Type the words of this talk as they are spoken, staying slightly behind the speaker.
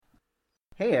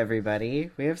Hey everybody,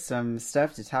 we have some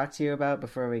stuff to talk to you about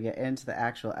before we get into the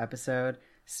actual episode,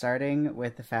 starting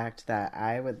with the fact that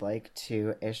I would like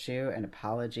to issue an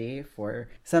apology for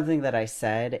something that I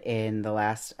said in the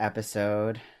last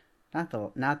episode, not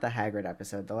the Hagrid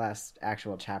episode, the last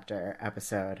actual chapter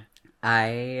episode.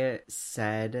 I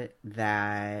said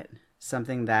that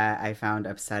something that I found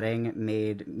upsetting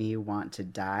made me want to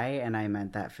die, and I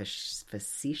meant that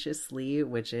facetiously,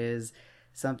 which is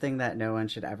something that no one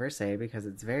should ever say because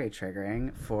it's very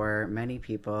triggering for many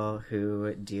people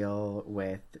who deal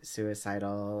with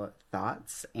suicidal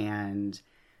thoughts, and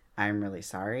I'm really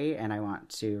sorry, and I want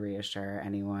to reassure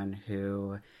anyone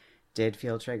who did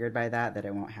feel triggered by that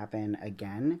it won't happen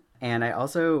again. And I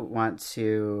also want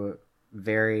to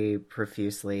very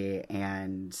profusely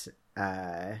and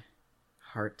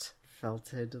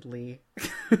heartfeltedly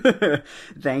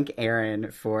thank Aaron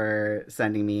for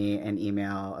sending me an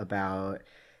email about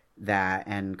that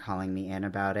and calling me in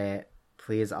about it.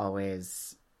 Please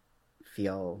always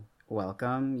feel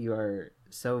welcome. You are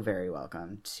so very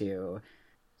welcome to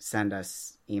send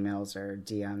us emails or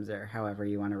DMs or however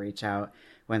you want to reach out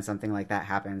when something like that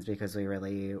happens, because we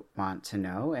really want to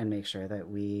know and make sure that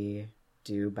we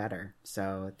do better.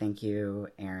 So thank you,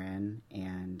 Aaron.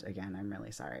 And again, I'm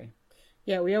really sorry.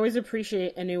 Yeah, we always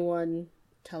appreciate anyone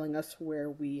telling us where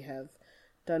we have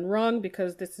done wrong,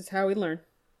 because this is how we learn.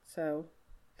 So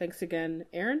thanks again,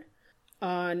 Aaron.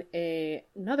 On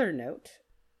another note,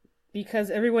 because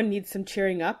everyone needs some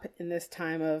cheering up in this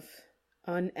time of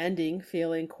unending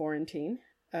feeling quarantine,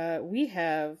 we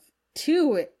have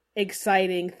two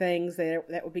exciting things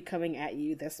that will be coming at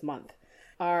you this month.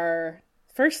 Our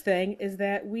first thing is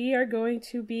that we are going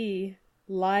to be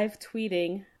live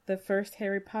tweeting the first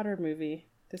Harry Potter movie,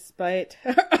 despite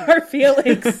our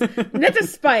feelings. Not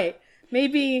despite,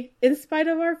 maybe in spite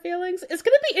of our feelings. It's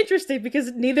going to be interesting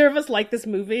because neither of us like this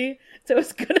movie, so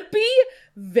it's going to be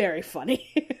very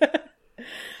funny.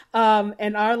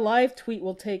 And our live tweet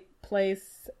will take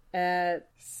place at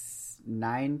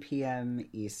 9 p.m.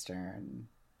 Eastern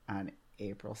on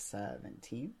April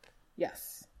 17th.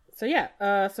 Yes. So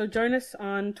yeah, so join us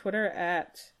on Twitter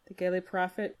at The Gaily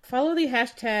Prophet. Follow the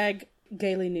hashtag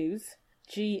Gaily News,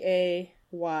 Gayly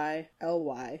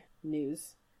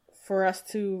News, for us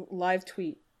to live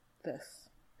tweet this.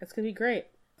 It's going to be great.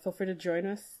 Feel free to join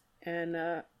us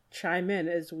and chime in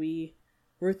as we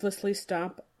ruthlessly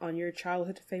stomp on your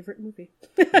childhood favorite movie.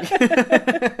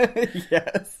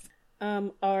 Yes.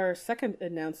 Our second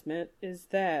announcement is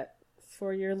that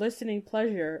for your listening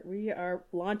pleasure, we are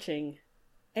launching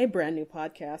a brand new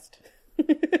podcast.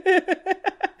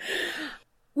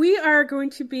 We are going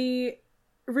to be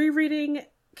rereading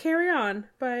Carry On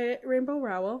by Rainbow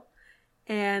Rowell,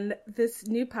 and this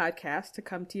new podcast to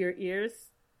come to your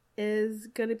ears is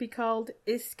going to be called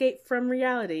Escape from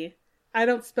Reality. I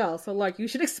don't spell, so like you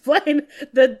should explain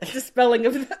the spelling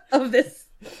of this.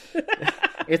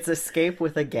 It's escape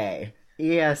with a gay.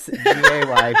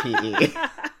 ESGAYPE.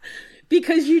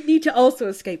 Because you need to also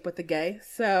escape with the gay.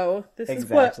 So this is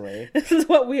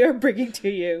what we are bringing to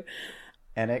you.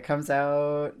 And it comes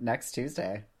out next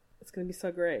Tuesday. It's going to be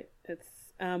so great. It's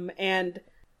and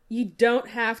you don't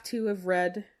have to have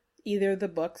read either of the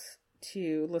books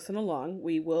to listen along.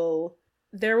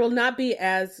 There will not be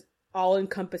as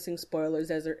all-encompassing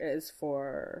spoilers as there is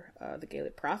for The Gaily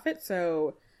Prophet.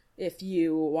 So if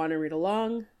you want to read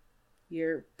along,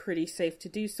 you're pretty safe to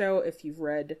do so. If you've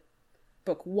read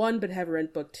book 1 but haven't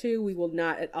read book 2, we will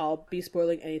not at all be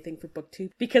spoiling anything for book 2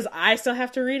 because I still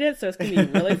have to read it, so it's going to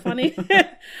be really funny.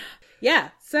 Yeah,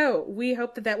 so we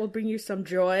hope that will bring you some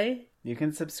joy. You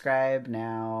can subscribe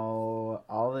now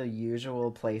all the usual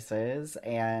places,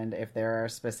 and if there are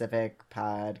specific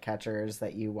podcatchers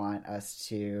that you want us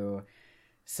to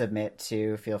submit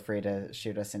to, feel free to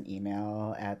shoot us an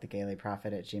email at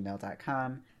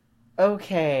thegailyprophet@gmail.com.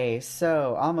 Okay,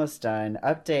 so almost done.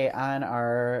 Update on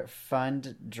our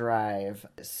fund drive.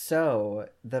 So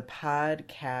the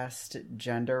podcast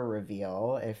gender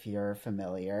reveal, if you're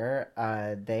familiar,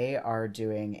 they are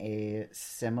doing a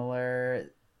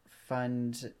similar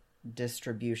fund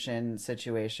distribution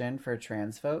situation for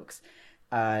trans folks.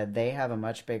 They have a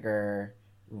much bigger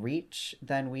reach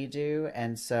than we do,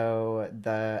 and so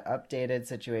the updated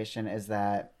situation is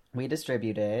that we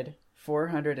distributed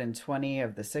 $420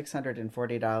 of the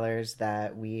 $640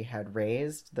 that we had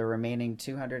raised. The remaining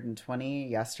 $220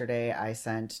 yesterday I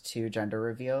sent to Gender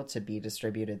Reveal to be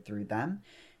distributed through them.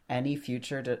 Any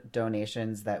future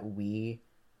donations that we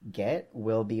get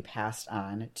will be passed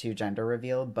on to Gender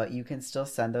Reveal, but you can still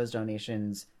send those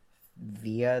donations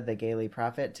via the Gaily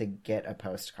Prophet to get a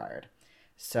postcard.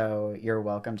 So you're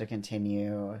welcome to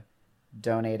continue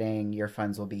donating, your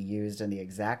funds will be used in the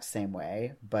exact same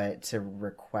way, but to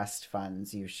request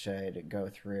funds, you should go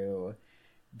through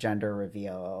gender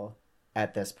reveal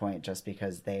at this point, just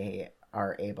because they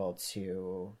are able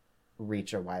to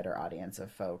reach a wider audience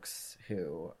of folks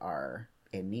who are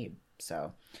in need.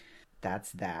 So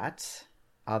that's that.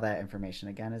 All that information,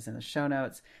 again, is in the show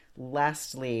notes.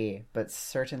 Lastly, but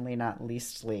certainly not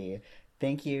leastly,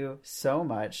 thank you so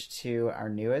much to our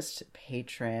newest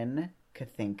patron,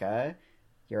 Kathinka.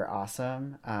 You're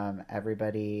awesome.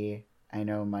 Everybody, I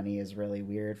know money is really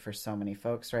weird for so many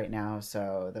folks right now,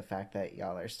 so the fact that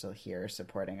y'all are still here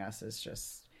supporting us is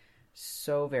just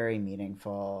so very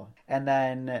meaningful. And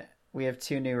then we have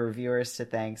 2 new reviewers to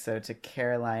thank. So to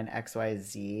Caroline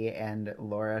XYZ and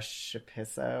Laura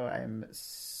Shapisso, I'm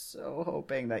so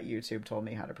hoping that YouTube told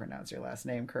me how to pronounce your last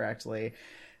name correctly.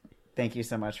 Thank you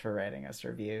so much for writing us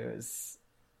reviews.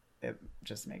 It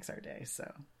just makes our day. So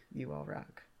you all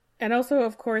rock. And also,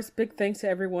 of course, big thanks to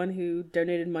everyone who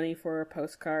donated money for a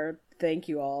postcard. Thank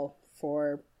you all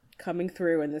for coming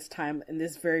through in this time, in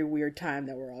this very weird time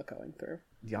that we're all going through.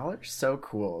 Y'all are so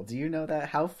cool. Do you know that?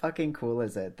 How fucking cool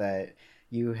is it that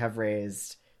you have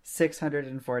raised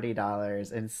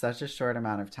 $640 in such a short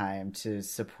amount of time to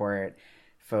support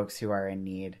folks who are in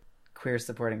need? Queer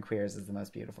supporting queers is the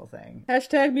most beautiful thing.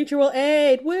 Hashtag mutual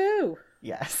aid. Woo!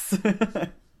 Yes.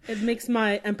 It makes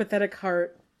my empathetic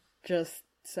heart just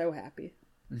so happy.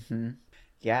 Mm-hmm.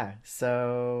 Yeah.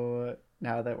 So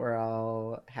now that we're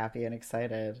all happy and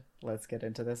excited, let's get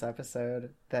into this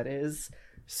episode that is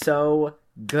so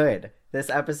good. This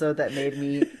episode that made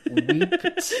me weep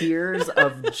tears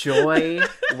of joy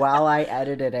while I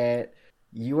edited it.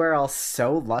 You are all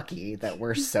so lucky that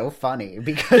we're so funny,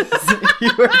 because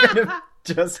you are going to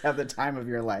just have the time of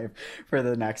your life for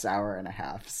the next hour and a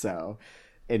half. So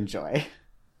enjoy.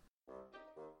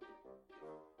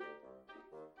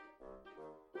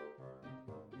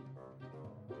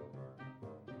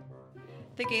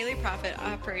 The Gaily Prophet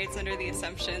operates under the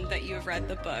assumption that you have read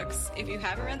the books. If you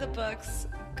haven't read the books,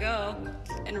 go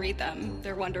and read them.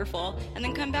 They're wonderful. And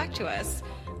then come back to us.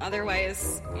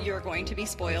 Otherwise, you're going to be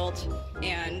spoiled.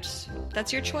 And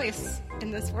that's your choice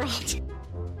in this world.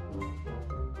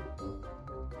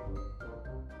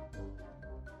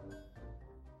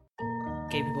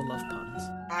 Gay people love puns.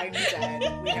 I'm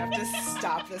dead. We have to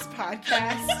stop this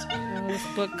podcast. This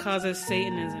book causes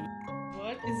Satanism.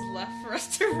 What is left for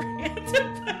us to rant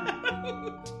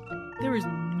about? There is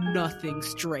nothing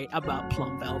straight about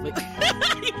Plum Velvet.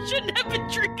 You shouldn't have been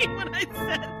drinking when I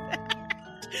said that.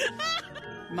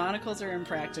 Monocles are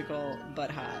impractical,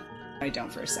 but hot. I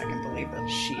don't for a second believe that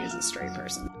she is a straight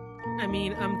person. I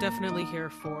mean, I'm definitely here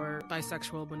for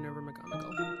bisexual Minerva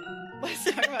McGonagall. Let's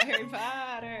talk about Harry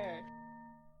Potter.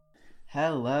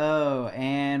 Hello,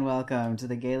 and welcome to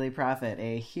The Gaily Prophet,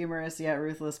 a humorous yet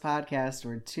ruthless podcast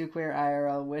where 2 queer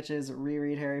IRL witches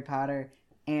reread Harry Potter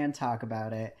and talk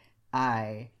about it.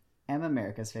 I am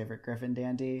America's favorite Griffin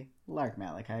dandy, Lark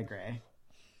Malachi Gray.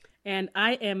 And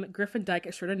I am Griffin Dyke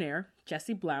Extraordinaire,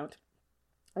 Jessie Blount.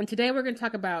 And today we're going to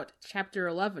talk about Chapter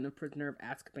 11 of Prisoner of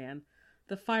Azkaban,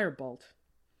 The Firebolt,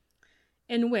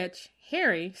 in which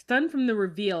Harry, stunned from the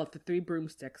reveal of the 3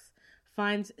 broomsticks,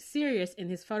 finds Sirius in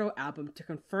his photo album to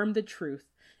confirm the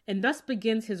truth, and thus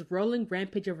begins his rolling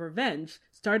rampage of revenge,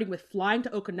 starting with flying to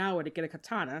Okinawa to get a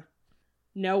katana.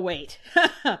 No, wait.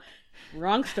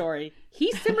 Wrong story.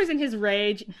 He simmers in his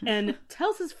rage and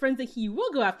tells his friends that he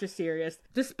will go after Sirius,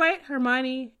 despite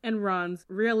Hermione and Ron's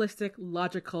realistic,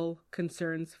 logical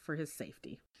concerns for his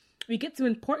safety. We get some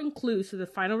important clues to the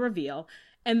final reveal,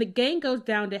 and the gang goes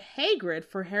down to Hagrid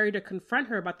for Harry to confront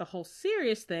her about the whole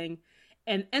Sirius thing,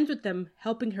 and ends with them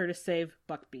helping her to save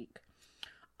Buckbeak.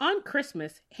 On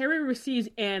Christmas, Harry receives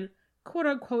an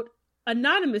quote-unquote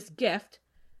anonymous gift,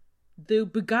 the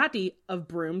Bugatti of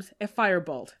brooms, a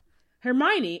firebolt.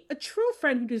 Hermione, a true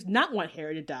friend who does not want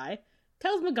Harry to die,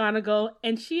 tells McGonagall,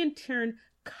 and she in turn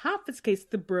confiscates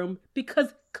the broom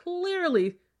because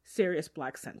clearly Sirius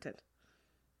Black sent it.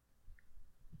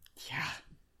 Yeah,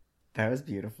 that was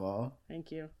beautiful.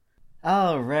 Thank you.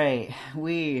 All right,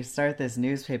 we start this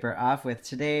newspaper off with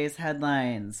today's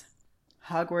headlines.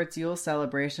 Hogwarts Yule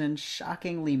celebration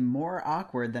shockingly more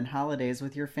awkward than holidays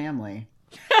with your family.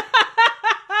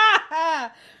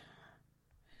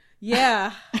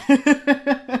 Yeah.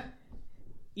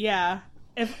 Yeah.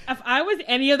 If I was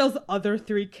any of those other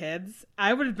 3 kids,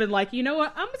 I would have been like, you know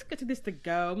what? I'm just going to this to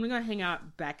go. I'm going to hang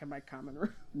out back in my common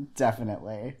room.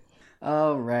 Definitely.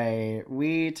 All right,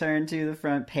 we turn to the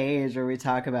front page where we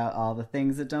talk about all the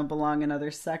things that don't belong in other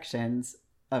sections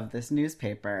of this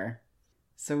newspaper.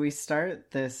 So we start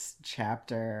this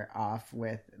chapter off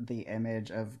with the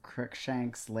image of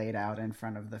Crookshanks laid out in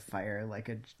front of the fire like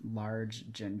a large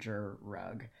ginger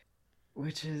rug,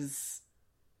 which is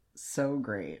so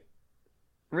great.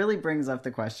 Really brings up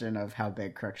the question of how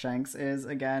big Crookshanks is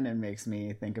again and makes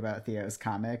me think about Theo's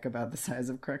comic about the size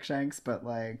of Crookshanks, but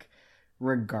like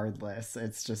regardless,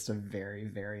 it's just a very,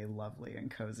 very lovely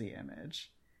and cozy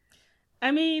image.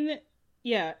 I mean,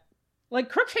 yeah. Like,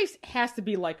 Crookshanks has to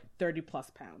be, like, 30 plus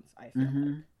pounds, I feel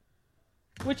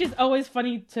like. Which is always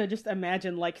funny to just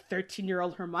imagine, like,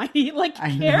 13-year-old Hermione, like,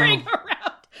 carrying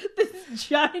around this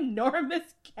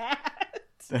ginormous cat.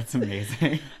 That's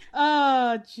amazing.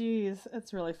 Oh, jeez.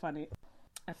 It's really funny.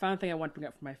 I found a thing I want to bring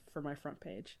up for my front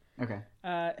page. Okay.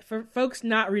 For folks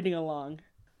not reading along,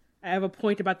 I have a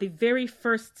point about the very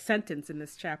first sentence in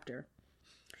this chapter.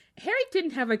 Harry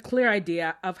didn't have a clear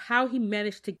idea of how he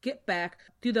managed to get back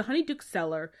through the Honeyduke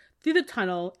cellar, through the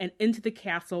tunnel, and into the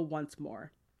castle once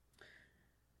more.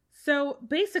 So,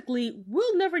 basically,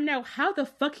 we'll never know how the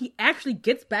fuck he actually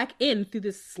gets back in through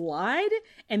this slide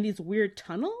and these weird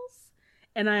tunnels,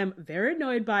 and I am very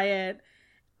annoyed by it,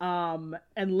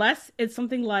 unless it's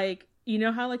something like, you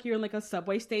know how, like, you're in, like, a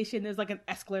subway station, there's, like, an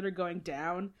escalator going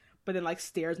down, but then, like,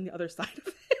 stairs on the other side of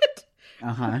it?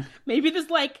 Uh-huh. Maybe there's,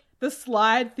 like, the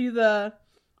slide through the,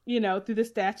 you know, through the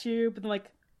statue, but then,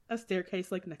 like, a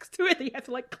staircase, like, next to it that you have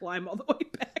to, like, climb all the way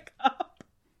back up.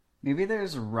 Maybe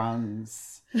there's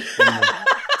rungs in the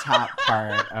top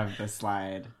part of the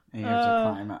slide, and you have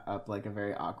to climb up, like, a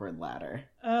very awkward ladder.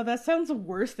 That sounds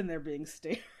worse than there being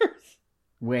stairs.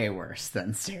 Way worse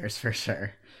than stairs, for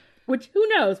sure. Which, who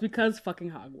knows, because fucking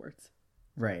Hogwarts.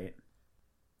 Right.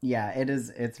 Yeah,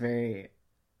 it's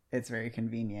very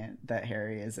convenient that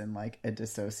Harry is in, like, a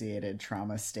dissociated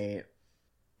trauma state,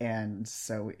 and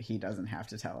so he doesn't have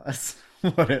to tell us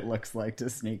what it looks like to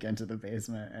sneak into the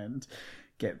basement and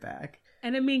get back.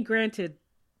 And I mean, granted,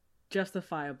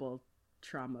 justifiable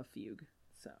trauma fugue,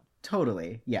 so.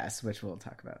 Totally, yes, which we'll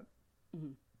talk about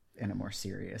in a more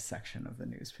serious section of the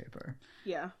newspaper.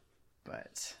 Yeah.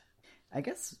 But I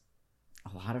guess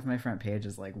a lot of my front page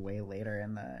is, like, way later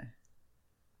in the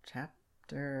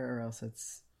chapter, or else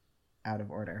it's out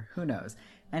of order. Who knows?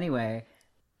 Anyway,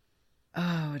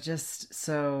 just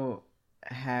so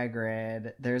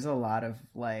Hagrid, there's a lot of,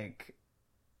 like,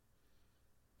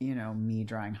 you know, me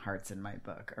drawing hearts in my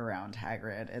book around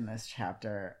Hagrid in this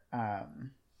chapter.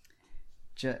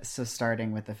 So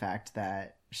starting with the fact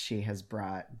that she has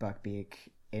brought Buckbeak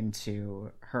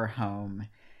into her home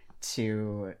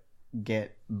to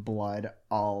get blood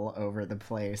all over the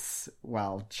place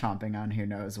while chomping on who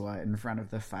knows what in front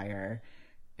of the fire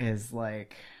is,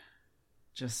 like,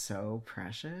 just so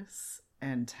precious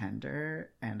and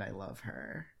tender, and I love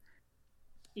her.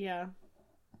 Yeah.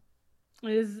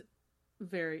 It's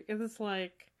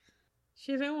like,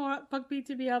 she didn't want Buckbeak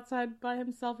to be outside by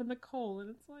himself in the cold,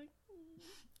 and it's like...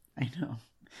 I know.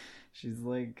 She's,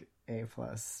 like, A+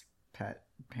 pet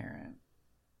parent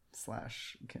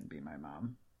 / can be my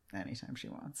mom anytime she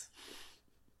wants.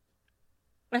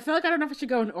 I feel like I don't know if I should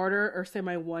go in order or say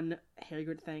my one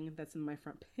Hagrid thing that's in my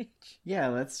front page. Yeah,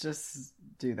 let's just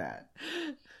do that.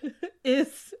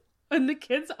 Is when the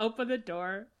kids open the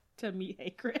door to meet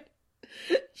Hagrid,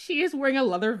 she is wearing a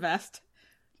leather vest.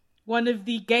 One of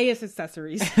the gayest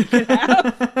accessories you could have.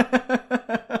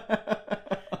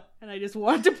 And I just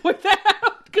wanted to point that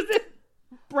out because it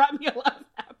brought me a lot of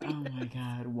happiness. Oh my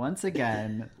god. Once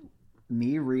again,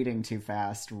 me reading too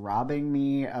fast, robbing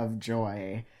me of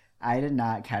joy. I did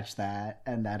not catch that,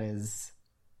 and that is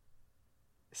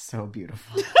so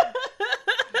beautiful.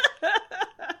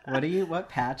 What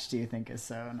patch do you think is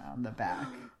sewn on the back?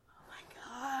 Oh my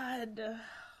god.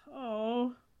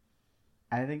 Oh.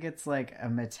 I think it's like a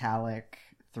metallic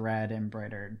thread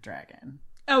embroidered dragon.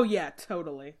 Oh yeah,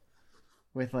 totally.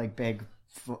 With like big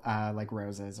like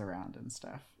roses around and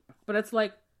stuff. But it's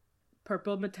like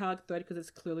purple metallic thread because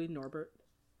it's clearly Norbert.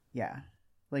 Yeah.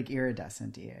 Like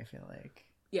iridescent-y, I feel like.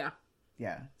 Yeah.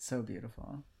 Yeah, so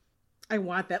beautiful. I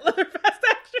want that leather vest,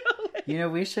 actually. You know,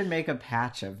 we should make a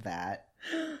patch of that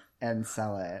and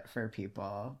sell it for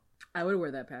people. I would wear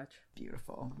that patch.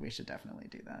 Beautiful. We should definitely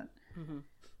do that.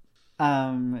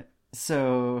 Mm-hmm.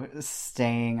 So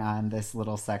staying on this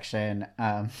little section,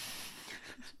 the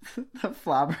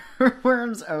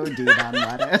flobberworms OD'd on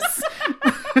lettuce.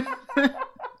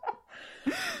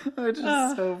 Which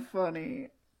is so funny.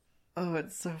 Oh,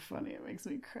 it's so funny. It makes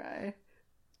me cry.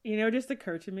 You know, it just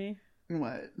occurred to me.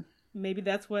 What? Maybe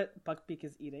that's what Buckbeak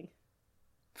is eating.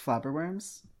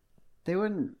 Flobberworms? They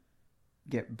wouldn't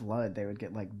get blood. They would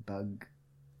get, like, bug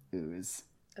ooze.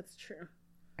 That's true.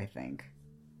 I think.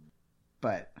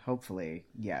 But hopefully,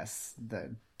 yes,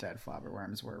 the dead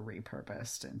flobberworms were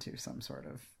repurposed into some sort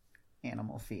of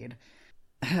animal feed.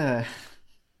 Oh,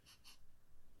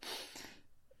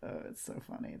 it's so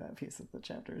funny. That piece of the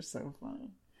chapter is so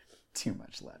funny. Too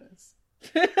much lettuce.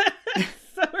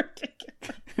 So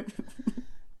ridiculous.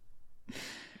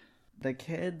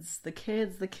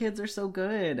 The kids are so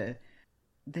good.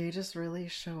 They just really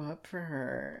show up for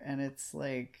her, and it's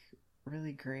like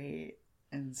really great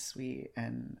and sweet,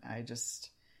 and I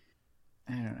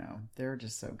don't know. They're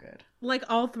just so good. Like,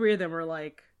 all three of them are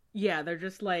like, yeah, they're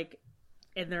just like,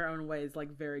 in their own ways,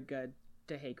 like, very good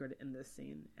to Hagrid in this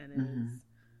scene. And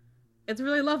it's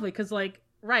really lovely, because, like,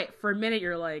 right, for a minute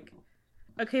you're like,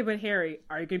 okay, but Harry,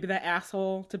 are you gonna be that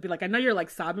asshole to be like, I know you're like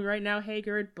sobbing right now,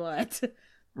 Hagrid, but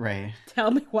right,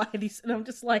 tell me why these, and I'm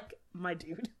just like, my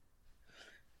dude.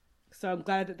 So I'm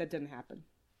glad that didn't happen.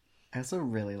 I also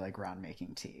really like Ron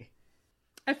making tea.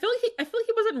 I feel like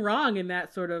he wasn't wrong in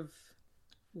that sort of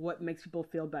what makes people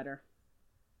feel better.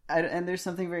 And there's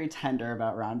something very tender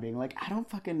about Ron being like, I don't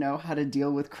fucking know how to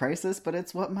deal with crisis, but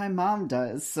it's what my mom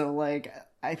does. So, like,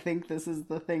 I think this is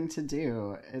the thing to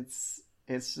do. It's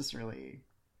just really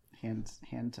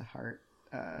hand to heart,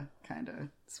 kind of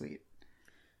sweet.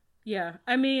 Yeah,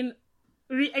 I mean,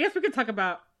 I guess we could talk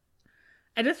about.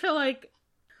 I just feel like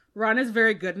Ron is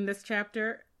very good in this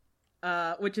chapter,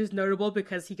 which is notable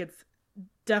because he gets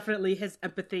definitely his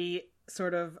empathy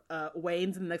sort of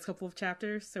wanes in the next couple of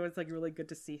chapters. So it's like really good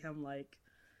to see him like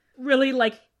really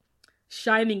like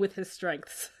shining with his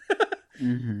strengths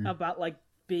about like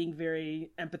being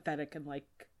very empathetic and like,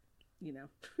 you know,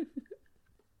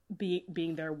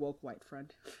 being their woke white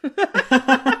friend.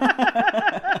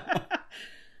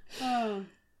 Oh.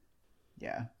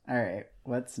 Yeah. All right.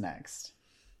 What's next?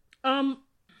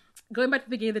 Going back to the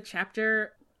beginning of the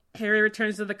chapter, Harry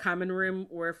returns to the common room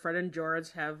where Fred and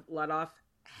George have let off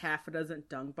half a dozen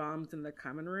dung bombs in their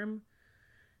common room,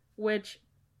 which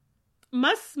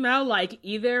must smell like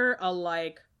either a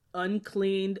like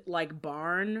uncleaned like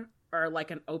barn or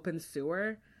like an open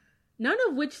sewer. None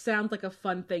of which sounds like a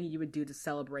fun thing you would do to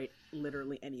celebrate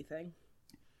literally anything.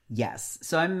 Yes.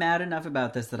 So I'm mad enough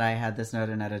about this that I had this note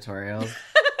in editorials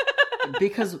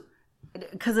because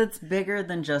it's bigger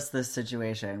than just this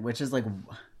situation, which is like,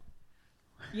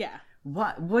 yeah.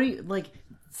 What are you like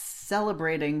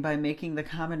celebrating by making the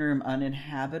common room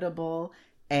uninhabitable?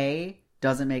 A,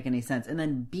 doesn't make any sense. And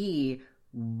then B,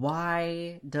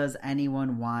 why does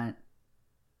anyone want,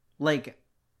 like,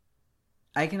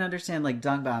 I can understand like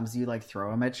dung bombs, you like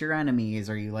throw them at your enemies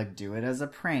or you like do it as a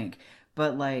prank,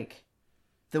 but like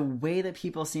the way that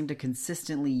people seem to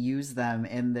consistently use them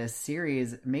in this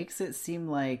series makes it seem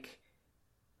like,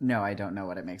 no, I don't know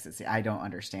what it makes it seem. I don't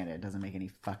understand it. It doesn't make any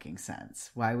fucking sense.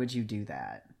 Why would you do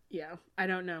that? Yeah, I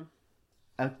don't know.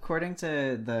 According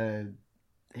to the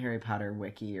Harry Potter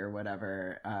wiki or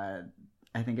whatever,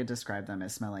 I think it described them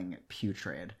as smelling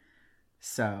putrid.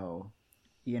 So,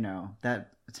 you know,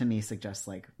 that to me suggests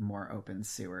like more open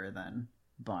sewer than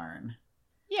barn.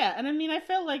 Yeah, and I mean, I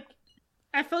feel like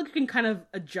you can kind of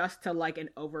adjust to like an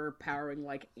overpowering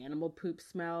like animal poop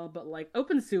smell, but like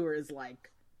open sewer is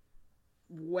like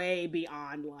way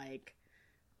beyond like,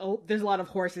 oh, there's a lot of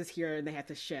horses here and they have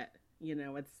to shit. You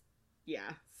know, it's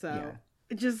so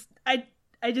it just I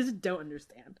just don't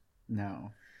understand.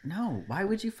 No, why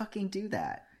would you fucking do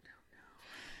that?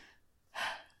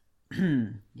 I don't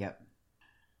know. Yep.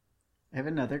 I have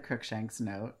another Crookshanks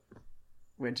note,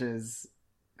 which is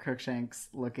Crookshanks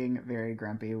looking very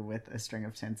grumpy with a string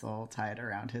of tinsel tied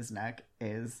around his neck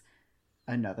is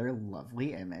another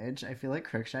lovely image. I feel like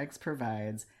Crookshanks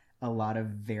provides a lot of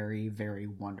very, very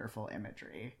wonderful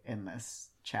imagery in this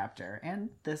chapter and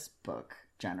this book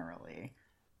generally.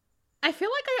 I feel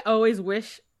like I always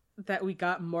wish that we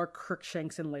got more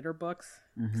Crookshanks in later books,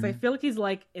 because I feel like he's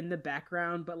like in the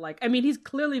background, but like, I mean, he's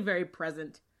clearly very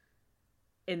present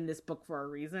in this book for a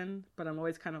reason, but I'm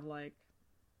always kind of like,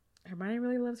 Hermione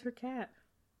really loves her cat.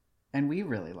 And we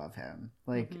really love him.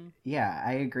 Like, yeah,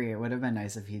 I agree. It would have been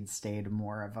nice if he'd stayed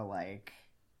more of a like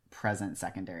present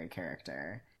secondary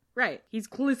character. Right. He's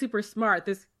clearly super smart.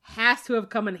 This has to have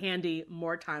come in handy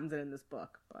more times than in this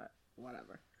book, but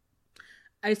whatever.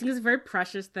 I just think it's very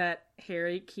precious that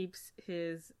Harry keeps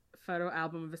his photo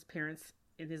album of his parents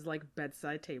in his like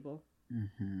bedside table.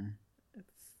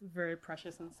 It's very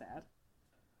precious and sad.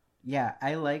 Yeah,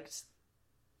 I like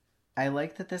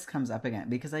that this comes up again,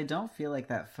 because I don't feel like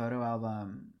that photo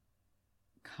album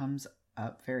comes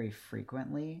up very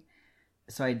frequently.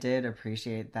 So I did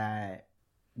appreciate that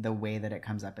the way that it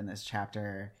comes up in this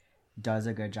chapter does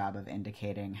a good job of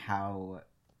indicating how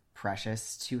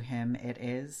precious to him it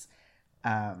is.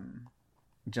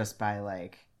 Just by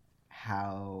like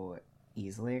how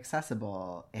easily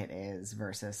accessible it is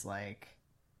versus, like,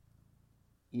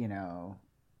 you know,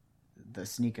 the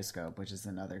sneakoscope, which is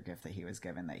another gift that he was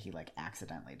given that he, like,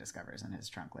 accidentally discovers in his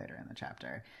trunk later in the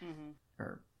chapter.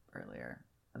 Or earlier.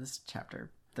 This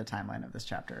chapter, the timeline of this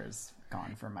chapter is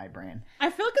gone from my brain. I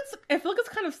feel like it's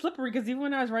kind of slippery, because even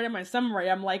when I was writing my summary,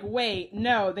 I'm like, wait,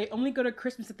 no, they only go to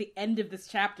Christmas at the end of this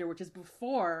chapter, which is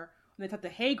before when they talk to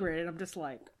Hagrid, and I'm just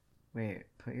like... Wait,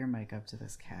 put your mic up to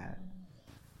this cat.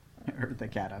 Or the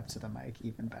cat up to the mic,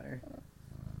 even better.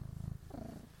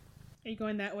 Are you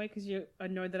going that way because you're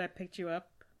annoyed that I picked you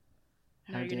up?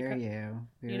 How dare you?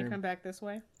 You're going to come back this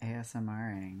way?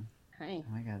 ASMRing. Hi.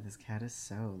 Oh my god, this cat is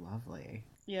so lovely.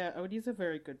 Yeah, Odie's a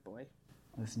very good boy.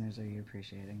 Listeners, are you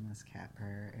appreciating this cat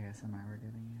purr ASMR we're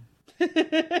giving you?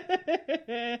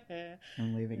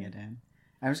 I'm leaving it in.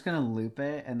 I'm just going to loop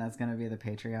it, and that's going to be the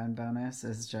Patreon bonus.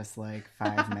 It's just like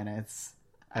 5 minutes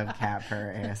of cat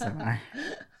purr ASMR.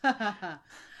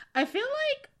 I feel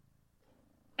like...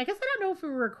 I guess I don't know if we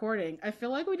were recording. I feel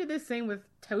like we did the same with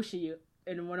Toshi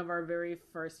in one of our very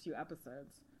first few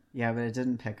episodes. Yeah, but it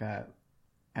didn't pick up.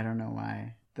 I don't know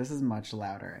why. This is much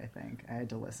louder, I think. I had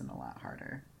to listen a lot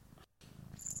harder.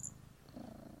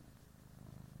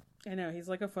 I know, he's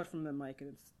like a foot from the mic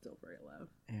and it's still very loud.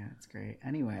 Yeah, it's great.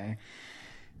 Anyway,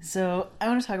 so I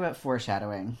want to talk about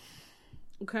foreshadowing.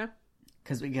 Okay.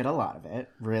 Because we get a lot of it.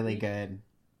 Really good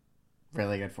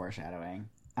foreshadowing.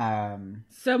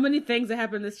 So many things that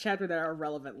happen in this chapter that are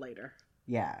relevant later.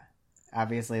 Yeah.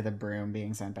 Obviously the broom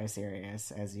being sent by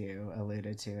Sirius, as you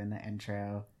alluded to in the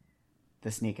intro. The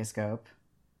sneakoscope,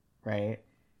 right?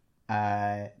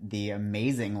 The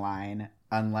amazing line,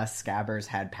 unless Scabbers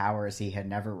had powers he had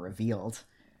never revealed,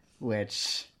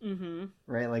 which,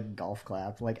 right, like golf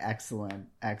clap, like excellent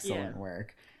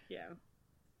work. Yeah.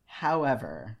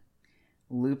 However,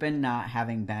 Lupin not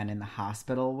having been in the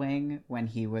hospital wing when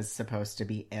he was supposed to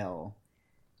be ill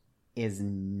is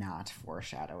not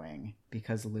foreshadowing,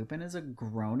 because Lupin is a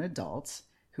grown adult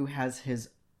who has his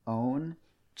own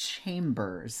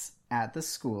chambers at the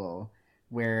school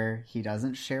where he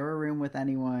doesn't share a room with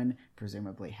anyone,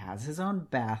 presumably has his own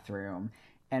bathroom,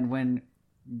 and when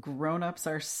grown-ups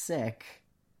are sick,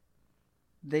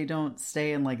 they don't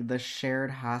stay in, like, the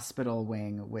shared hospital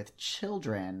wing with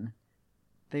children.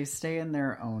 They stay in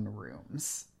their own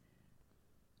rooms.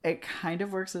 It kind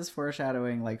of works as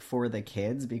foreshadowing, like, for the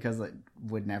kids, because it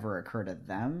would never occur to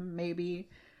them, maybe.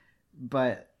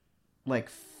 But, like,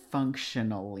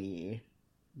 functionally,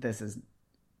 this is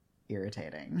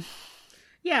irritating.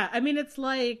 Yeah, I mean, it's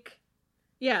like...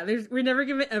 Yeah, we're never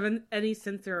given any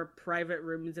sense there are private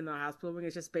rooms in the hospital wing.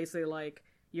 It's just basically like,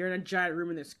 you're in a giant room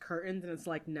and there's curtains, and it's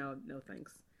like, no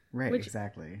thanks. Right, Which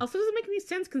exactly. Also doesn't make any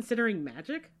sense considering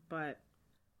magic, but...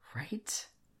 Right?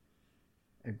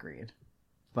 Agreed.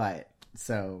 But,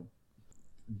 so,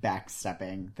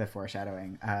 backstepping the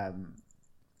foreshadowing,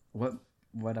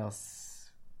 what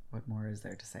else, what more is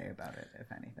there to say about it,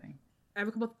 if anything? I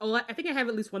think I have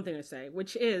at least one thing to say,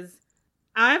 which is,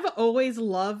 I've always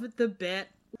loved the bit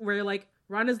where, like,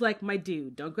 Ron is like, my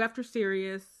dude, don't go after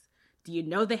Sirius. Do you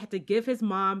know they had to give his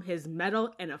mom his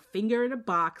medal and a finger in a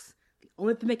box, the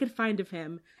only thing they could find of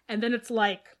him? And then it's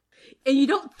like, and you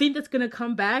don't think that's gonna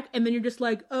come back, and then you're just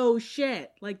like, oh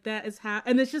shit, like that is how,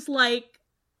 and it's just like,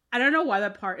 I don't know why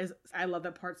that part is, I love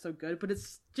that part so good, but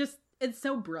it's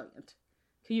so brilliant.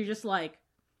 Cause you're just like,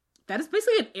 that is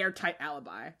basically an airtight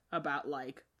alibi about,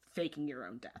 like, faking your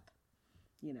own death,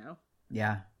 you know?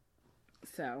 Yeah.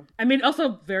 So, I mean,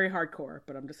 also very hardcore,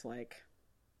 but I'm just like,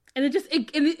 and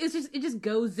it just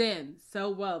goes in so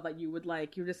well that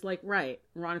you're just like, right,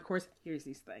 Ron, of course, here's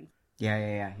these things.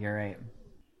 Yeah, you're right.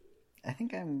 I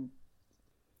think I'm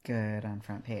good on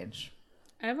front page.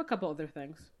 I have a couple other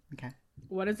things. Okay.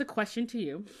 One is a question to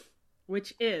you,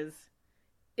 which is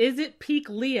it peak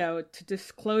Leo to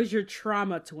disclose your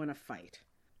trauma to win a fight?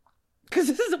 Because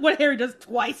this is what Harry does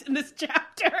twice in this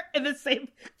chapter, in the same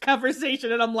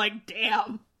conversation, and I'm like,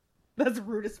 damn, that's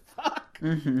rude as fuck.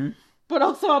 Mm-hmm. But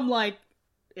also I'm like,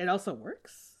 it also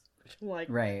works. I'm like,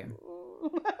 right.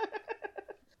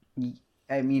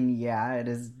 I mean, yeah, it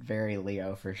is very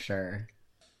Leo for sure.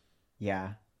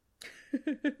 Yeah.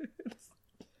 I'm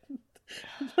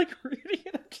like reading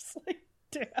it, I'm just like,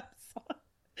 damn, son.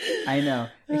 I know.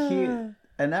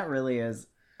 And that really is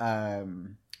a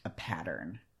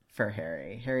pattern for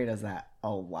Harry. Harry does that a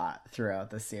lot throughout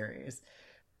the series,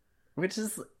 which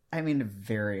is, I mean,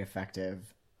 very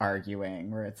effective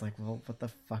arguing, where it's like, well, what the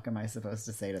fuck am I supposed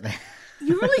to say to that?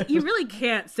 You really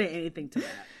can't say anything to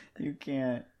that. You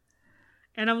can't.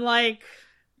 And I'm like,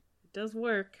 it does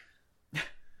work.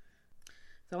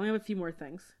 So I only have a few more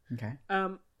things. Okay.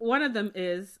 One of them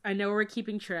is, I know we're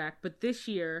keeping track, but this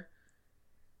year,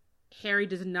 Harry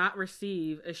does not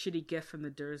receive a shitty gift from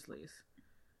the Dursleys.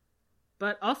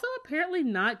 But also apparently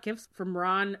not gifts from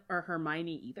Ron or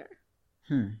Hermione either.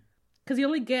 Because he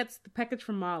only gets the package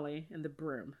from Molly and the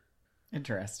broom.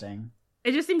 Interesting.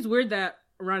 It just seems weird that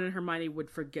Ron and Hermione would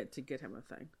forget to get him a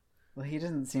thing. Well, he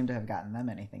doesn't seem to have gotten them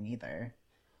anything either.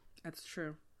 That's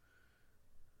true.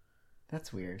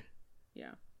 That's weird.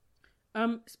 Yeah.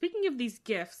 Speaking of these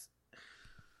gifts,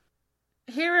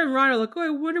 Harry and Ron are like, oh, I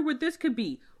wonder what this could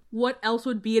be. What else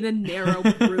would be in a narrow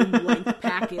broom-length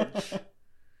package?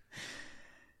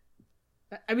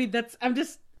 I mean,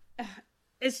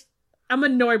 I'm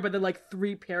annoyed by the, like,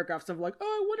 3 paragraphs of, like, oh,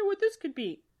 I wonder what this could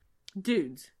be.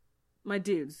 Dudes. My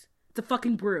dudes. It's a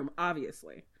fucking broom,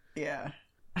 obviously. Yeah.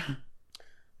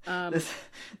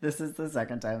 This is the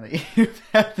second time that you've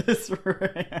had this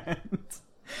rant.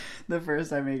 The first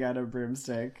time he got a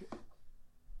broomstick.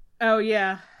 Oh,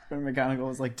 yeah. When McGonagall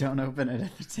was like, don't open it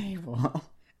at the table.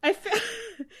 I feel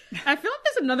like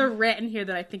there's another rant in here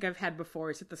that I think I've had before.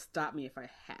 You have to stop me if I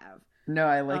have. No,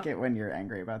 I like it when you're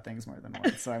angry about things more than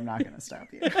once, so I'm not going to stop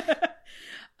you.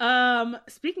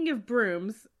 Speaking of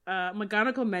brooms,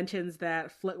 McGonagall mentions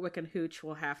that Flitwick and Hooch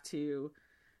will have to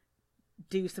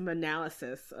do some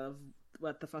analysis of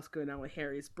what the fuck's going on with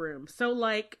Harry's broom. So,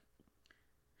 like,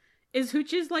 is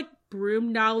Hooch's, like,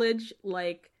 broom knowledge,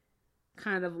 like,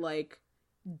 kind of like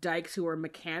dykes who are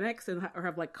mechanics or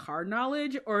have, like, car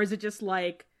knowledge? Or is it just,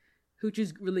 like, Hooch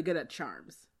is really good at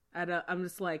charms? I'm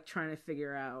just, like, trying to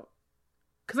figure out.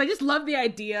 Because I just love the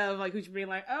idea of, like, Hooch being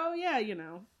like, oh, yeah, you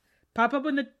know, pop up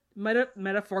in the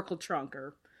metaphorical trunk,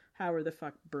 or however the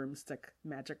fuck broomstick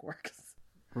magic works.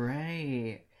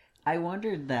 Right. I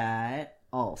wondered that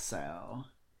also.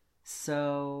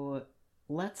 So,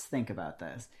 let's think about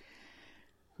this.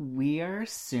 We are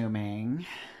assuming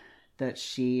that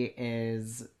she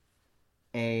is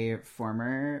a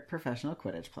former professional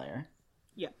Quidditch player.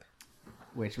 Yep.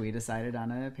 Which we decided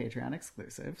on a Patreon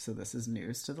exclusive, so this is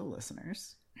news to the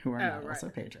listeners who are not also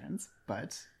patrons,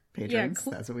 but patrons,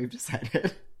 that's what we've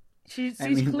decided. She's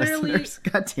clearly... listeners,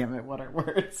 God damn it, what are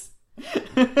words?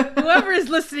 Whoever is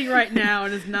listening right now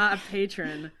and is not a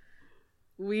patron,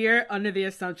 we are under the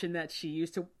assumption that she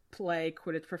used to play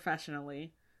Quidditch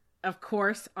professionally. Of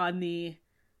course, on the,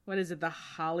 what is it, the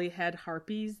Holyhead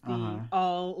Harpies, the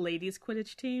all-ladies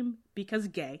Quidditch team, because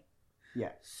gay.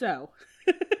 Yeah. So,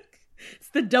 it's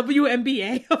the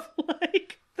WNBA of,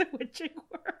 like, the witching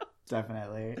world.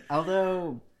 Definitely.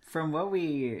 Although, from what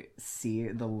we see,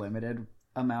 the limited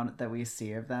amount that we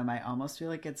see of them, I almost feel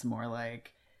like it's more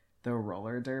like the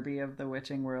roller derby of the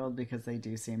witching world, because they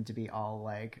do seem to be all,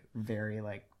 like, very,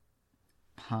 like,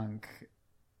 punk,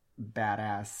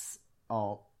 badass,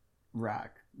 alt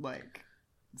rock, like,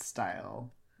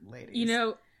 style ladies. You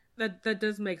know, that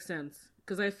does make sense,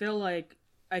 because I feel like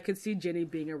I could see Ginny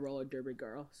being a roller derby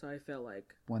girl, so I feel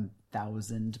like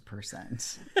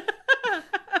 1000%.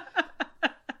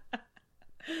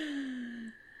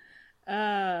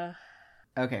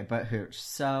 Okay, but Hooch.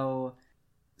 So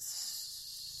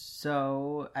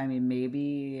I mean,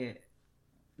 maybe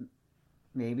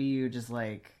you just,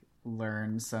 like,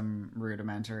 learn some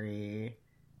rudimentary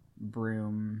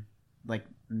broom, like,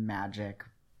 magic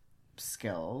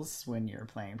skills when you're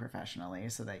playing professionally,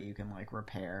 so that you can, like,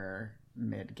 repair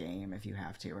mid-game if you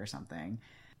have to or something.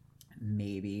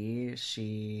 Maybe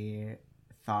she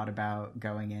thought about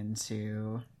going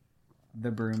into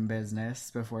the broom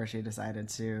business before she decided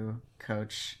to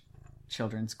coach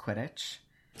children's Quidditch.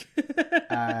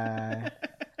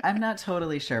 I'm not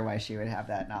totally sure why she would have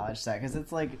that knowledge set, because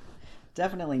it's, like,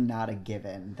 definitely not a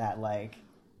given that, like,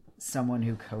 someone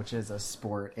who coaches a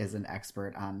sport is an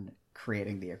expert on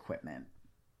creating the equipment.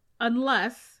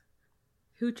 Unless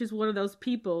Hooch is one of those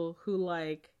people who,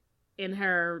 like, in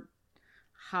her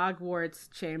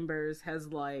Hogwarts chambers has,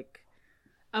 like,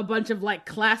 a bunch of, like,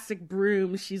 classic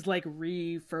brooms she's, like,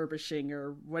 refurbishing,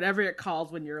 or whatever it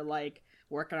calls when you're, like,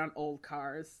 working on old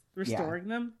cars, restoring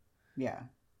them. Yeah.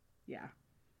 Yeah.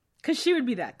 Because she would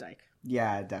be that dyke.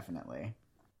 Yeah, definitely.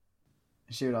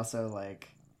 She would also, like,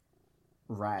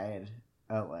 ride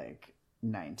a, like,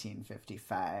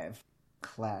 1955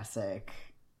 classic,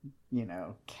 you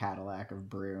know, Cadillac of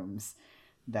brooms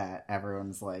that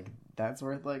everyone's like, that's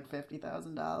worth, like,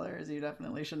 $50,000. You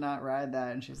definitely should not ride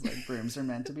that. And she's like, brooms are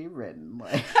meant to be ridden.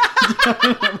 Like,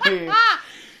 definitely.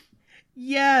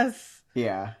 Yes.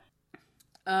 Yeah.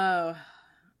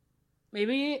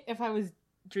 Maybe if I was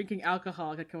drinking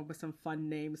alcohol, I could come up with some fun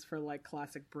names for, like,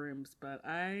 classic brooms, but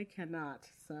I cannot.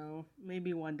 So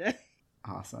maybe one day.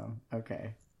 Awesome.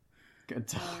 Okay. Good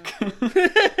talk.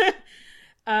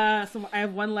 So I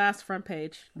have one last front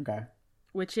page, Okay.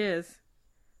 which is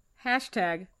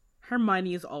hashtag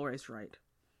Hermione is always right.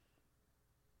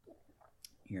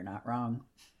 You're not wrong.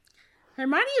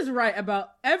 Hermione is right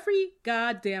about every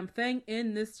goddamn thing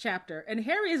in this chapter. And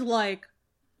Harry is like,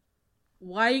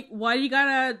 why you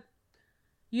gotta,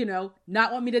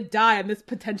 not want me to die on this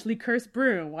potentially cursed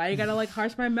broom? Why you gotta,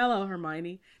 harsh my mellow,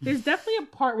 Hermione? There's definitely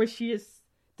a part where she is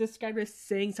described as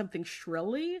saying something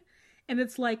shrilly. And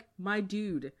it's like, my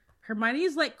dude, Hermione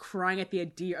is, crying at the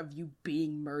idea of you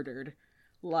being murdered.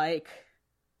 The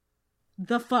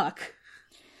fuck?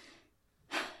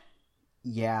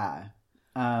 Yeah.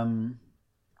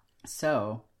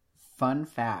 So, fun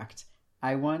fact.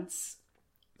 I once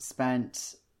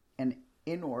spent an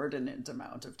inordinate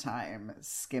amount of time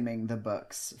skimming the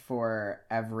books for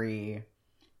every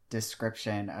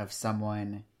description of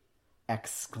someone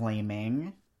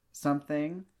exclaiming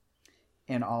something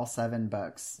in all 7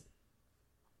 books.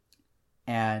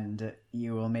 And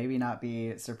you will maybe not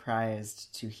be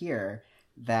surprised to hear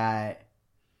that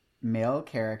male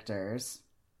characters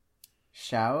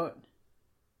shout,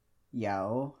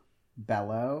 yell,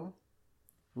 bellow,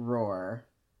 roar.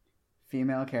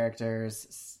 Female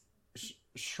characters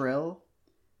shrill,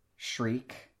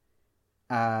 shriek,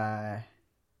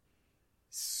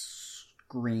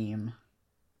 scream.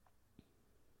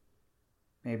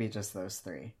 Maybe just those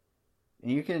 3.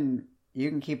 You can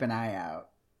keep an eye out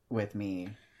with me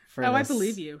for this I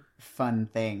believe you. Fun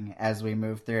thing as we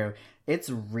move through. It's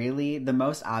really the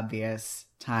most obvious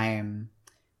time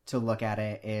to look at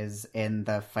it is in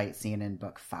the fight scene in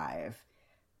book 5,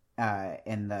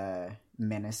 in the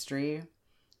ministry,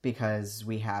 because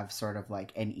we have sort of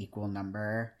an equal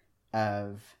number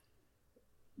of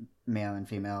male and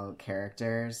female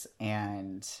characters,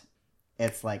 and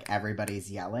it's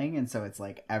everybody's yelling, and so it's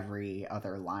every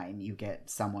other line you get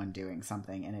someone doing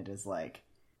something, and it is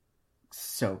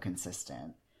so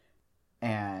consistent,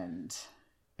 and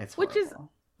it's horrible. Which is,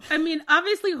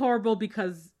 obviously horrible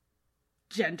because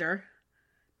gender,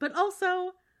 but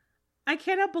also I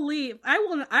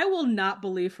will not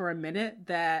believe for a minute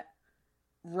that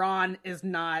Ron is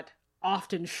not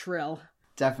often shrill.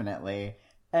 Definitely.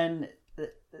 And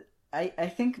I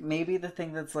think maybe the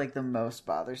thing that's the most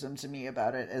bothersome to me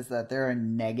about it is that there are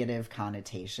negative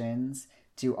connotations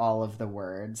to all of the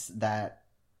words that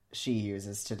she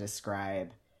uses to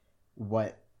describe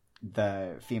what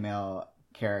the female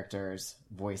characters'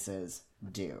 voices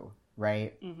do,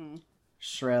 right? Mm-hmm.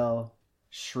 Shrill,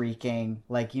 shrieking,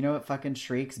 what fucking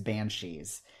shrieks?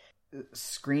 Banshees.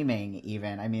 Screaming,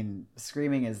 even.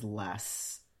 Screaming is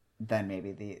less than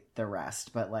maybe the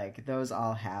rest, but those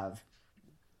all have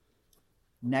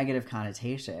negative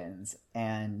connotations,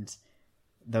 and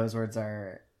those words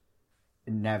are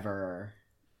never,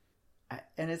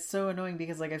 and it's so annoying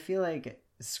because I feel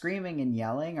screaming and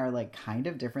yelling are kind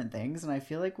of different things, and I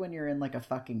feel when you're in a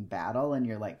fucking battle and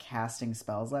you're casting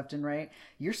spells left and right,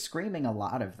 you're screaming a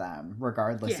lot of them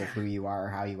regardless of who you are or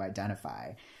how you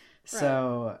identify.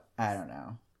 So I don't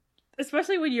know,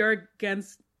 especially when you're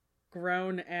against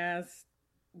grown ass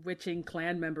witching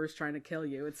clan members trying to kill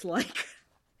you. It's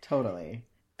totally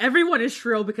everyone is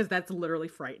shrill because that's literally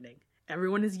frightening.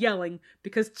 Everyone is yelling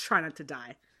because try not to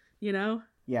die,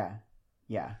 yeah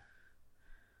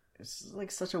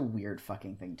it's such a weird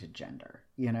fucking thing to gender,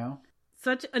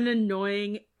 such an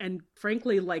annoying and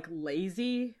frankly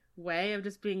lazy way of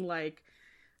just being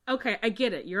okay, I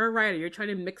get it, you're a writer, you're trying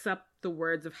to mix up the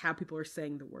words of how people are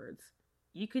saying the words.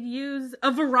 You could use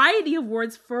a variety of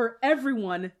words for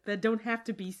everyone that don't have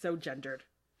to be so gendered.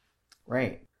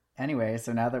 Right. Anyway,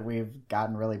 so now that we've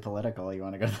gotten really political, you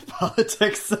want to go to the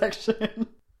politics section?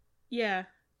 Yeah.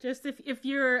 Just if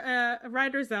you're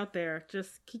writers out there,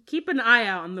 just keep an eye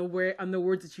out on the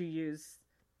words that you use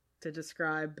to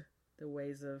describe the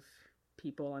ways of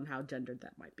people and how gendered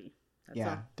that might be. That's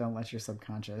all. Don't let your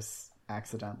subconscious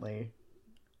accidentally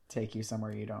take you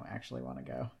somewhere you don't actually want to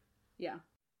go. Yeah.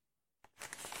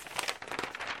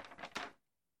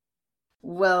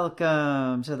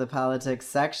 Welcome to the politics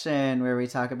section where we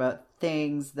talk about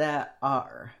things that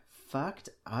are fucked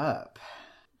up.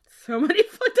 So much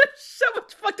fucked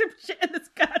up shit in this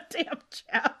goddamn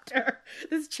chapter.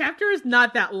 This chapter is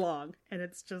not that long, and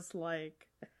it's just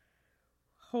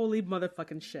holy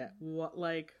motherfucking shit.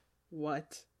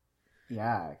 What?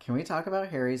 Yeah, can we talk about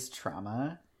Harry's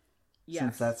trauma? Yes.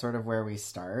 Since that's sort of where we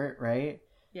start, right?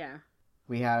 Yeah.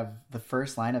 We have the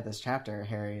first line of this chapter,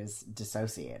 Harry is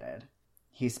dissociated.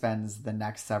 He spends the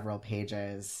next several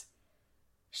pages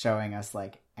showing us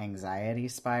anxiety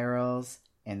spirals,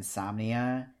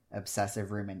 insomnia,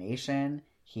 obsessive rumination.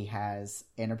 He has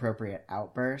inappropriate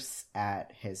outbursts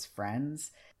at his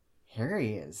friends.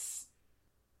 Harry is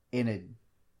in a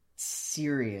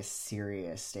serious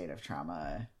state of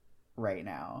trauma right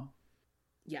now.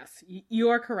 Yes, you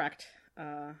are correct.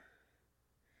 And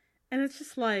it's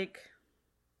just like,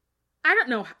 I don't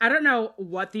know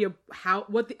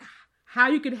how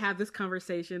you could have this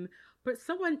conversation, but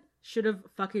someone should have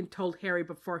fucking told Harry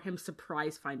before him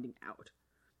surprise finding out.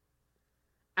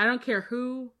 I don't care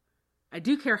who, I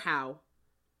do care how,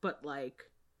 but like,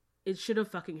 it should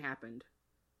have fucking happened.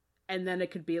 And then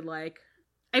it could be like,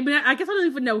 I mean, I guess I don't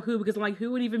even know who, because I'm like,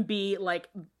 who would even be like,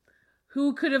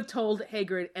 who could have told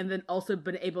Hagrid and then also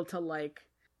been able to like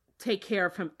take care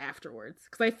of him afterwards?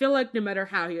 Because I feel like no matter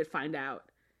how he would find out,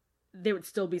 there would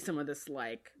still be some of this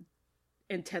like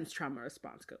intense trauma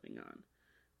response going on,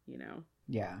 you know?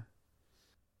 Yeah.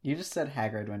 You just said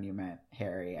Hagrid when you meant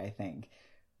Harry, I think,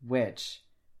 which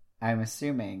I'm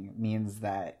assuming means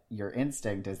that your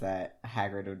instinct is that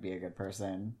Hagrid would be a good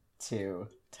person to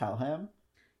tell him.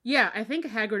 Yeah, I think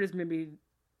Hagrid is maybe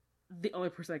the only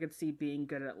person I could see being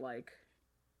good at like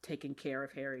taking care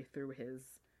of Harry through his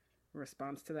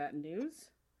response to that news.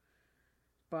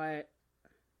 But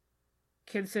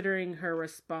considering her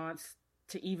response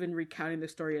to even recounting the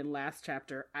story in last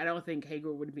chapter, I don't think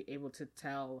Hagrid would be able to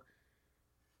tell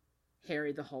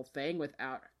Harry the whole thing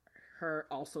without her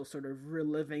also sort of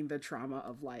reliving the trauma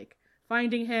of like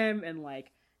finding him and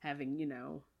like having, you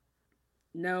know,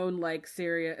 known like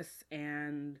Sirius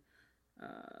and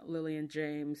Lily and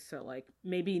James. So like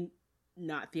maybe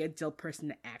not the ideal person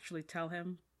to actually tell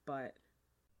him, but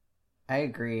I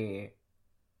agree.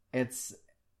 It's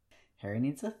Harry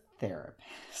needs a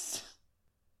therapist.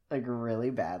 Like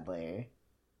really badly.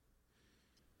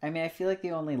 I mean, I feel like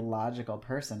the only logical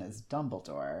person is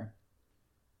Dumbledore.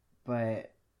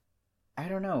 But I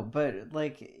don't know, but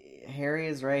like Harry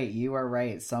is right, you are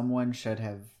right. Someone should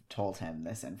have told him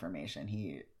this information.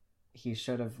 He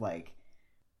should have like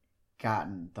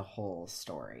gotten the whole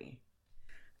story.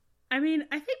 I mean,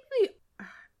 I think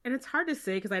and it's hard to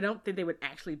say because I don't think they would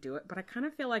actually do it, but I kind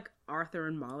of feel like Arthur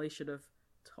and Molly should have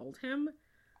told him,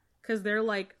 because they're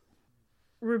like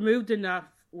removed enough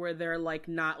where they're like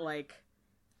not like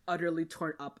utterly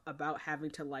torn up about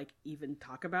having to like even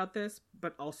talk about this,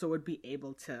 but also would be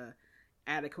able to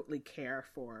adequately care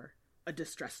for a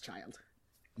distressed child.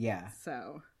 Yeah.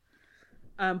 So,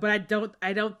 but I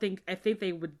think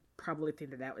they would probably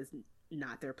think that was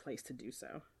not their place to do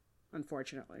so,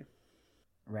 unfortunately.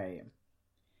 Right.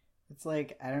 It's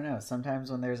like, I don't know, sometimes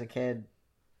when there's a kid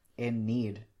in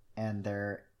need and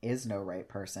there is no right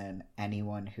person,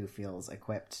 anyone who feels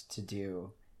equipped to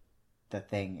do the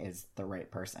thing is the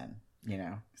right person, you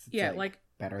know? It's yeah, like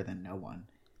better than no one.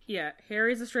 Yeah,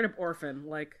 Harry's a straight up orphan.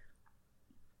 Like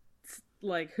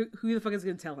who the fuck is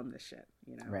gonna tell him this shit,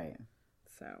 you know? Right.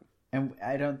 So, and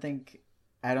I don't think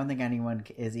anyone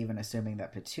is even assuming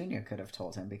that Petunia could have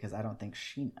told him, because I don't think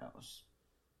she knows.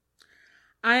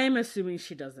 I'm assuming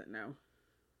she doesn't know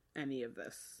any of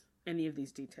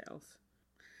these details.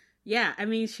 Yeah, I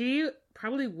mean, she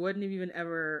probably wouldn't have even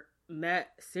ever met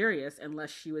Sirius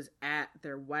unless she was at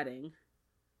their wedding,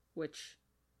 which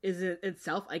is in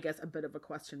itself, I guess, a bit of a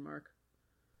question mark.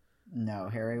 No,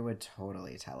 Harry would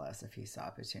totally tell us if he saw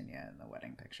Petunia in the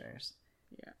wedding pictures.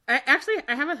 Yeah.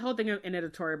 I have a whole thing in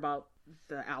editorial about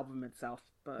the album itself,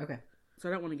 but okay. So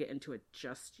I don't want to get into it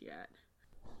just yet.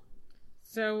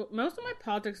 So most of my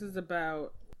politics is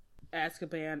about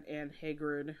Azkaban and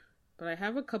Hagrid, but I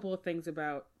have a couple of things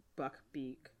about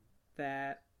Buckbeak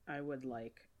that I would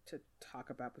like to talk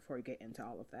about before we get into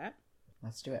all of that.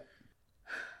 Let's do it.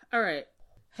 All right.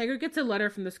 Hagrid gets a letter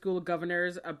from the school of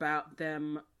governors about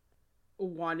them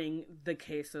wanting the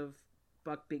case of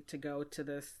Buckbeak to go to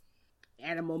this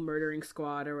animal murdering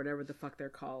squad or whatever the fuck they're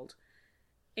called.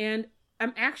 And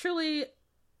I'm actually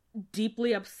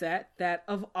deeply upset that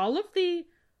of all of the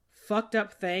fucked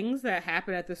up things that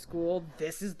happen at the school,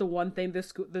 this is the one thing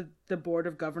the board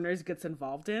of governors gets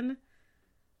involved in.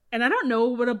 And I don't know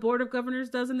what a board of governors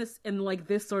does in this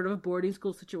sort of boarding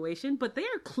school situation, but they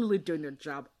are clearly doing their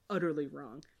job utterly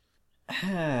wrong.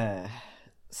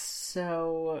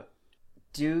 So,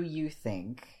 do you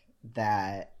think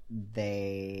that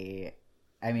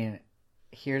I mean,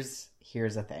 here's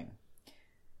the thing.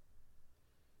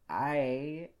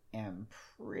 I am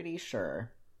pretty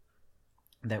sure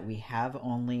that we have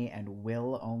only and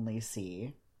will only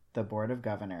see the Board of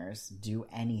Governors do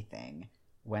anything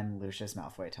when Lucius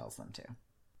Malfoy tells them to.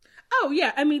 Oh,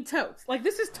 yeah, I mean, totes. Like,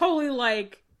 this is totally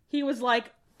like, he was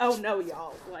like, oh no,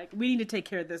 y'all, like, we need to take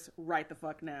care of this right the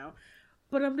fuck now.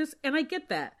 But and I get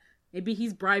that. Maybe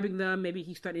he's bribing them, maybe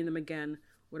he's threatening them again.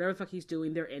 Whatever the fuck he's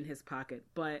doing, they're in his pocket.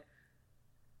 But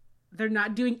they're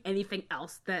not doing anything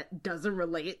else that doesn't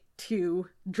relate to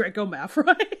Draco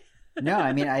Malfoy. No,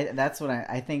 I mean,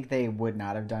 I think they would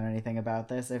not have done anything about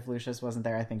this if Lucius wasn't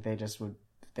there. I think they just would.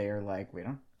 They're like, we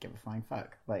don't give a flying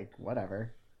fuck. Like,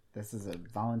 whatever. This is a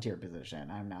volunteer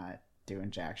position. I'm not doing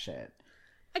jack shit.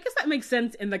 I guess that makes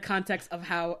sense in the context of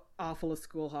how awful a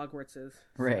school Hogwarts is.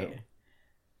 So, right.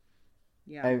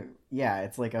 Yeah.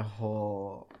 It's like a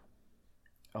whole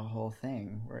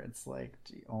thing where it's like,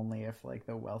 only if like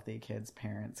the wealthy kids'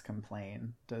 parents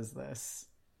complain does this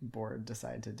board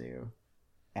decide to do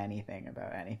anything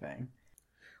about anything.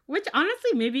 Which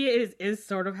honestly maybe is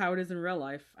sort of how it is in real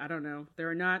life. I don't know. There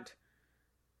are not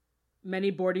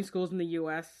many boarding schools in the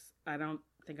US. I don't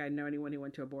think I know anyone who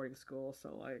went to a boarding school,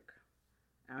 so like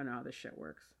I don't know how this shit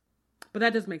works. But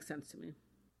that does make sense to me.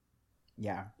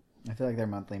 Yeah. I feel like their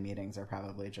monthly meetings are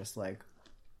probably just like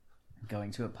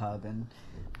going to a pub and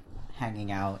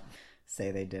hanging out,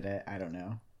 say they did it. I don't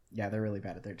know. Yeah, they're really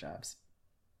bad at their jobs.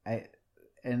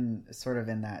 And sort of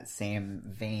in that same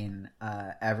vein,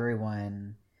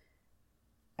 everyone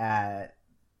at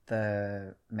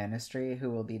the ministry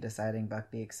who will be deciding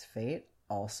Buckbeak's fate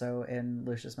also in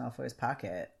Lucius Malfoy's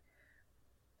pocket.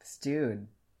 This dude,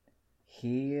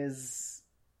 he is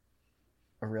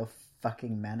a real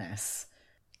fucking menace.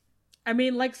 I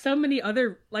mean, like so many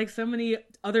other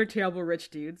terrible rich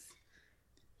dudes,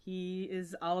 he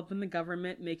is all up in the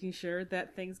government, making sure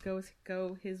that things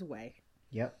go his way.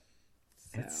 Yep.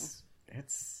 So.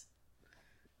 It's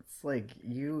like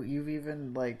you've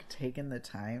even like taken the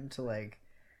time to like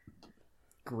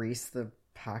grease the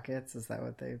pockets. Is that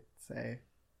what they say?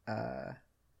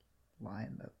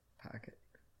 Line the pocket.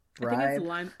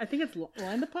 Bribe. I think it's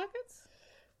line the pockets.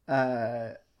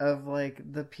 Of like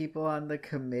the people on the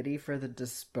committee for the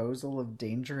disposal of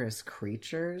dangerous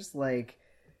creatures. Like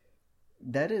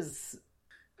that is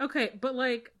okay, but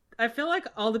like I feel like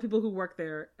all the people who work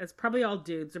there, it's probably all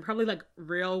dudes. They're probably like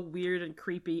real weird and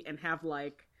creepy and have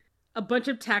like a bunch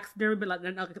of taxidermy, but like,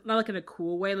 not like in a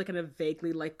cool way, like in a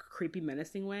vaguely like creepy,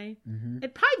 menacing way. Mm-hmm.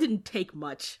 It probably didn't take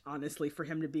much, honestly, for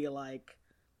him to be like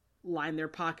line their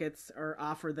pockets or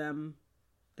offer them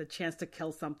the chance to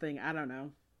kill something. I don't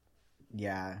know.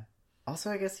 Yeah.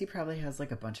 Also, I guess he probably has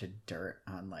like a bunch of dirt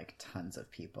on like tons of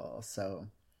people, so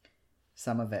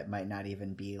some of it might not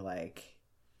even be like,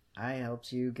 I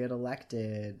helped you get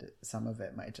elected. Some of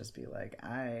it might just be like,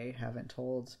 I haven't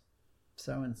told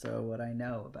so-and-so what I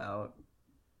know about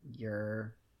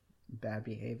your bad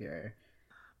behavior.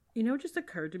 You know, it just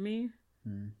occurred to me,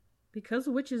 because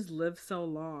witches live so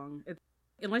long,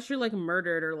 unless you're like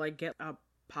murdered or like get a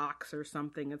pox or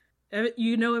something,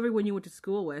 you know everyone you went to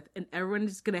school with, and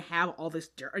everyone's just gonna have all this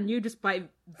dirt on you just by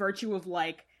virtue of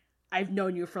like, I've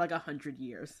known you for like 100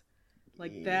 years.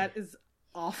 Like, yeah. That is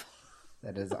awful.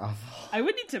 That is awful. I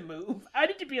would need to move. I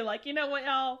need to be like, you know what,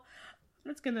 y'all?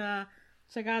 I'm just gonna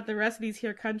check out the rest of these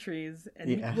here countries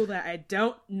and people that I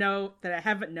don't know, that I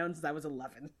haven't known since I was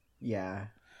 11. Yeah.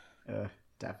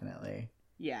 Definitely.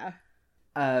 Yeah.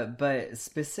 But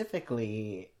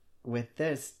specifically with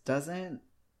this, doesn't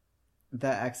the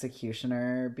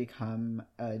executioner become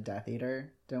a Death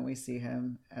Eater? Don't we see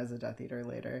him as a Death Eater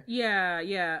later? Yeah.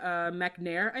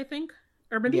 McNair, I think.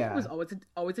 Or maybe he was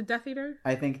always a Death Eater?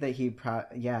 I think that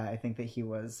I think that he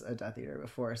was a Death Eater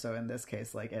before. So in this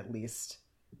case, like, at least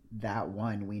that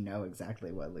one, we know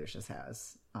exactly what Lucius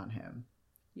has on him.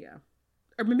 Yeah.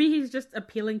 Or maybe he's just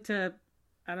appealing to,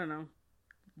 I don't know,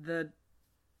 the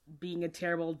being a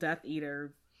terrible Death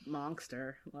Eater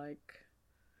monster. Like,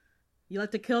 you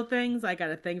like to kill things? I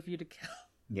got a thing for you to kill.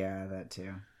 Yeah, that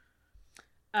too.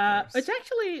 Which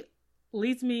actually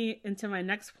leads me into my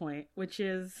next point, which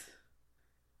is,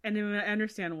 and I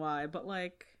understand why, but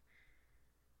like,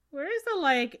 where is the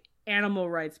like animal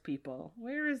rights people?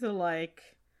 Where is the like,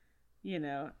 you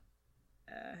know,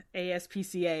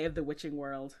 ASPCA of the witching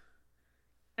world?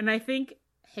 And I think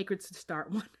Hagrid should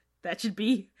start one. That should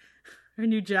be her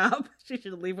new job. She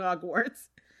should leave Hogwarts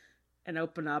and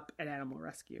open up an animal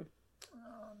rescue.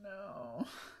 Oh no.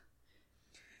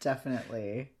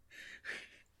 Definitely.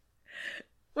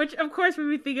 Which, of course, made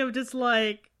me think of just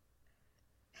like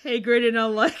Hagrid in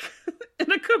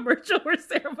a commercial where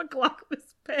Sarah McLachlan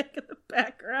is paying in the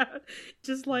background,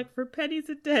 just like, for pennies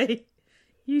a day,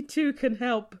 you too can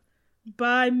help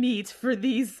buy meat for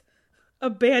these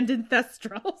abandoned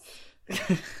thestrals.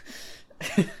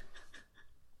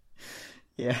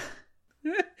 Yeah.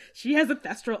 She has a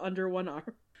thestral under one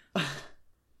arm.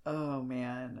 Oh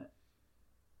man.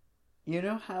 You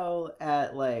know how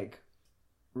at like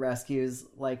rescues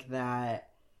like that,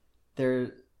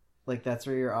 they're like, that's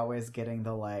where you're always getting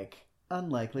the like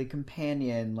unlikely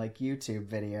companion like YouTube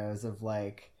videos of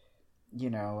like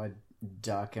a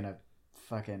duck and a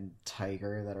fucking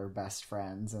tiger that are best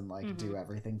friends and like do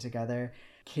everything together.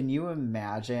 Can you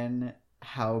imagine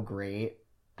how great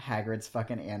Hagrid's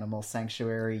fucking Animal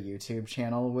Sanctuary YouTube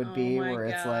channel would be, where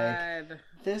it's like,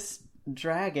 this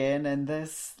dragon and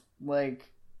this like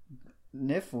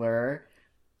Niffler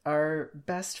are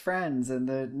best friends, and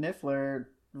the Niffler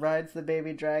rides the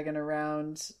baby dragon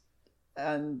around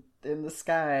and in the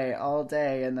sky all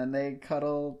day, and then they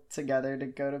cuddle together to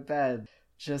go to bed.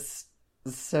 Just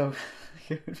so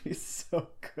it would be so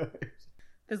good.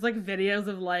 There's like videos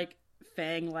of like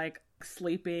Fang like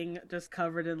sleeping just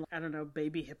covered in, I don't know,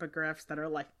 baby hippogriffs that are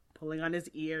like pulling on his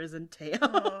ears and tail.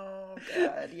 Oh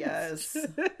god, yes.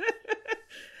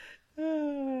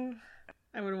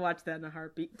 I would watch that in a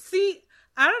heartbeat. See,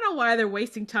 I don't know why they're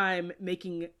wasting time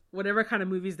making whatever kind of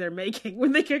movies they're making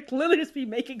when they could clearly just be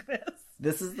making this.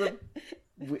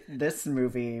 This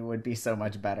movie would be so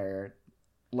much better.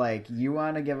 Like, you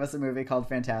want to give us a movie called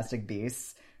Fantastic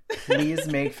Beasts? Please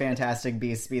make Fantastic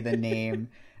Beasts be the name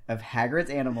of Hagrid's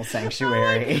Animal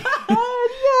Sanctuary. Oh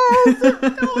my god, yes!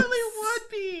 It totally would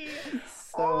be!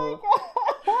 So,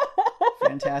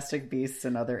 Fantastic Beasts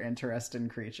and Other Interestin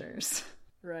Creatures.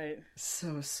 Right.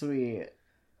 So sweet.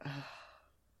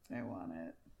 I want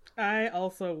it. I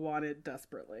also want it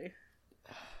desperately.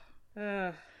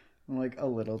 I'm like a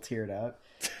little teared up.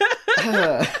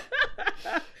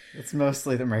 It's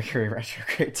mostly the Mercury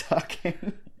retrograde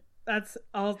talking. That's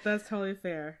totally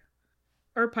fair.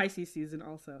 Or Pisces season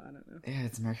also, I don't know. Yeah,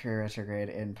 it's Mercury retrograde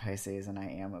in Pisces, and I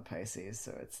am a Pisces,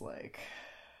 so it's like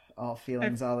all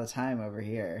feelings all the time over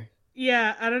here.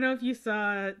 Yeah, I don't know if you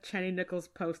saw Channing Nichols'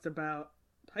 post about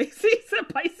Pisces and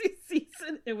Pisces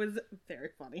season. It was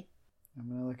very funny. I'm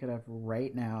gonna look it up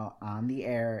right now on the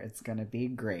air. It's gonna be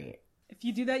great. If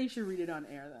you do that, you should read it on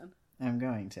air then. I'm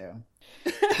going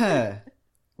to.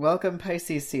 Welcome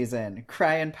Pisces season.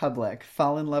 Cry in public.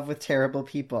 Fall in love with terrible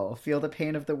people. Feel the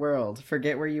pain of the world.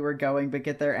 Forget where you were going but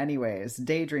get there anyways.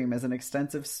 Daydream as an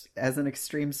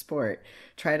extreme sport.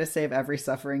 Try to save every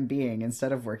suffering being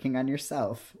instead of working on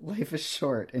yourself. Life is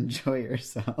short. Enjoy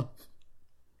yourself.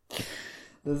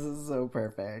 This is so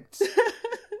perfect.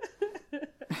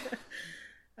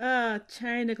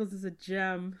 Channing Nichols is a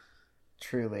gem.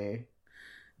 Truly.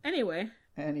 Anyway.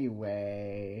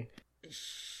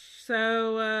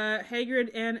 So,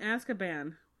 Hagrid and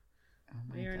Azkaban. Oh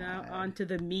my we are God. now on to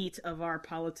the meat of our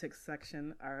politics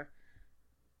section. Our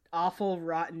awful,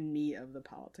 rotten meat of the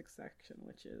politics section,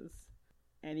 which is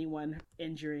anyone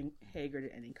injuring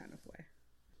Hagrid in any kind of way.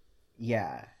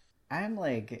 Yeah. I'm,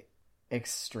 like,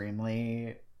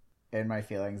 extremely in my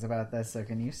feelings about this, so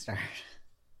can you start?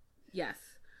 Yes.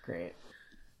 Great.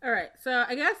 All right, so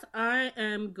I guess I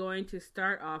am going to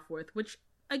start off with, which,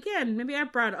 again, maybe I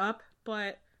brought up,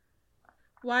 but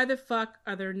why the fuck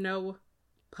are there no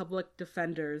public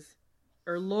defenders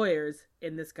or lawyers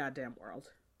in this goddamn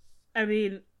world? I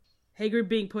mean, Hagrid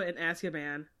being put in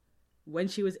Azkaban when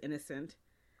she was innocent.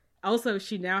 Also,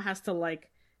 she now has to, like,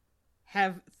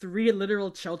 have 3 literal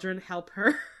children help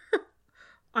her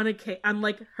on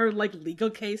her legal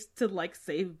case to, like,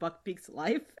 save Buckbeak's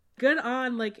life. Good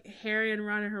on, like, Harry and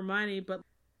Ron and Hermione, but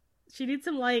she needs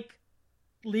some, like,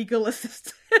 legal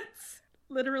assistance.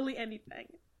 Literally anything.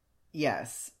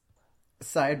 Yes.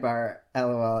 Sidebar,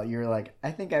 LOL, you were like,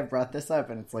 I think I brought this up,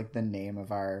 and it's like the name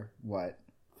of our,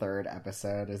 3rd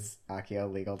episode is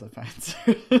Accio Legal Defense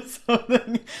or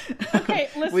something. Okay,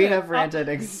 listen. We have ranted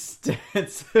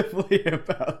extensively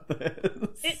about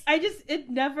this.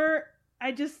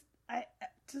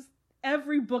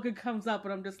 Every book it comes up,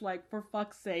 and I'm just like, for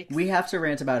fuck's sake. We have to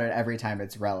rant about it every time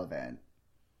it's relevant.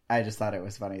 I just thought it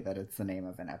was funny that it's the name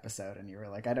of an episode, and you were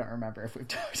like, I don't remember if we've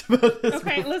talked about this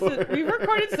Okay, before. listen, we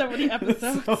recorded so many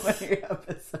episodes. So many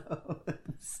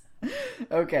episodes.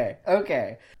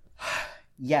 Okay.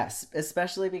 Yes,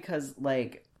 especially because,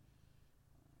 like,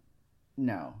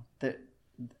 no,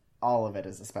 all of it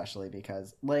is especially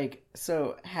because, like,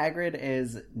 so Hagrid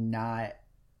is not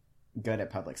good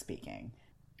at public speaking.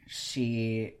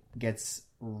 She gets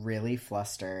really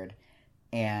flustered,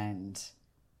 and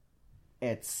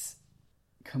it's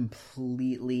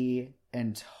completely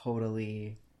and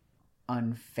totally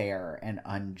unfair and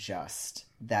unjust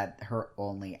that her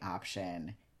only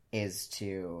option is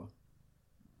to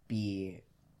be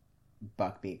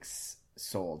Buckbeak's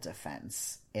sole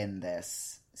defense in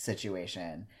this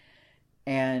situation.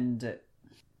 And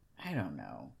I don't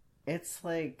know. It's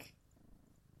like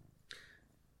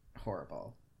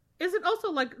horrible. Is it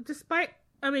also like,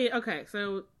 okay,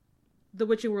 so the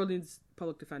witching world needs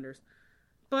public defenders.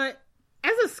 But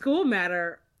as a school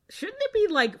matter, shouldn't it be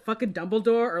like fucking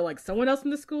Dumbledore or like someone else in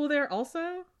the school there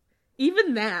also?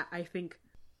 Even that, I think,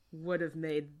 would have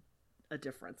made a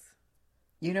difference.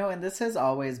 You know, and this has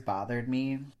always bothered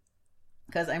me.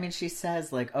 Because, I mean, she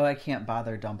says, like, oh, I can't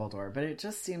bother Dumbledore. But it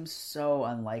just seems so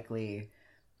unlikely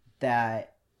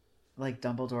that, like,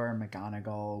 Dumbledore or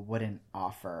McGonagall wouldn't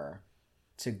offer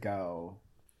to go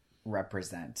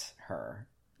represent her.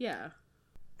 Yeah.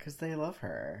 Because they love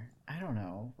her. I don't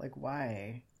know. Like,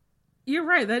 why? You're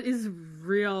right. That is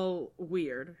real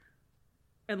weird.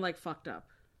 And, like, fucked up.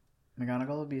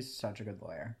 McGonagall would be such a good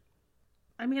lawyer.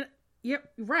 I mean, yeah,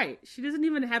 right. She doesn't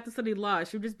even have to study law.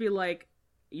 She would just be like,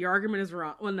 your argument is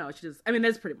wrong. Well, no, she just... I mean,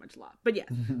 that's pretty much law. But yes,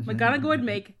 McGonagall would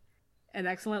make an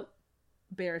excellent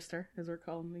barrister, as we're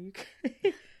calling the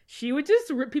UK. She would just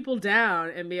rip people down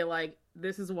and be like,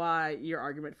 this is why your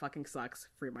argument fucking sucks.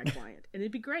 Free my client. And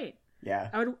it'd be great. Yeah.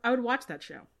 I would watch that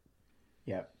show.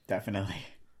 Yep, definitely.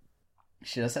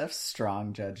 She does have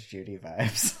strong Judge Judy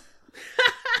vibes.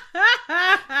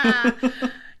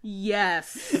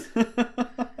 Yes.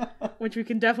 Which we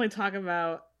can definitely talk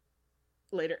about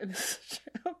later in this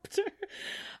chapter.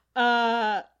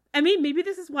 I mean, maybe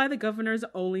this is why the governors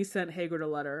only sent Hagrid a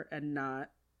letter and not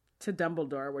to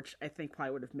Dumbledore, which I think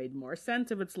probably would have made more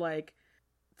sense if it's like,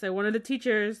 so one of the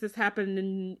teachers, this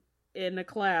happened in a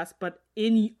class, but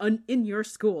in your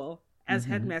school as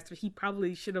headmaster, he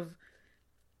probably should have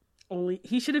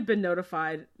been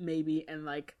notified maybe, and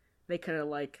like they could have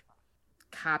like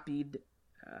copied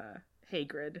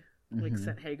Hagrid, like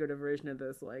sent Hagrid a version of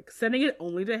this. Like sending it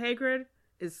only to Hagrid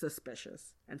is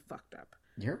suspicious and fucked up.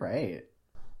 You're right.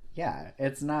 Yeah,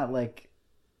 it's not like,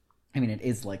 I mean, it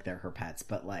is like they're her pets,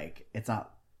 but like it's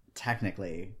not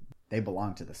technically, they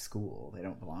belong to the school. They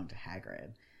don't belong to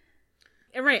Hagrid.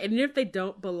 Right, and if they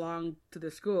don't belong to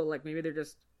the school, like maybe they're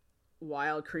just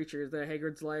wild creatures that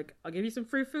Hagrid's like, I'll give you some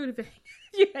free food if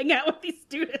you hang out with these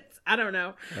students. I don't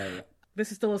know. Right.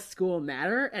 This is still a school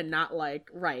matter and not like,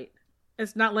 right.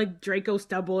 It's not like Draco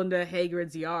stumbled into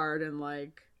Hagrid's yard and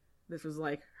like, this was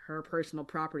like her personal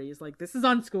property. It's like, this is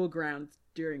on school grounds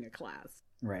during a class.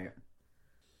 Right.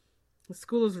 The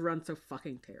school is run so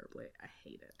fucking terribly. I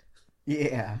hate it.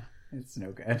 Yeah, it's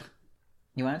no good.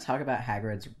 You want to talk about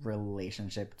Hagrid's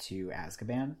relationship to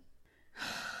Azkaban?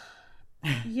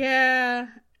 Yeah.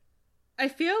 I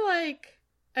feel like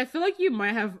you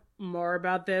might have more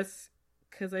about this,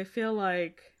 because I feel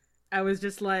like I was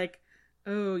just like,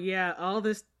 oh yeah, all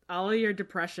of your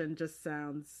depression just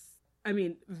sounds, I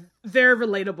mean, very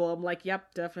relatable. I'm like,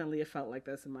 yep, definitely it felt like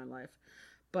this in my life.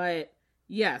 But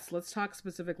yes, let's talk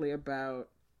specifically about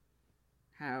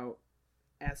how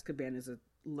Azkaban is a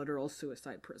literal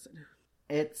suicide prison.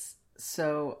 It's,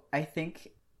 so, I think,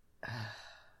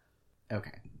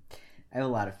 okay, I have a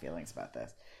lot of feelings about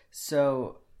this.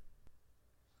 So,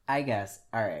 I guess,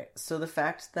 alright, so the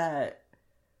fact that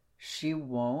she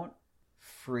won't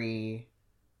free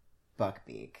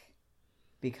Buckbeak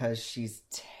because she's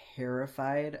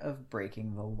terrified of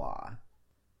breaking the law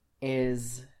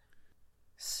is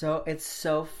so, it's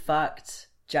so fucked,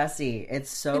 Jesse. It's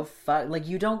so fucked. Like,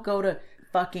 you don't go to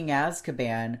fucking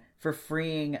Azkaban for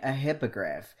freeing a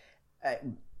hippogriff.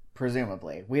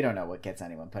 Presumably. We don't know what gets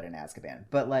anyone put in Azkaban.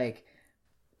 But, like,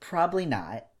 probably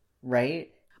not,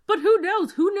 right? But who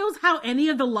knows? Who knows how any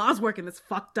of the laws work in this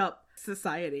fucked up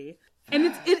society?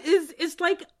 And it's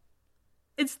like,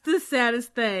 it's the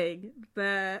saddest thing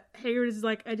that Hagrid is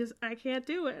like, I can't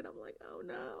do it. And I'm like, oh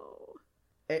no.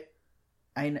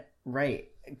 Right.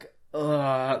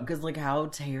 Because, like, how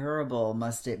terrible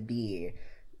must it be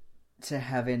to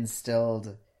have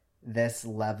instilled this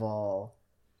level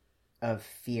of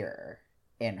fear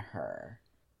in her?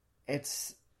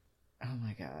 It's, oh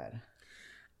my god.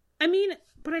 I mean,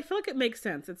 but I feel like it makes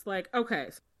sense. It's like, okay,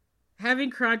 so having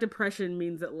chronic depression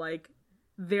means that, like,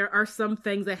 there are some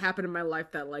things that happen in my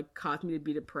life that, like, cause me to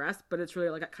be depressed, but it's really,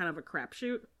 like, a kind of a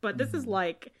crapshoot. But this is,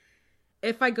 like,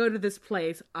 if I go to this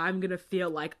place, I'm gonna feel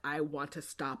like I want to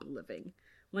stop living.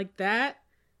 Like, that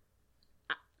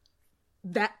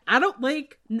I don't,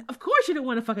 like, of course you don't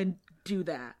want to fucking do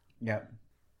that. Yep.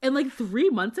 And, like, 3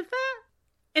 months of that?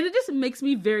 And it just makes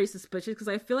me very suspicious, because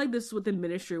I feel like this is what the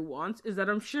ministry wants, is that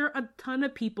I'm sure a ton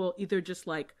of people either just,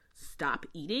 like, stop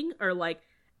eating or, like,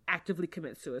 actively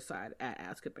commit suicide at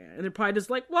Azkaban. And they're probably just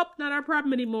like, well, not our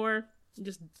problem anymore. And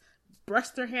just brush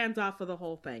their hands off of the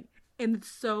whole thing. And it's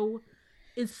so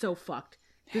fucked.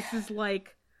 This is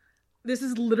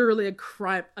literally a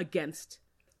crime against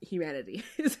humanity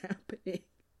is happening.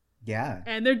 Yeah.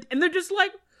 And they're just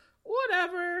like,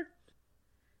 whatever.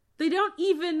 They don't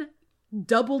even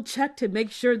double check to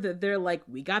make sure that they're like,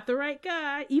 we got the right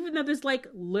guy, even though there's like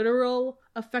literal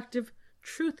effective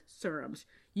truth serums.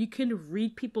 You can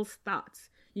read people's thoughts.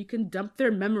 You can dump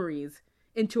their memories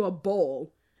into a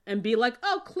bowl and be like,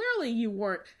 oh, clearly you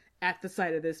weren't at the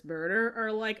site of this murder,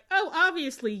 or like, oh,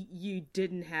 obviously you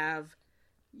didn't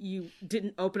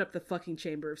open up the fucking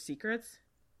Chamber of Secrets.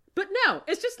 But no,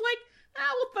 it's just like,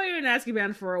 we'll throw you in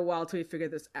Azkaban for a while till we figure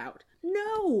this out.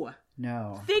 No.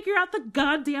 Figure out the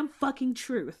goddamn fucking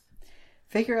truth.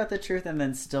 Figure out the truth and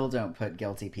then still don't put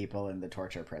guilty people in the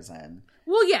torture prison.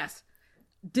 Well, yes.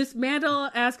 Dismantle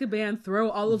Azkaban, throw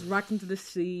all those rocks into the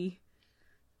sea.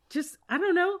 Just, I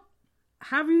don't know.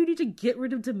 However you need to get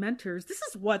rid of Dementors. This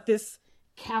is what this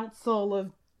council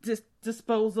of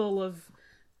disposal of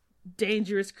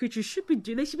dangerous creatures should be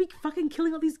doing. They should be fucking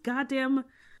killing all these goddamn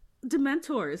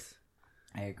Dementors.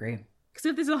 I agree. Because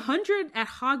if there's 100 at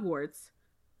Hogwarts,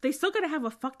 they still gotta have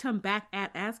a fuck ton back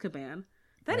at Azkaban.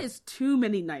 That is too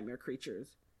many nightmare creatures.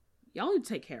 Y'all need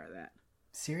to take care of that.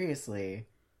 Seriously.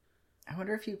 I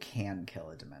wonder if you can kill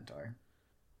a Dementor.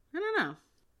 I don't know.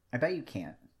 I bet you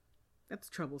can't. That's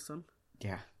troublesome.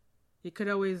 Yeah. You could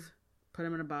always put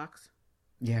them in a box.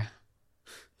 Yeah.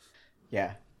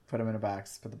 Yeah. Put them in a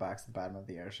box. Put the box at the bottom of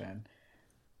the ocean.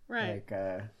 Right.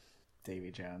 Like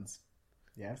Davy Jones.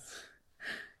 Yes?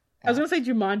 I was going to say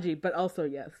Jumanji, but also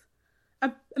yes.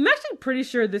 I'm actually pretty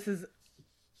sure this is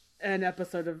an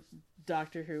episode of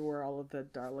Doctor Who where all of the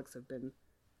Daleks have been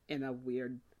in a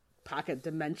weird pocket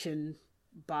dimension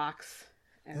box.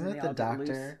 And Isn't it the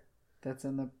Doctor that's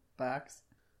in the box?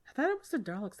 I thought it was the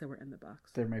Daleks that were in the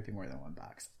box. There might be more than one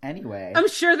box. Anyway. I'm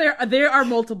sure there are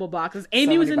multiple boxes.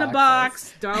 Amy was in a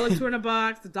box. Daleks were in a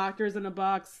box. The Doctor is in a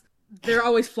box. They're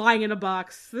always flying in a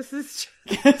box. This is...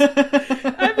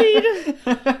 I mean...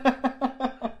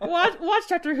 Watch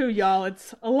Doctor Who, y'all.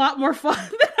 It's a lot more fun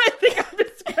than I think I'm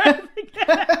describing it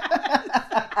as.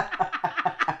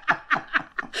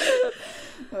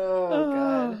 Oh,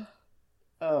 God.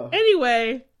 Oh.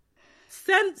 Anyway,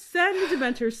 send the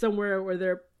Dementors somewhere where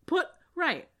they're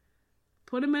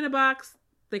put them in a box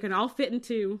they can all fit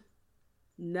into.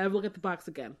 Never look at the box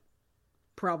again.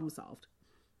 Problem solved.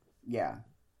 Yeah.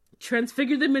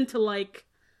 Transfigure them into, like,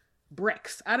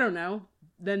 bricks. I don't know.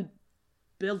 Then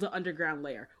build an underground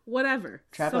layer. Whatever.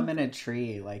 Trap them in a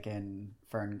tree, like in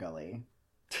Fern Gully.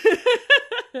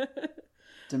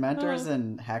 Dementors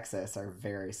and Hexus are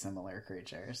very similar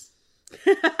creatures.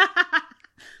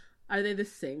 Are they the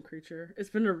same creature? It's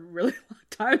been a really long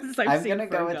time since I've seen I'm gonna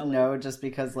go with Gully. no, just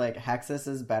because like Hexus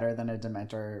is better than a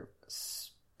Dementor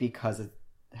because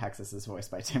Hexus is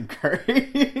voiced by Tim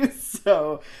Curry.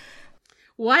 So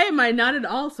why am I not at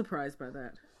all surprised by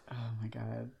that? Oh my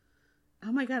god,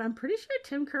 I'm pretty sure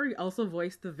Tim Curry also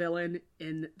voiced the villain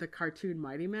in the cartoon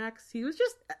Mighty Max. He was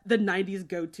just the 90s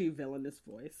go-to villainous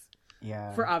voice.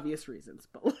 Yeah. For obvious reasons,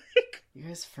 but like... You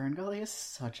guys, Fern Gully is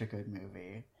such a good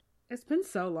movie. It's been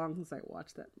so long since I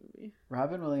watched that movie.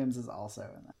 Robin Williams is also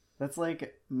in that. That's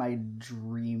like my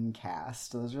dream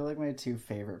cast. Those are like my two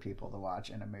favorite people to watch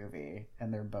in a movie,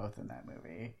 and they're both in that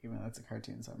movie, even though it's a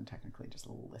cartoon, so I'm technically just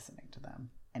listening to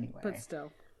them. Anyway. But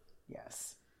still.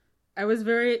 Yes. I was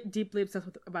very deeply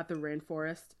obsessed about the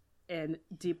rainforest, and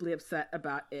deeply upset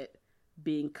about it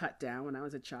being cut down when I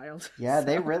was a child. Yeah, so.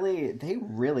 they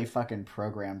really fucking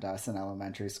programmed us in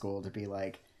elementary school to be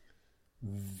like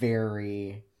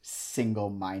very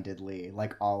single-mindedly,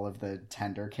 like all of the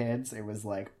tender kids. It was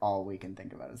like all we can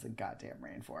think about is the goddamn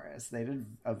rainforest. They did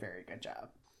a very good job.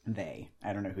 I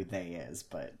don't know who they is,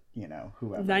 but you know,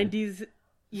 whoever. 90s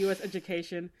U.S.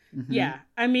 education. Mm-hmm. Yeah,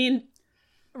 I mean,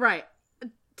 right. A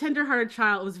tender-hearted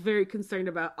child was very concerned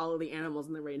about all of the animals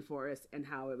in the rainforest and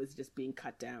how it was just being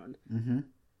cut down. Mm-hmm.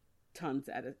 Tons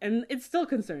at it. And it's still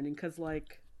concerning because,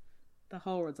 like, the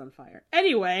whole world's on fire.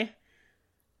 Anyway,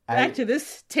 back to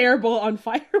this terrible on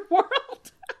fire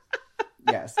world.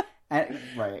 Yes.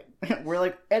 Right. We're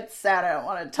like, it's sad. I don't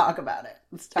want to talk about it.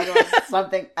 Let's talk about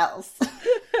something else.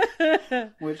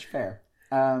 Which, fair.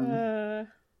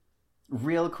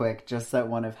 Real quick, just that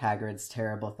one of Hagrid's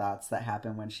terrible thoughts that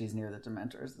happen when she's near the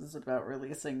Dementors is about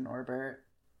releasing Norbert.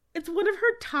 It's one of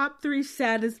her top 3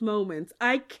 saddest moments.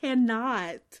 I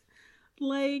cannot.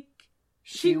 Like,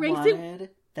 she wanted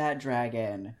that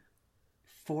dragon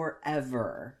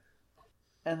forever.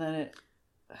 And then it...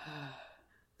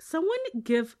 Someone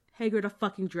give Hagrid a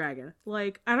fucking dragon.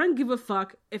 Like, I don't give a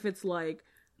fuck if it's like,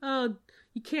 oh,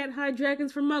 you can't hide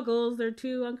dragons from muggles. They're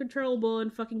too uncontrollable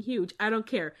and fucking huge. I don't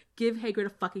care. Give Hagrid a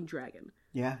fucking dragon.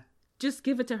 Yeah. Just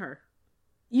give it to her.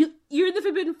 You're in the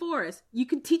Forbidden Forest. You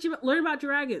can learn about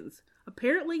dragons.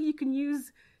 Apparently you can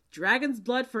use dragon's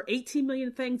blood for 18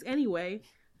 million things anyway.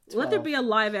 12. Let there be a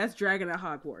live-ass dragon at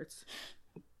Hogwarts.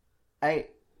 They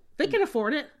can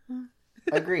afford it.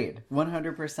 Agreed.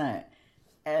 100%.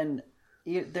 And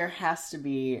there has to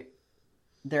be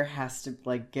there has to,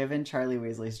 like, given Charlie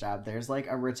Weasley's job, there's like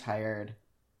a retired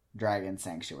dragon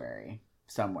sanctuary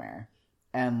somewhere,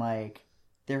 and like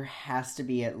there has to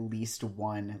be at least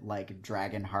one like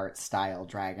Dragonheart style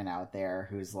dragon out there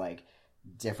who's like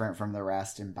different from the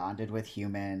rest and bonded with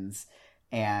humans,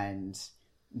 and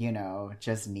you know,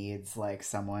 just needs like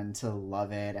someone to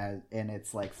love it in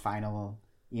its like final,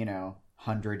 you know,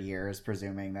 100 years,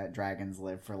 presuming that dragons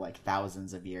live for like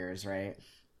thousands of years, right?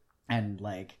 And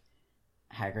like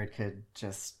Hagrid could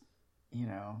just, you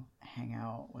know, hang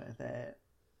out with it.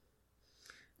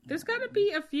 There's got to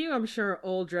be a few, I'm sure,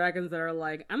 old dragons that are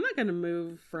like, I'm not going to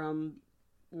move from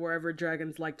wherever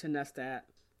dragons like to nest at.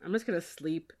 I'm just going to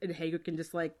sleep, and Hagrid can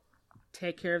just, like,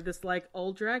 take care of this, like,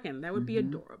 old dragon. That would be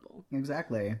adorable.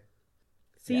 Exactly.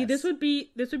 See, Yes. this would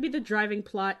be the driving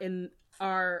plot in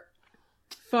our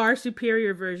far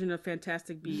superior version of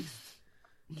Fantastic Beasts.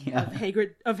 Yeah.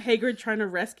 Of Hagrid trying to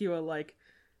rescue a, like,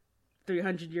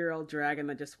 300-year-old dragon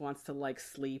that just wants to, like,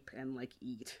 sleep and, like,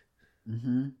 eat.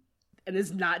 Mm-hmm. And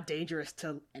is not dangerous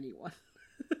to anyone.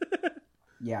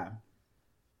 Yeah.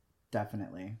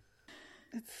 Definitely.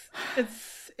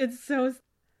 It's so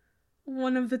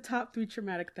one of the top 3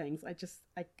 traumatic things. I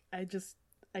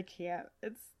can't.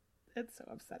 It's so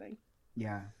upsetting.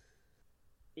 Yeah.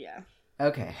 Yeah.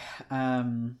 Okay.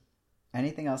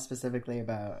 Anything else specifically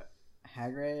about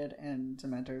Hagrid and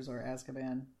Dementors or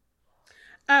Azkaban?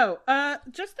 Oh,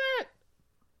 just that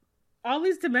all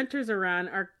these Dementors around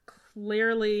are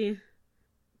clearly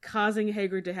causing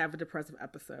Hagrid to have a depressive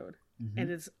episode,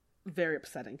 and it's very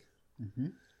upsetting.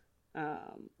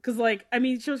 Because, like, I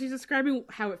mean, she's describing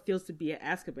how it feels to be at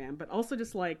Azkaban, but also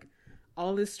just like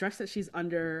all this stress that she's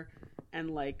under,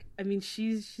 and like, I mean,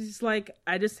 she's like,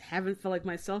 I just haven't felt like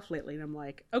myself lately, and I'm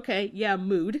like, okay, yeah,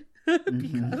 mood,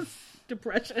 because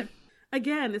depression.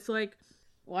 Again, it's like,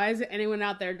 why isn't anyone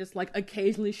out there just like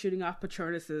occasionally shooting off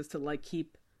Patronuses to like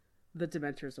keep the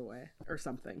Dementors away or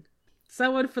something?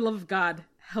 Someone, for the love of God,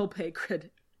 help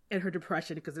Hagrid in her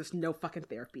depression, because there's no fucking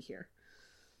therapy here.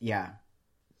 Yeah.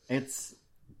 I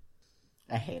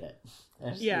hate it. I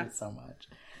just hate it so much.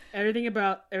 Everything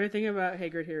about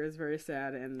Hagrid here is very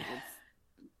sad, and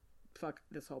it's fuck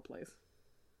this whole place.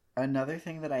 Another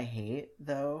thing that I hate,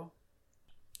 though,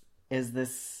 is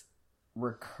this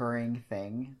recurring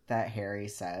thing that Harry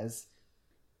says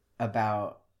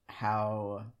about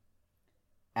how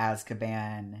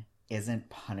Azkaban isn't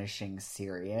punishing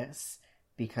Sirius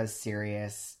because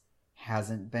Sirius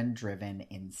hasn't been driven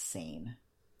insane.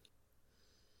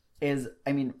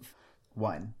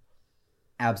 One,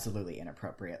 absolutely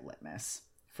inappropriate litmus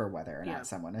for whether or not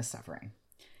someone is suffering.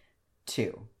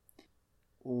 2,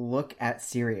 look at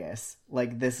Sirius.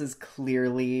 Like, this is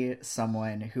clearly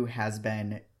someone who has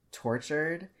been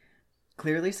tortured,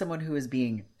 clearly someone who is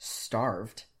being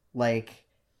starved. Like,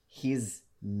 he's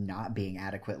not being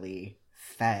adequately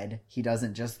fed. He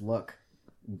doesn't just look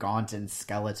gaunt and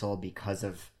skeletal because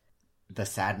of the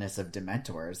sadness of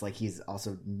Dementors. Like, he's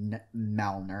also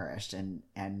malnourished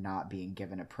and not being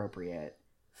given appropriate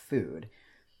food.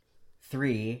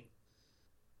 3,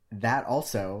 that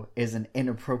also is an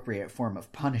inappropriate form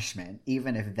of punishment,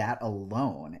 even if that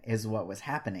alone is what was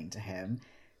happening to him,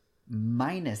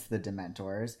 minus the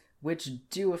Dementors, which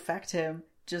do affect him,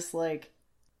 just like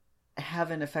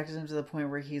haven't affected him to the point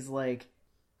where he's like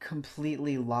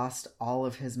completely lost all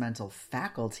of his mental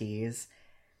faculties.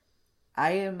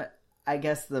 I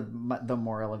guess the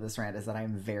moral of this rant is that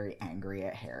I'm very angry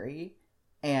at Harry,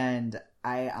 and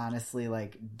I honestly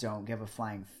like don't give a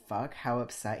flying fuck how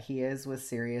upset he is with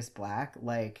Sirius Black.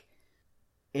 Like,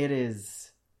 it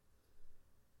is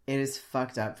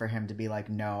fucked up for him to be like,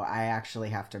 no, I actually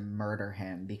have to murder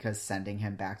him because sending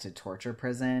him back to torture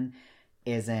prison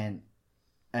isn't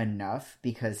enough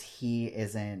because he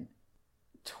isn't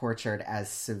tortured as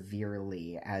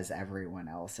severely as everyone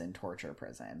else in torture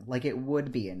prison. Like, it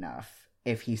would be enough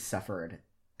if he suffered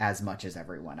as much as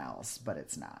everyone else, but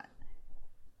it's not.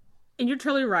 And you're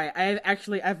totally right. I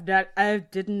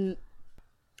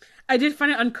did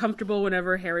find it uncomfortable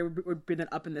whenever Harry would bring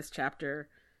that up in this chapter.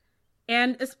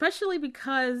 And especially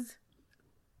because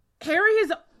Harry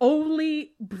has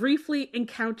only briefly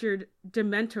encountered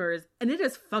Dementors, and it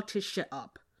has fucked his shit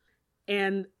up.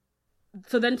 And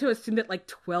so then to assume that like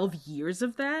 12 years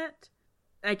of that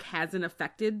like hasn't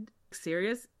affected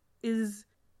Sirius is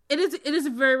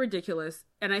very ridiculous.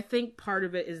 And I think part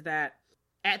of it is that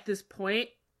at this point,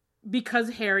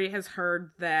 because Harry has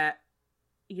heard that,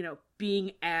 you know,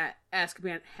 being at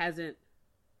Azkaban hasn't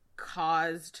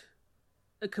caused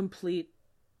a complete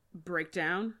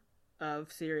breakdown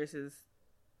of Sirius's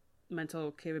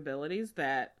mental capabilities,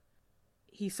 that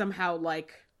he somehow,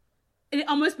 like, it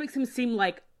almost makes him seem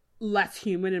like less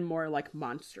human and more like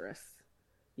monstrous,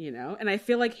 and I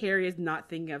feel like Harry is not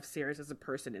thinking of Sirius as a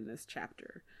person in this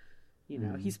chapter.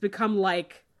 He's become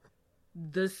like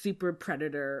the super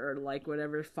predator, or like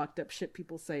whatever fucked up shit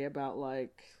people say about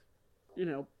like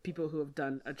people who have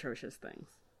done atrocious things.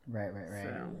 Right.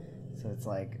 So it's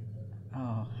like,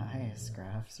 oh, hi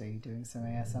Scruffs, are you doing some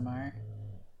ASMR?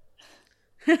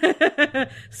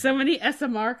 So many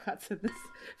SMR cuts in this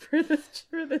for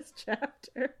this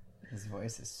chapter. His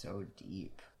voice is so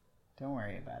deep. Don't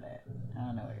worry about it. I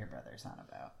don't know what your brother's on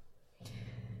about.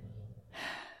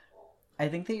 I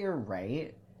think that you're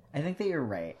right. And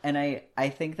I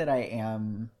think that I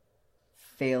am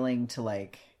failing to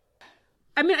like...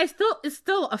 I mean, it's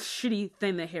still a shitty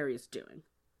thing that Harry is doing.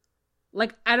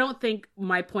 Like, I don't think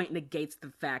my point negates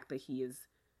the fact that he is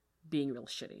being real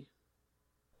shitty.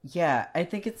 Yeah, I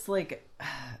think it's like...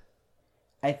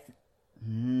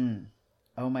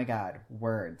 Oh my god,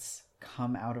 words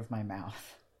come out of my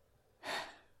mouth.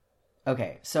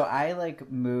 Okay, so I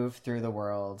like move through the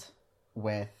world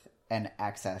with an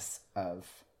excess of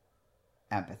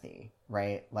empathy,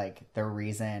 right? Like the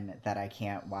reason that I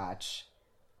can't watch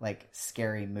like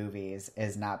scary movies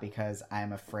is not because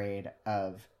I'm afraid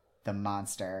of the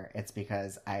monster. It's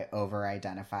because I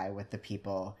over-identify with the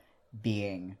people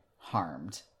being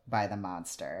harmed by the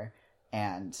monster,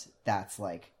 and that's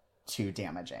like too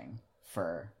damaging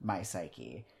for my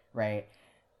psyche, right?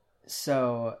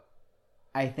 So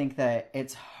I think that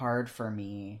it's hard for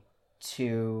me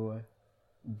to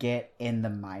get in the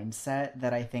mindset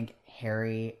that I think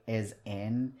Harry is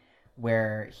in,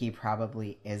 where he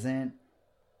probably isn't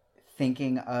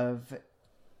thinking of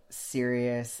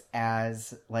Sirius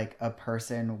as like a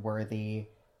person worthy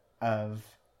of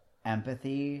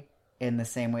empathy in the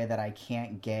same way that I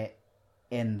can't get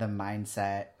in the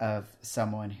mindset of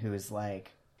someone who's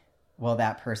like, well,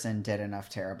 that person did enough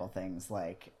terrible things,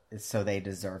 like, so they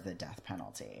deserve the death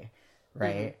penalty,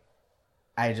 right?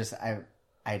 Mm-hmm.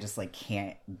 I just like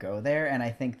can't go there, and I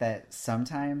think that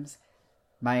sometimes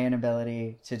my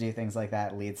inability to do things like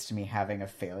that leads to me having a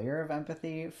failure of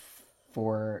empathy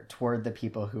toward the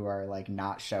people who are like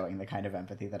not showing the kind of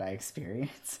empathy that I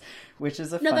experience, which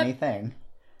is a funny thing.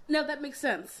 No, that makes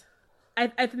sense. I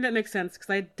think that makes sense, because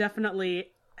I definitely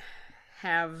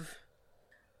have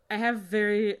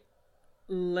very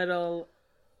little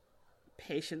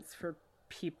patience for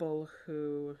people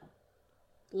who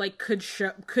like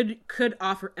could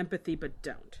offer empathy but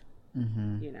don't.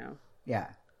 Mm-hmm. Yeah,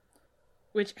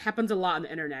 which happens a lot on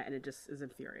the internet, and it just is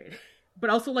infuriating. But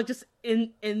also like just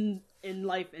in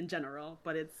life in general.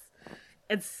 But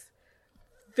it's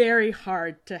very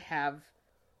hard to have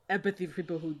empathy for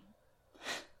people who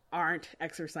aren't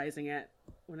exercising it,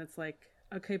 when it's like,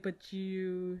 okay, but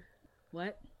you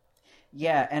what?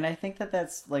 Yeah, and I think that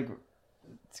that's like,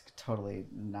 it's totally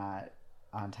not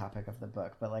on topic of the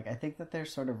book, but like I think that they're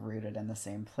sort of rooted in the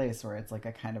same place, where it's like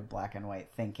a kind of black and white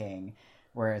thinking,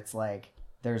 where it's like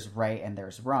there's right and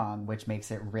there's wrong, which makes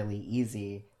it really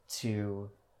easy to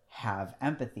have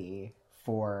empathy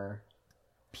for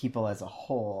people as a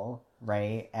whole,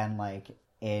 right? And like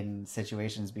in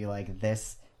situations be like,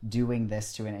 this doing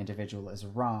this to an individual is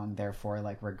wrong, therefore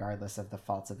like regardless of the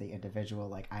faults of the individual,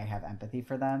 like I have empathy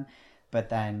for them. But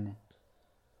then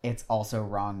it's also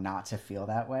wrong not to feel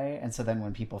that way. And so then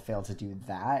when people fail to do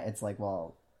that, it's like,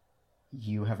 well,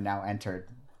 you have now entered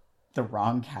the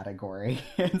wrong category.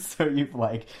 And so you've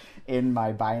like, in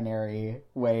my binary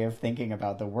way of thinking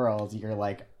about the world, you're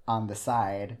like on the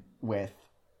side with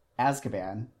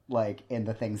Azkaban, like in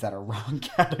the things that are wrong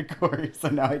category. So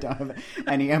now I don't have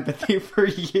any empathy for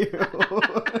you.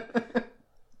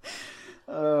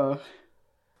 Oh,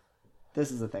 this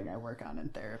is a thing I work on in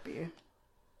therapy.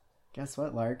 Guess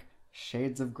what, Lark?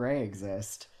 Shades of gray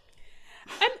exist.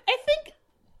 I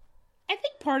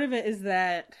think part of it is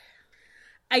that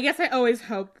I guess I always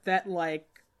hope that like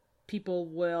people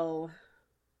will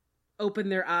open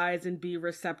their eyes and be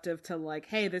receptive to like,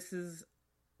 hey, this is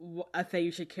a thing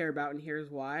you should care about, and here's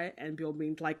why. And people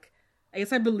being like, I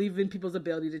guess I believe in people's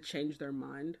ability to change their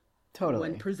mind. Totally.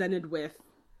 When presented with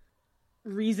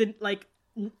reason, like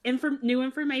new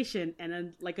information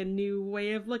and a new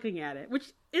way of looking at it,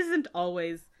 which isn't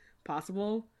always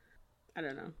possible. I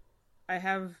don't know.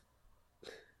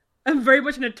 I'm very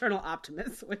much an eternal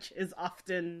optimist, which is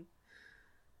often,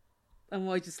 I'm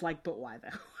always just like, but why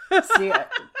though? See,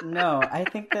 no, I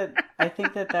think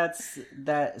that that's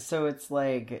that. So it's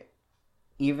like,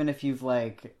 even if you've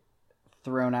like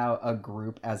thrown out a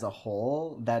group as a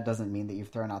whole, that doesn't mean that you've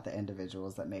thrown out the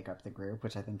individuals that make up the group,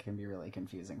 which I think can be really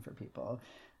confusing for people.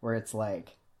 Where it's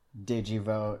like, did you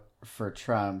vote for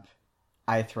Trump?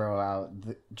 I throw out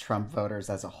the Trump voters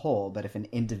as a whole, but if an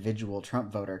individual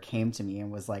Trump voter came to me and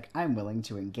was like, I'm willing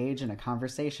to engage in a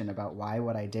conversation about why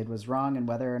what I did was wrong and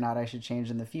whether or not I should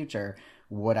change in the future,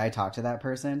 would I talk to that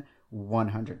person?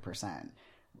 100%.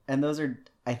 And those are,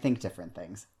 I think, different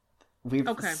things. We've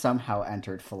somehow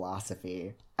entered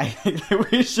philosophy. I think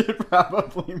that we should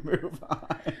probably move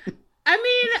on. I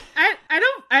mean,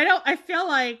 I feel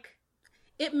like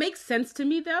it makes sense to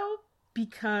me, though,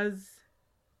 because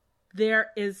there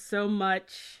is so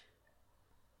much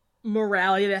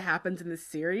morality that happens in this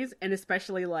series, and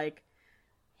especially, like,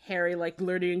 Harry, like,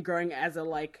 learning and growing as a,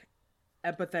 like,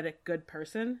 empathetic good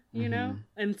person, you know?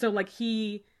 And so, like,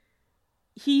 he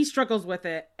struggles with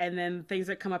it, and then things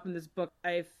that come up in this book,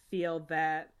 I feel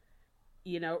that,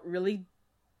 you know, really,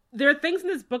 there are things in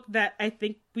this book that I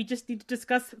think we just need to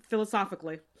discuss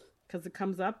philosophically, because it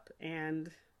comes up, and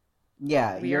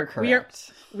yeah, you're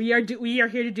correct. We are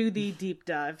here to do the deep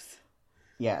dives.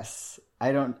 Yes.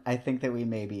 I think that we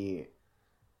maybe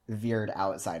veered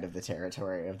outside of the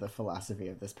territory of the philosophy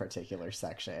of this particular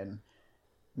section.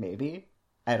 Maybe?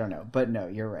 I don't know. But no,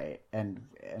 you're right. And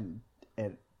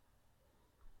it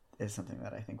is something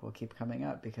that I think will keep coming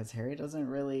up because Harry doesn't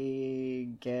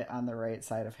really get on the right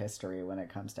side of history when it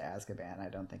comes to Azkaban. I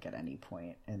don't think at any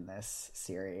point in this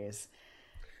series.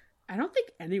 I don't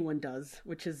think anyone does,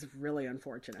 which is really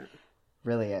unfortunate.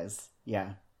 Really is.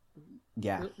 Yeah.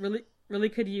 Yeah. Really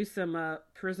could use some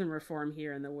prison reform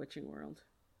here in the witching world.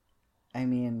 I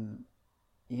mean,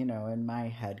 you know, in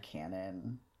my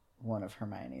headcanon, one of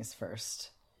Hermione's first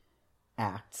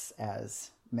acts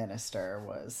as minister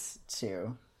was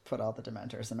to put all the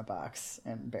Dementors in a box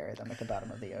and bury them at the bottom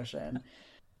of the ocean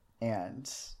and,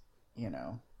 you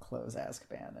know, close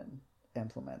Azkaban and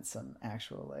implement some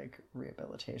actual, like,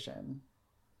 rehabilitation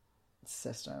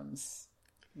systems,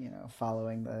 you know,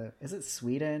 following is it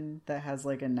Sweden that has,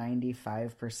 like, a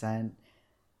 95%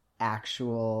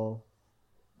 actual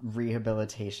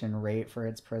rehabilitation rate for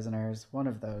its prisoners? One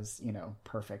of those, you know,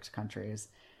 perfect countries.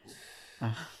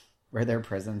 Where their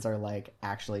prisons are, like,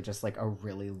 actually just, like, a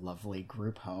really lovely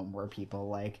group home where people,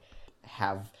 like,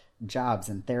 have jobs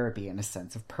and therapy and a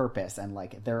sense of purpose and,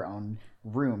 like, their own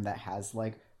room that has,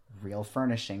 like, real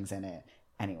furnishings in it.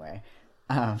 Anyway,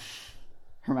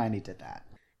 Hermione did that.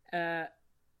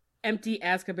 Empty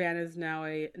Azkaban is now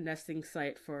a nesting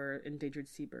site for endangered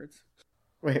seabirds.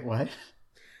 Wait, what?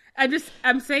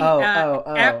 I'm saying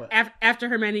after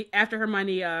Hermione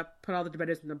put all the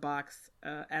Dementors in the box,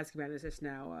 Azkaban is just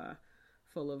now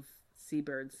full of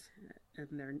seabirds, and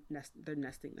they're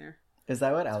nesting there. Is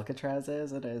that what Alcatraz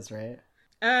is? It is, right?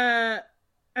 I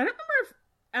don't remember if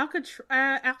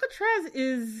Alcatraz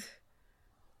is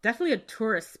definitely a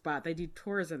tourist spot. They do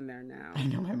tourism there now. I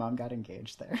know my mom got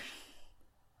engaged there.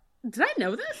 Did I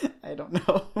know this? I don't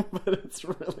know, but it's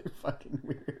really fucking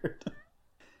weird.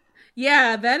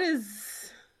 Yeah, that's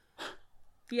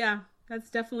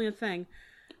definitely a thing.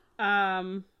 I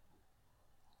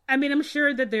mean, I'm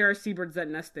sure that there are seabirds that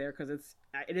nest there because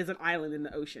it is an island in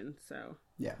the ocean, so.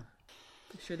 Yeah.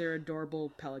 I'm sure there are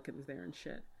adorable pelicans there and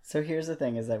shit. So here's the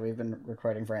thing is that we've been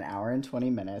recording for an hour and 20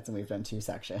 minutes and we've done 2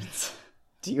 sections.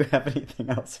 Do you have anything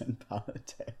else in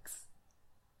politics?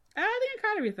 I think I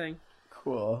got everything.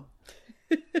 Cool.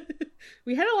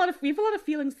 We have a lot of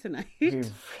feelings tonight. We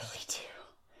really do.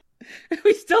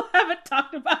 We still haven't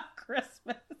talked about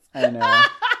Christmas. I know.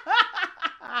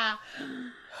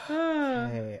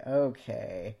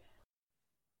 Okay.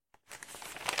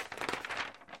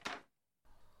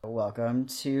 Welcome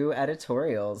to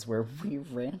editorials where we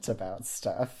rant about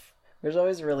stuff. Which is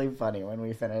always really funny when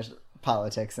we finish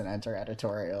politics and enter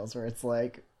editorials where it's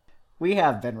like, we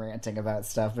have been ranting about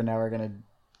stuff, but now we're going to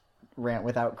rant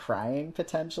without crying,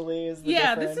 potentially, is the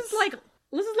difference. This is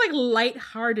like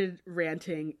lighthearted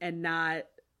ranting and not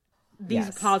these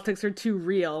politics are too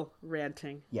real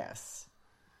ranting. Yes.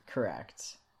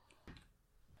 Correct.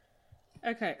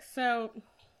 Okay, so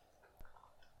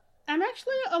I'm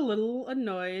actually a little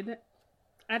annoyed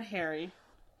at Harry.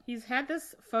 He's had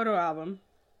this photo album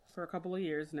for a couple of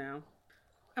years now.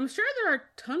 I'm sure there are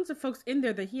tons of folks in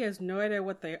there that he has no idea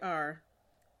what they are.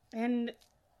 And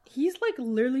he's, like,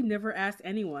 literally never asked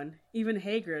anyone, even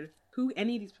Hagrid, who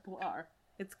any of these people are.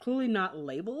 It's clearly not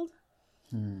labeled.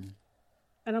 And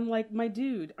I'm like, my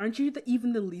dude, aren't you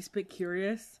even the least bit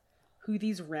curious who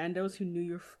these randos who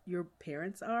knew your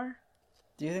parents are?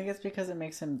 Do you think it's because it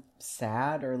makes him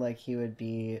sad, or, like, he would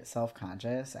be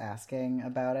self-conscious asking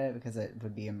about it because it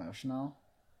would be emotional?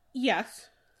 Yes.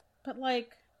 But,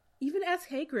 like, even ask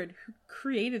Hagrid, who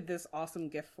created this awesome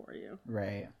gift for you.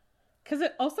 Right. Because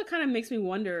it also kind of makes me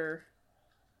wonder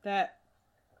that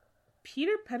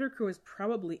Peter Pettigrew is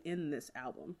probably in this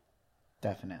album.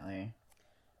 Definitely.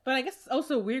 But I guess it's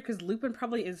also weird because Lupin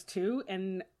probably is too,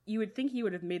 and you would think he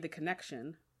would have made the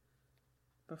connection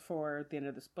before the end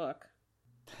of this book.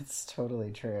 That's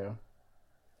totally true.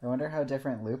 I wonder how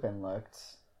different Lupin looked.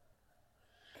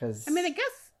 Because, I mean, I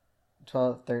guess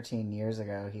 12, 13 years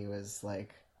ago, he was,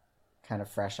 like, kind of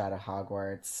fresh out of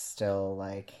Hogwarts, still,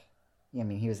 like, I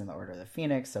mean, he was in the Order of the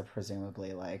Phoenix, so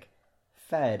presumably, like,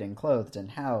 fed and clothed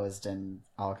and housed and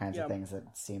all kinds of things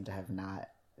that seem to have not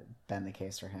been the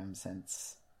case for him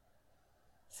since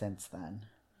then.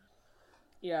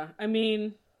 Yeah, I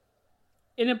mean,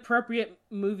 inappropriate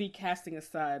movie casting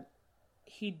aside,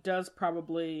 he does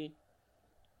probably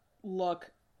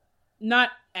look not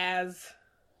as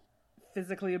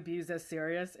physically abused as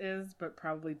Sirius is, but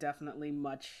probably definitely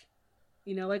much,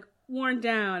 like worn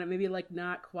down and maybe like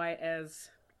not quite as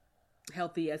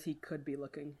healthy as he could be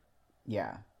looking.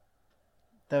 Yeah.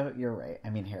 Though you're right. I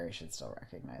mean, Harry should still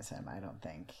recognize him. I don't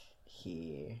think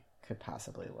he could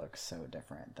possibly look so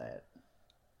different that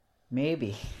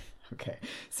maybe. Okay.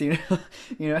 So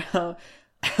you know how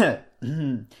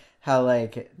how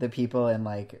like the people in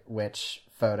like witch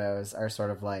photos are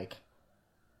sort of like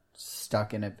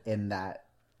stuck in that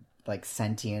like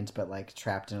sentient but like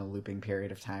trapped in a looping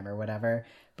period of time or whatever,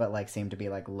 but like seem to be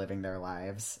like living their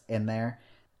lives in there.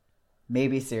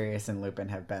 Maybe Sirius and Lupin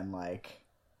have been like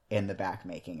in the back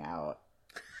making out.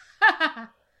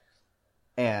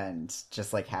 And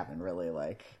just like haven't really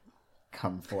like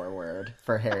come forward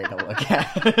for Harry to look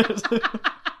at.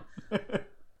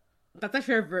 That's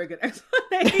actually a very good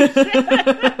explanation.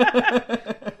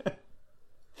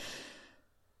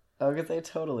 Oh, because they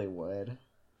totally would.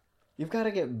 You've got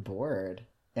to get bored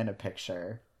in a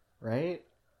picture, right?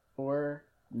 Or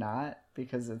not,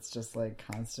 because it's just like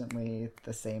constantly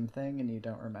the same thing and you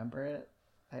don't remember it.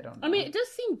 I don't know. I mean, it does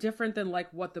seem different than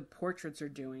like what the portraits are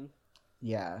doing.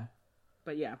 Yeah.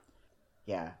 But yeah.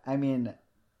 Yeah. I mean,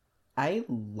 I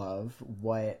love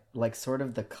what, like, sort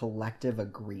of the collective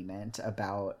agreement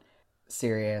about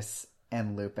Sirius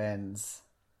and Lupin's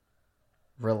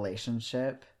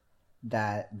relationship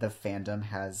that the fandom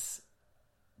has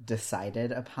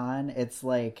decided upon. It's,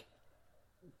 like,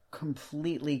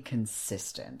 completely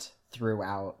consistent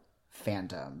throughout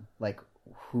fandom. Like,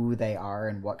 who they are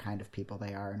and what kind of people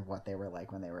they are and what they were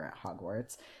like when they were at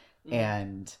Hogwarts. Mm-hmm.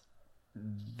 And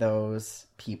those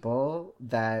people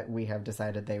that we have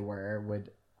decided they were would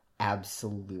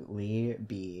absolutely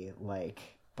be like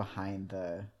behind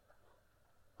the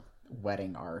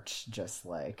wedding arch, just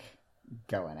like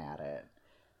going at it.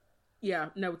 Yeah,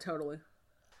 no, totally.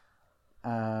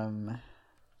 Why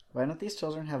don't these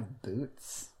children have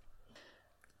boots?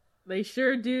 They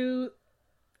sure do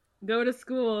go to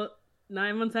school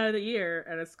 9 months out of the year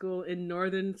at a school in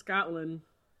northern Scotland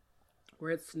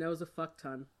where it snows a fuck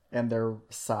ton. And their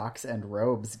socks and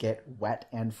robes get wet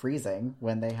and freezing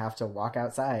when they have to walk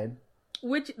outside.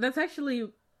 Which, that's actually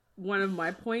one of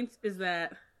my points, is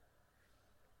that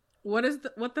what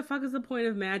the fuck is the point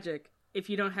of magic if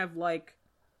you don't have, like,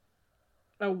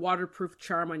 a waterproof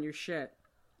charm on your shit?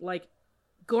 Like,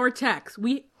 Gore-Tex.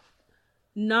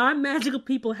 Non-magical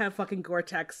people have fucking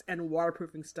Gore-Tex and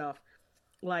waterproofing stuff.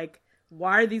 Like,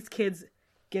 why are these kids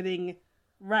getting,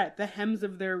 the hems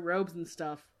of their robes and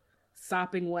stuff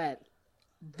sopping wet?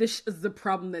 This is the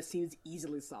problem that seems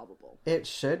easily solvable. It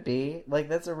should be. Like,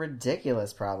 that's a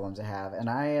ridiculous problem to have, and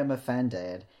I am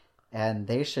offended. And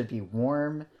they should be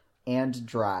warm and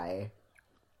dry.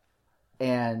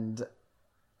 And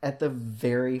at the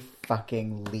very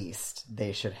fucking least,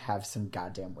 they should have some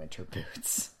goddamn winter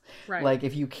boots. Right. Like,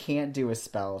 if you can't do a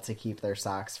spell to keep their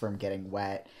socks from getting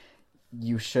wet,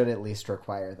 you should at least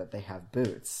require that they have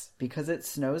boots. Because it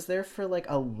snows there for, like,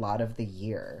 a lot of the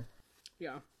year.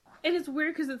 Yeah. And it's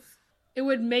weird because it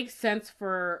would make sense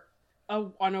for,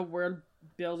 on a world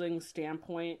building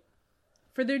standpoint,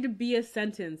 for there to be a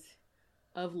sentence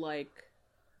of, like,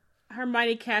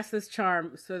 Hermione casts this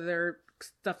charm so their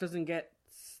stuff doesn't get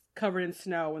covered in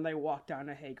snow when they walk down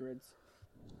to Hagrid's.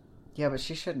 Yeah, but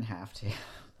she shouldn't have to.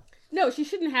 No, she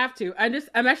shouldn't have to.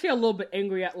 I'm actually a little bit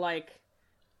angry at, like,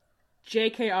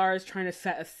 JKR is trying to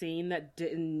set a scene that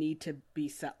didn't need to be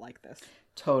set like this.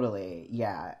 Totally,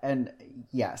 yeah. And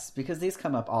yes, because these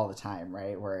come up all the time,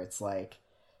 right? Where it's like,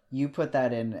 you put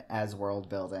that in as world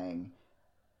building,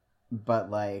 but,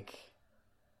 like,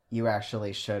 you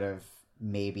actually should have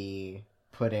maybe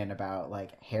put in about,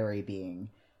 like, Harry being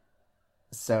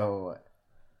so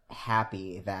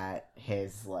happy that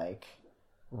his, like,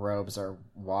 robes are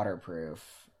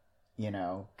waterproof,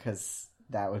 because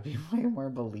that would be way more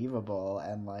believable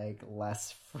and, like,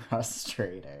 less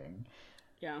frustrating.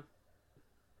 Yeah.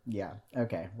 Yeah.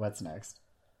 Okay. What's next?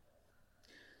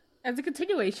 As a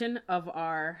continuation of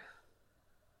our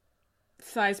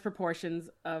size proportions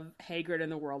of Hagrid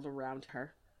and the world around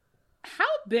her, how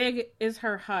big is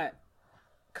her hut?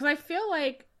 Because I feel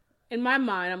like, in my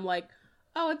mind, I'm like,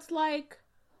 oh, it's like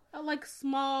a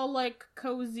small,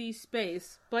 cozy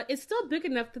space. But it's still big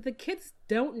enough that the kids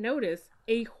don't notice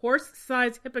a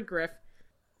horse-sized hippogriff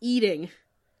eating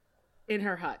in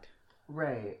her hut.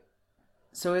 Right.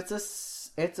 So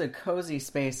it's a cozy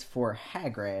space for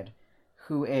Hagrid,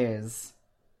 who is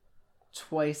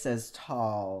twice as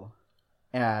tall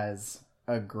as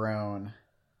a grown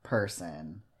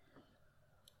person.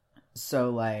 So,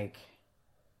 like,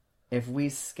 if we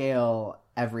scale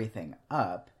everything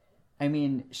up, I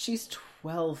mean, she's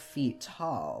 12 feet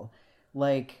tall.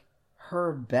 Like,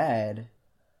 her bed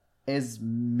is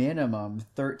minimum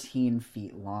 13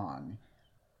 feet long.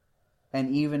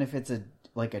 And even if it's a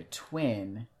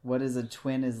twin, what is a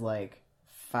twin is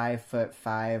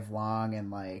 5'5" long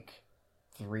and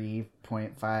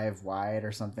 3.5 wide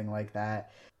or something like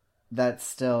that. That's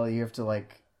still, you have to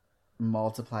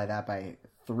multiply that by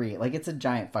 3. It's a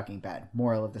giant fucking bed.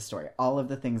 Moral of the story. All of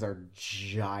the things are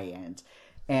giant.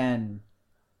 And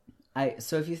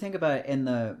so if you think about it in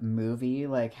the movie,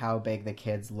 how big the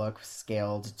kids look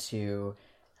scaled to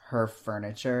her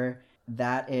furniture,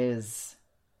 that is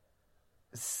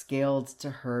scaled to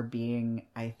her being,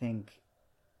 I think,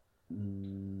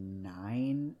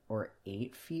 9 or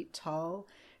 8 feet tall,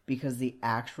 because the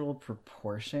actual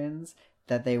proportions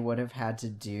that they would have had to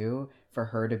do for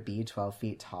her to be 12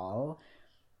 feet tall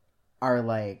are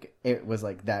it was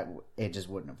that it just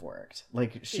wouldn't have worked.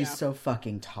 She's so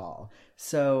fucking tall.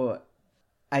 So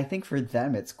I think for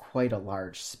them it's quite a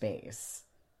large space.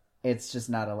 It's just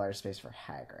not a large space for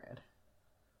Hagrid.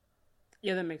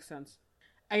 Yeah, that makes sense.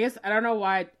 I guess I don't know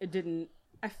why it didn't.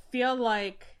 I feel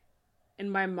like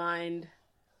in my mind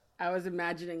I was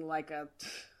imagining a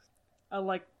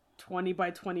 20 by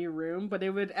 20 room, but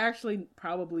it would actually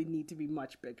probably need to be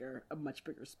much bigger, a much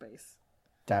bigger space.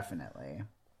 Definitely.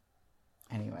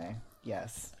 Anyway,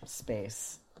 yes,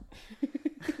 space.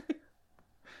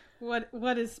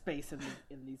 What is space in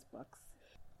these books?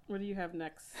 What do you have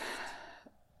next?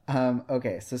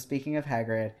 Okay, so speaking of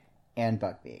Hagrid and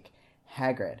Buckbeak,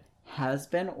 Hagrid has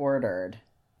been ordered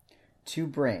to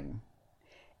bring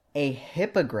a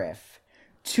hippogriff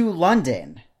to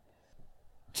London.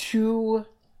 To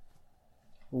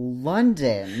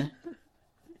London.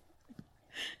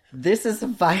 This is a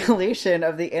violation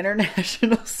of the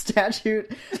International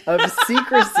Statute of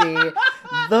Secrecy.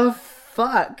 The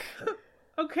fuck?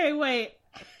 Okay, wait.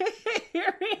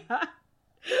 Hear me out.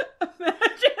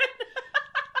 Imagine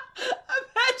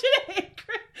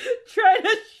Hagrid trying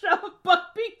to shove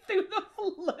Buckbeak through the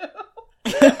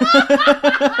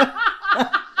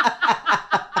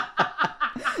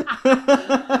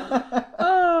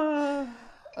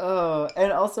Oh,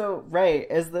 and also, right,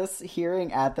 is this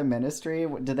hearing at the ministry?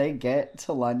 Do they get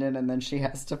to London and then she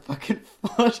has to fucking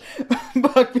flush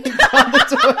Buckbeak down the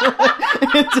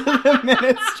toilet into the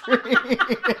ministry?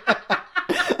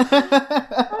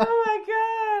 Oh my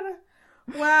god.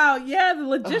 Wow, yeah, the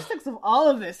logistics of all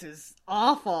of this is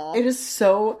awful. It is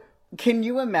so... Can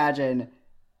you imagine?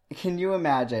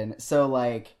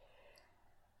 So,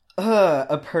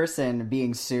 a person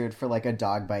being sued for a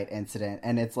dog bite incident,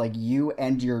 and it's you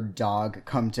and your dog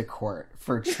come to court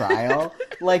for trial.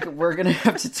 We're gonna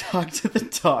have to talk to the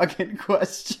dog in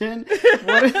question.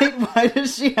 Why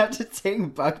does she have to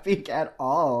take Buckbeak at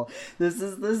all? This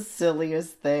is the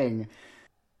silliest thing.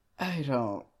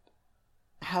 How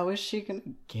is she gonna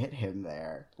get him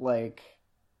there?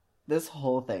 This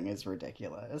whole thing is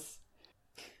ridiculous.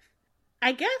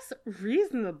 I guess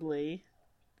reasonably,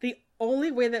 the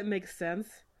only way that makes sense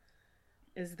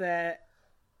is that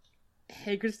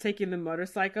Hagrid's taking the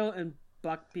motorcycle and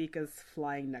Buckbeak is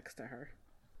flying next to her.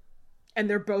 And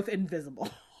they're both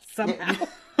invisible somehow.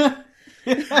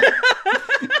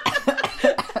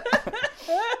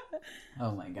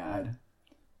 Oh my god.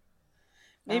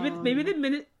 Maybe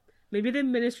the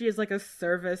ministry is a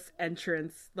service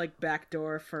entrance, back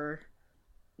door for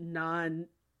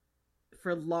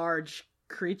large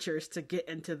creatures to get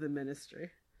into the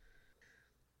ministry.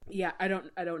 Yeah, I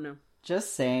don't know.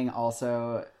 Just saying,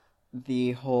 also,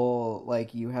 the whole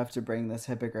you have to bring this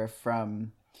hippogriff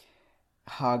from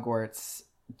Hogwarts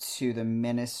to the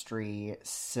ministry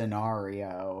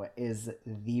scenario is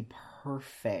the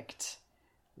perfect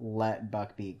let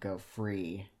Buckbeak go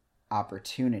free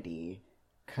opportunity,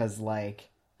 because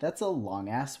that's a long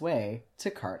ass way to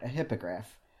cart a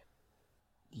hippogriff.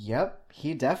 Yep,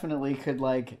 he definitely could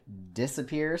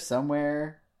disappear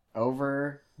somewhere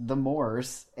over the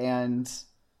moors and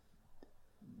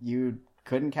you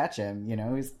couldn't catch him.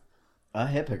 He's a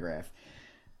hippogriff.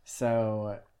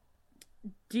 So,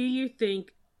 Do you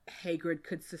think Hagrid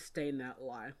could sustain that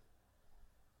lie?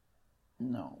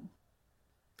 no.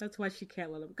 That's why she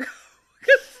can't let him go.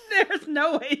 Because there's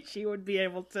no way she would be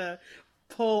able to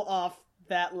pull off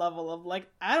that level of like,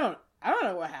 I don't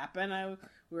know what happened.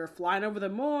 We were flying over the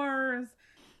moors,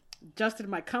 adjusted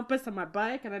my compass on my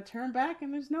bike, and I turned back,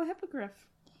 and there's no hippogriff.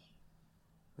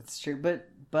 That's true,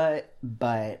 but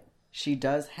she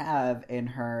does have in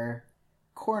her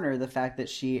corner the fact that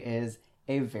she is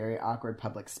a very awkward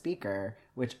public speaker,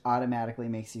 which automatically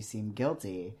makes you seem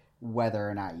guilty whether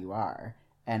or not you are.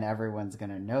 And everyone's going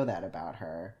to know that about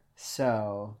her.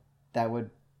 So that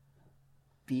would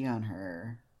be on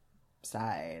her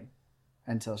side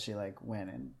until she like went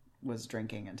and was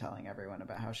drinking and telling everyone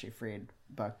about how she freed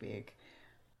Buckbeak.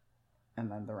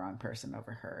 And then the wrong person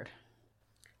overheard.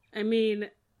 I mean,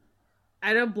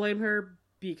 I don't blame her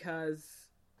because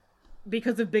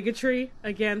of bigotry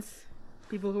against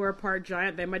people who are part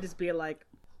giant. They might just be like,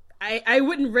 I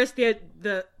wouldn't risk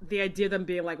the idea of them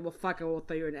being like, well, fuck it, we'll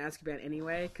throw you in Azkaban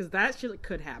anyway, because that shit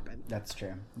could happen. That's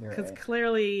true. Because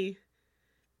clearly,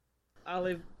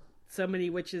 so many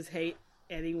witches hate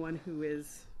anyone who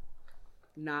is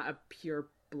not a pure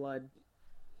blood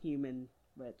human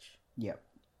witch. Yep.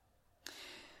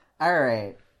 All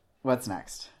right. What's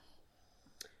next?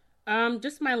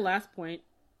 Just my last point,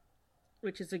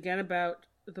 which is again about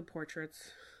the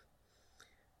portraits.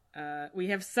 We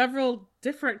have several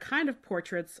different kind of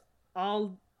portraits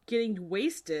all getting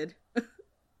wasted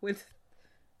with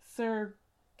Sir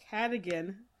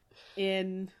Cadogan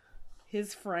in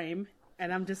his frame.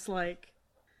 And I'm just like,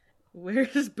 where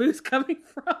is booze coming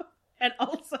from? And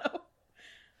also,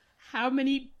 how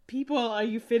many people are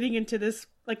you fitting into this?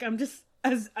 Like, I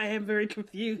am very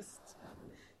confused.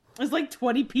 There's like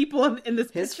 20 people in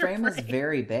this His frame is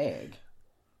very big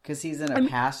because he's in a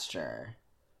pasture.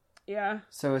 Yeah.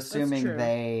 So assuming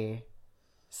they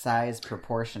size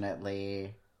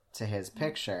proportionately to his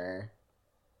picture,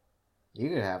 you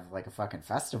could have like a fucking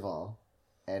festival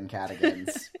in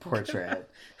Cadogan's portrait.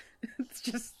 It's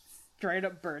just straight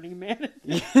up Burning Man.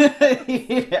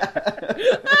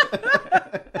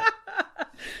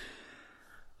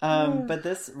 But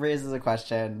this raises a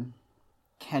question.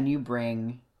 Can you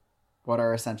bring what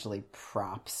are essentially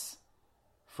props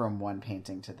from one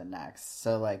painting to the next?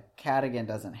 So, like, Cadogan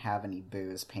doesn't have any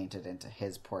booze painted into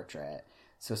his portrait,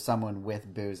 so someone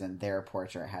with booze in their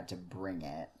portrait had to bring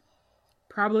it.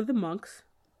 Probably the monks.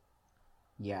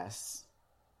 Yes.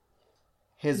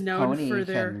 His Known pony for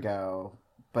their... can go,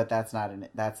 but that's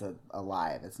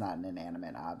alive. It's not an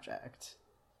inanimate object.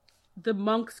 The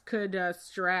monks could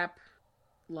strap,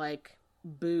 like,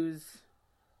 booze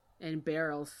and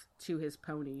barrels to his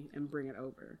pony and bring it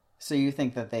over. So you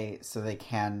think that they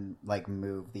can, like,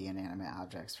 move the inanimate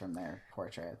objects from their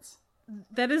portraits?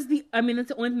 That's the only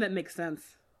thing that makes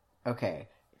sense. Okay,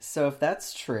 so if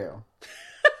that's true,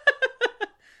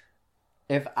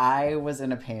 if I was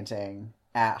in a painting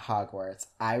at Hogwarts,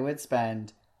 I would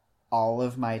spend all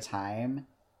of my time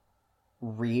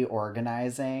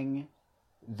reorganizing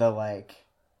the, like,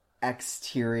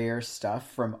 exterior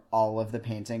stuff from all of the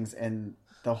paintings in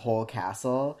the whole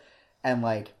castle and,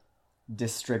 like,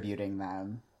 distributing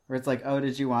them. Where it's like, oh,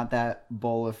 did you want that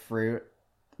bowl of fruit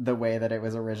the way that it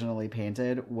was originally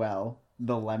painted? Well,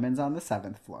 the lemon's on the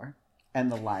 7th floor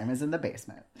and the lime is in the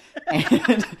basement.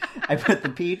 And I put the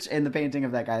peach in the painting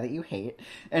of that guy that you hate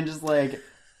and just, like,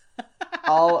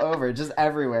 all over, just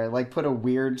everywhere. Like, put a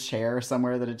weird chair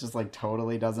somewhere that it just, like,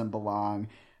 totally doesn't belong.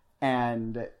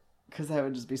 And because that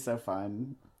would just be so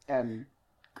fun and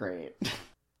great.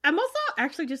 I'm also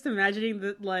actually just imagining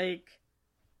that, like,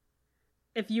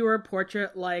 if you were a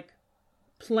portrait, like,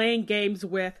 playing games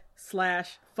with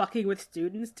 / fucking with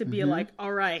students to be like,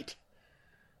 all right,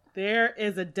 there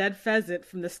is a dead pheasant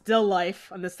from the still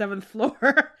life on the 7th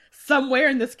floor somewhere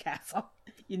in this castle,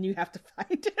 and you have to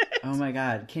find it. Oh my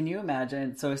god, can you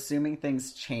imagine? So assuming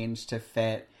things change to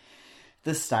fit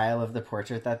the style of the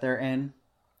portrait that they're in,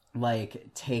 like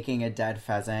taking a dead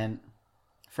pheasant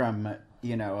from,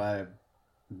 you know, a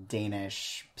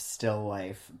Danish still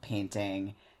life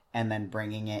painting and then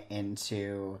bringing it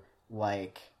into,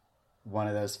 like, one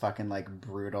of those fucking, like,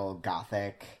 brutal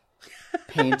gothic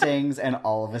paintings, and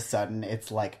all of a sudden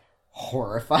it's, like,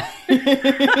 horrifying. You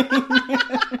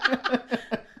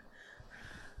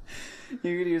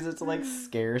could use it to, like,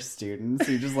 scare students.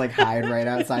 You just, like, hide right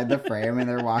outside the frame and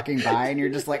they're walking by and you're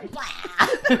just like,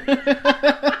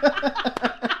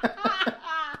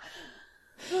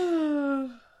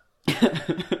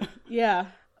 yeah,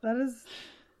 that is...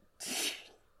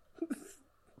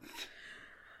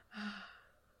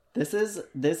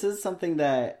 This is something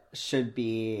that should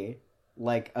be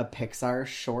like a Pixar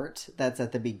short that's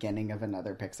at the beginning of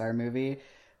another Pixar movie,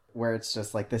 where it's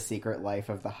just like the secret life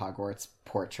of the Hogwarts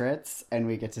portraits, and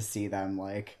we get to see them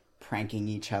like pranking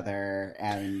each other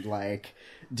and like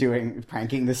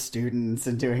pranking the students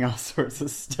and doing all sorts of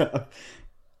stuff.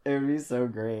 It would be so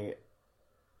great.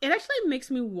 It actually makes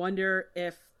me wonder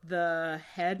if the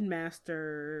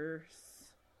headmaster's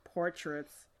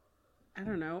portraits, I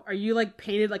don't know, are you like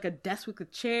painted like a desk with a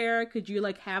chair? Could you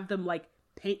like have them like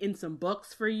paint in some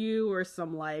books for you, or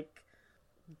some like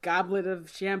goblet of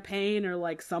champagne or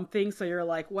like something, so you're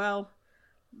like, well,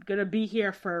 I'm gonna be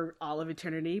here for all of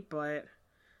eternity, but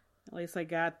at least I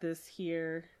got this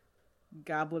here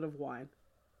goblet of wine.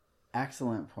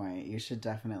 Excellent point. You should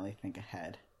definitely think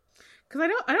ahead. Because I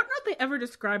don't know if they ever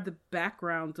describe the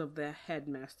backgrounds of the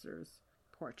headmaster's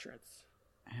portraits.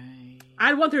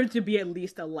 I'd want there to be at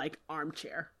least a like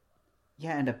armchair.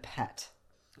 Yeah, and a pet.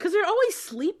 Because they're always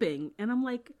sleeping, and I'm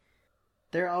like,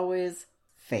 they're always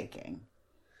faking.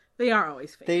 They are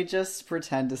always faking. They just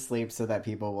pretend to sleep so that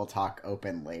people will talk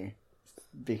openly,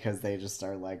 because they just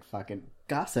are like fucking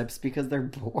gossips because they're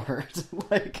bored.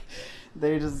 Like,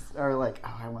 they just are like,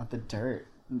 oh, I want the dirt.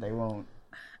 They won't.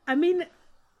 I mean,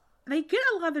 they get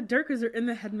a lot of the dirt because they're in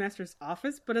the headmaster's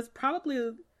office, but it's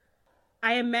probably,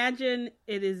 I imagine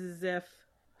it is as if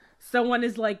someone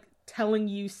is like telling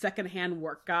you secondhand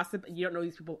work gossip and you don't know who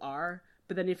these people are.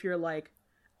 But then if you're like,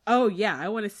 oh yeah, I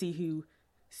want to see who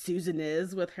Susan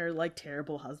is with her like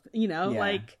terrible husband, you know,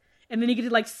 like, and then you get to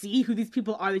like see who these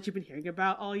people are that you've been hearing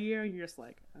about all year, and you're just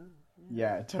like, oh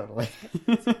yeah, totally.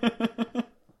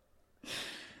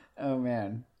 Oh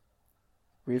man,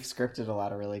 we've scripted a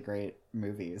lot of really great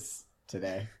movies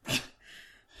today.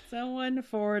 Someone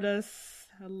forward us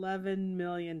 $11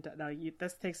 million. No,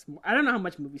 this takes more. I don't know how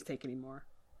much movies take anymore.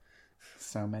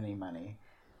 So many money.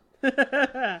 What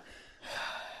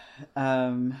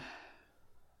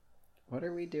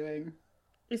are we doing?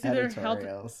 It's either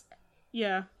editorials.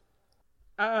 Yeah.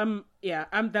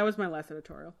 That was my last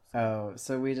editorial. Oh,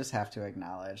 so we just have to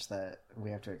acknowledge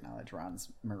Ron's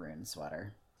maroon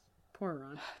sweater. Poor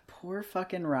Ron. Poor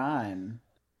fucking Ron.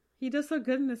 He does so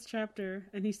good in this chapter,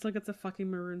 and he still gets a fucking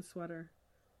maroon sweater.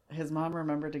 His mom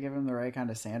remembered to give him the right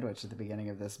kind of sandwich at the beginning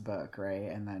of this book,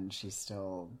 right? And then she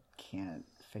still can't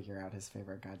figure out his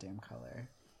favorite goddamn color.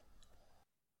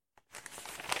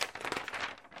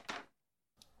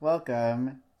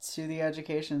 Welcome to the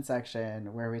education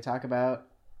section, where we talk about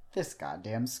this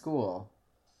goddamn school.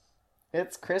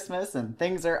 It's Christmas and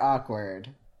things are awkward.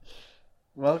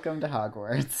 Welcome to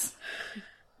Hogwarts.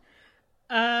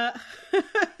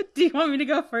 Do you want me to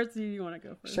go first, or do you want to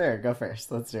go first? Sure, go first.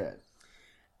 Let's do it.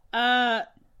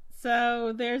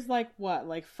 So there's like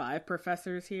 5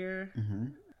 professors here. Mm-hmm.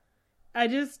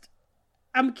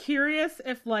 I'm curious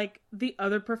if like the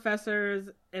other professors,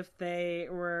 if they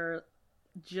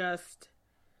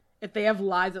have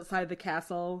lives outside the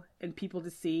castle and people to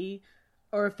see,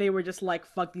 or if they were just like,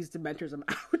 fuck these Dementors, I'm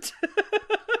out.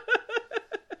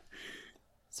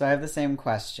 So I have the same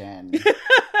question.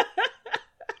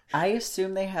 I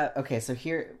assume they have... Okay, so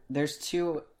here, there's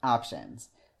 2 options.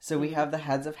 So we have the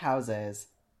heads of houses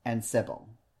and Sybil.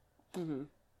 Mm-hmm.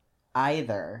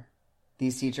 Either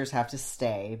these teachers have to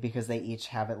stay because they each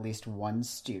have at least one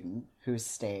student who's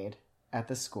stayed at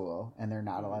the school and they're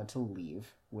not allowed to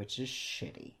leave, which is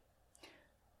shitty.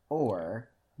 Or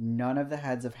none of the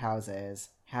heads of houses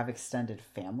have extended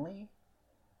family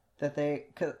that they...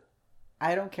 Cause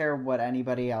I don't care what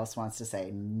anybody else wants to say.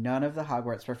 None of the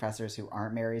Hogwarts professors who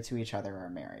aren't married to each other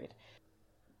are married.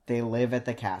 They live at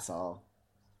the castle.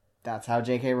 That's how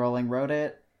J.K. Rowling wrote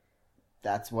it.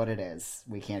 That's what it is.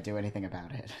 We can't do anything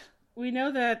about it. We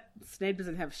know that Snape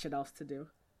doesn't have shit else to do.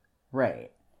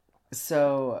 Right.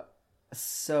 So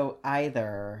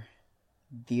either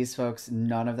these folks,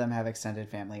 none of them have extended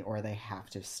family, or they have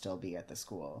to still be at the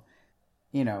school.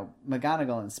 You know,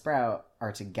 McGonagall and Sprout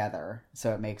are together,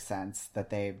 so it makes sense that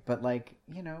but like,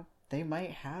 you know, they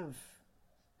might have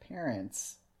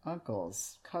parents,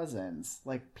 uncles, cousins,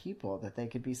 like people that they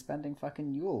could be spending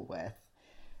fucking Yule with.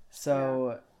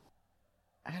 So,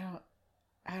 yeah.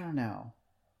 I don't know.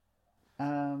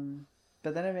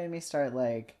 But then it made me start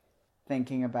like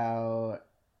thinking about,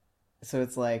 so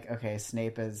it's like, okay,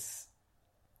 Snape is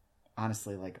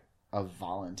honestly like a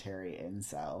voluntary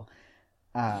incel.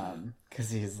 'Cause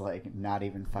he's like not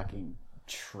even fucking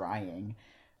trying.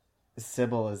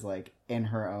 Sybil is like in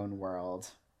her own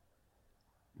world.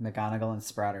 McGonagall and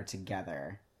Sprout are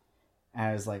together. And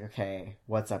I was like, okay,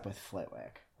 what's up with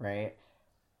Flitwick, right?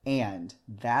 And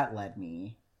that led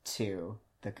me to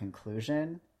the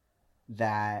conclusion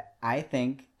that I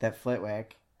think that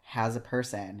Flitwick has a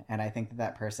person, and I think that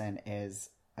that person is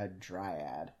a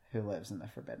dryad who lives in the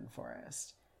Forbidden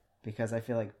Forest. Because I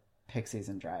feel like pixies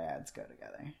and dryads go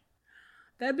together.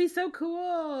 That'd be so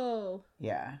cool.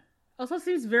 Yeah. Also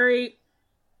seems very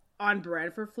on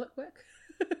brand for Flitwick.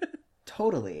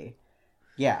 Totally.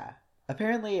 Yeah.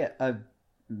 Apparently a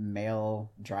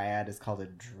male dryad is called a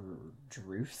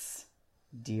drus.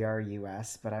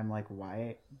 D-R-U-S. But I'm like,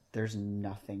 why? There's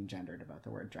nothing gendered about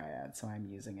the word dryad, so I'm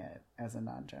using it as a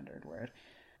non-gendered word.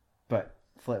 But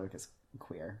Flitwick is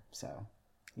queer, so,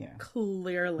 yeah.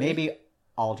 Clearly. Maybe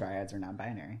all dryads are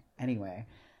non-binary. Anyway.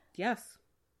 Yes.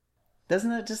 Doesn't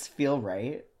that just feel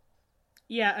right?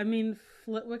 Yeah, I mean,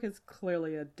 Flitwick is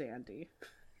clearly a dandy.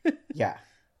 Yeah.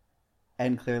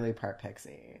 And clearly part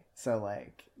pixie. So,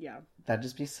 like, Yeah. that'd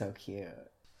just be so cute.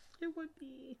 It would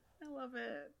be. I love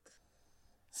it.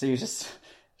 So you just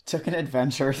took an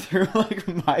adventure through, like,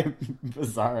 my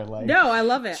bizarre, like... No, I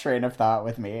love it. ...train of thought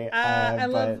with me. I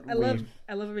love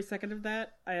every second of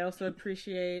that. I also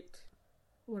appreciate...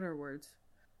 What are words?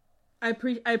 I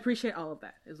appreciate all of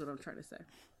that, is what I'm trying to say.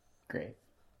 Great.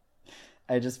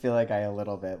 I just feel like I a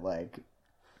little bit, like,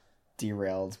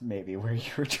 derailed maybe where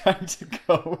you were trying to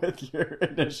go with your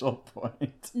initial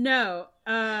point. No,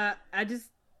 I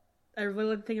really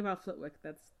like to think about Flitwick.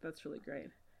 That's really great.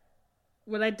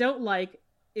 What I don't like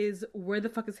is where the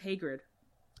fuck is Hagrid?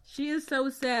 She is so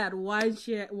sad. Why isn't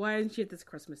she at this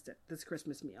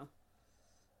Christmas meal?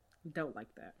 Don't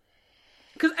like that.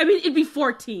 Because, I mean, it'd be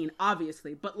 14,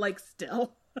 obviously, but, like,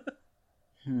 still.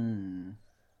 Yeah,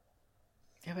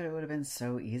 but it would have been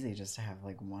so easy just to have,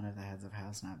 like, one of the heads of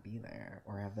house not be there.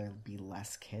 Or have there be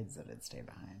less kids that would stay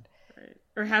behind. Right.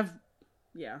 Or have...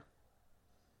 Yeah.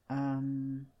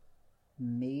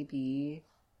 Maybe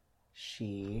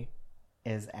she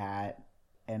is at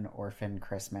an orphan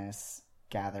Christmas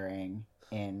gathering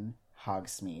in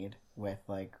Hogsmeade with,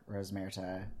 like,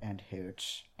 Rosmerta and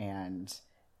Hooch and...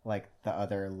 like, the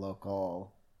other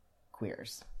local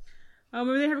queers. Oh,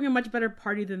 maybe they're having a much better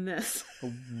party than this. A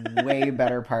way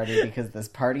better party, because this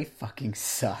party fucking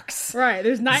sucks. Right,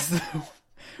 there's not... It's the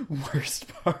worst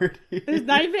party. There's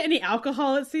not even any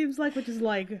alcohol, it seems like, which is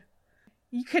like...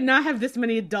 You cannot have this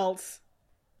many adults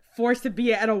forced to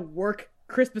be at a work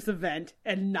Christmas event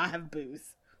and not have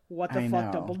booze. What the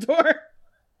fuck, Dumbledore?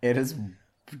 It is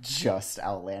just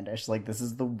outlandish. Like, this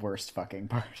is the worst fucking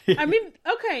party. I mean,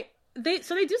 okay... They do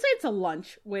say it's a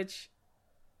lunch, which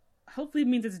hopefully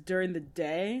means it's during the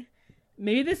day.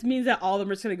 Maybe this means that all of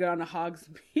them are just going to go down to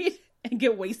Hogsmeade and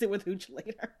get wasted with Hooch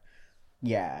later.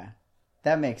 Yeah,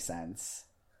 that makes sense.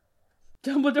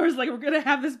 Dumbledore's like, we're going to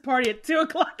have this party at 2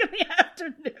 o'clock in the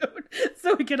afternoon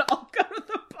so we can all go to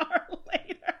the bar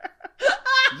later.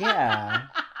 Yeah.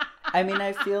 I mean,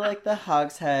 I feel like the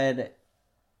Hogshead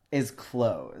is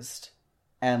closed.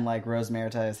 And, like,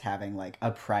 Rosmerta is having, like,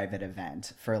 a private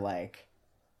event for, like,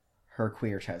 her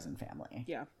queer chosen family.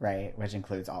 Yeah. Right? Which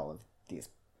includes all of these,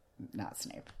 not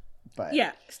Snape, but...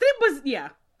 Yeah. Snape was, yeah.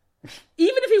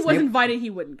 Even if he was invited, he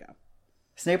wouldn't go.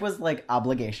 Snape was, like,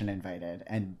 obligation invited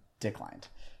and declined.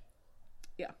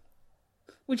 Yeah.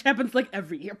 Which happens, like,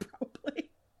 every year, probably.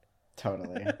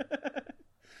 Totally.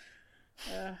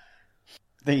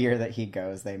 The year that he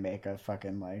goes, they make a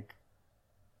fucking, like...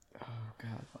 Oh,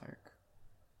 God, Lark.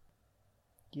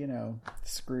 You know,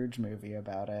 Scrooge movie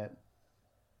about it.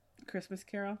 Christmas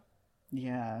Carol?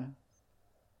 Yeah.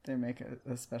 They make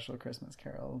a special Christmas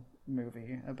Carol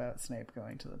movie about Snape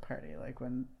going to the party, like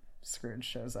when Scrooge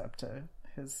shows up to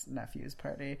his nephew's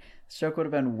party. This joke would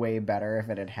have been way better if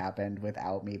it had happened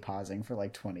without me pausing for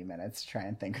like 20 minutes to try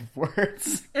and think of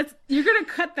words. You're gonna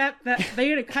cut that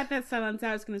they're gonna cut that silence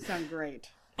out. It's gonna sound great.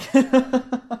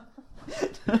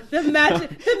 The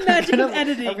magic of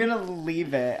editing. I'm gonna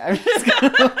leave it. I'm just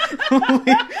gonna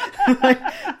leave like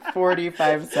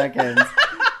 45 seconds.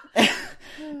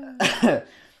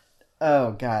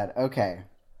 Oh God. Okay.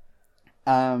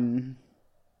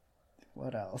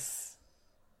 What else?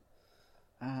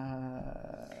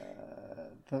 The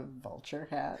vulture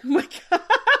hat. Oh my God.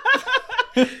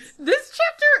 This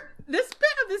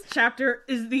bit of this chapter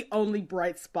is the only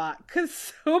bright spot because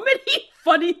so many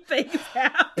funny things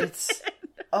happen.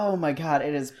 Oh my God,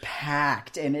 it is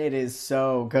packed and it is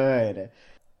so good.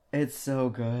 It's so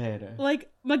good. Like,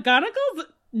 McGonagall's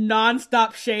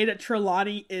nonstop shade at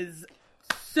Trelawney is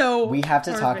so We have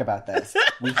to perfect. talk about this.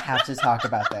 We have to talk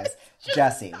about this.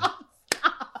 Jesse.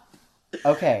 Stop.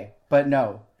 Okay, but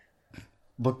no.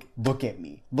 Look at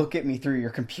me. Look at me through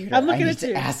your computer. I'm looking I need at to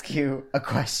you. ask you a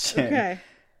question. Okay.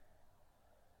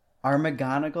 Are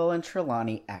McGonagall and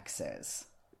Trelawney exes?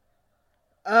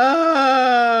 Oh.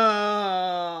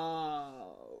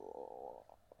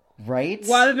 Right?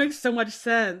 Wow, that makes so much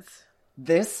sense.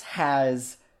 This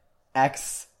has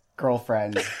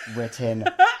ex-girlfriends written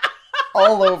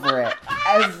all over it.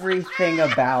 Everything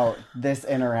about this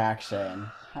interaction.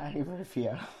 Hi,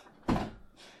 Rufio.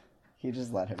 He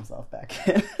just let himself back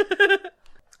in.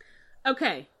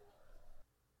 Okay.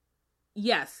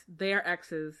 Yes, they are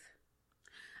exes.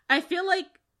 I feel like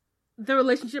the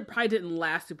relationship probably didn't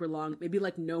last super long. Maybe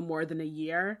like no more than a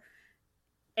year.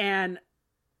 And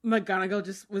McGonagall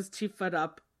just was too fed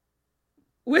up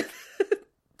with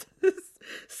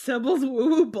Sybil's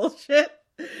woo-woo bullshit.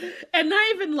 And not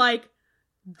even like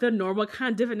the normal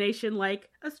kind of divination, like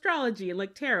astrology and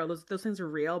like tarot. Those things are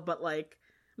real, but like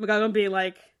McGonagall being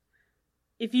like,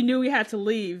 if you knew we had to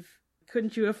leave,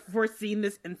 couldn't you have foreseen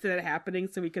this incident happening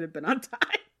so we could have been on time?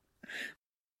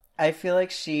 I feel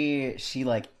like she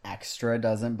like extra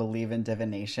doesn't believe in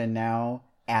divination now,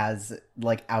 as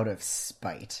like out of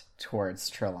spite towards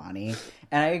Trelawney.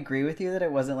 And I agree with you that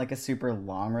it wasn't like a super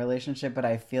long relationship, but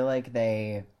I feel like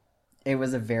it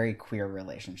was a very queer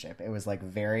relationship. It was like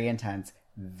very intense,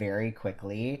 very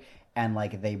quickly, and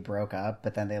like they broke up,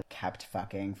 but then they kept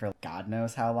fucking for God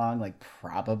knows how long, like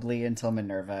probably until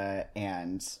Minerva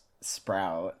and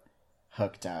Sprout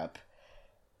hooked up.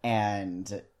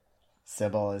 And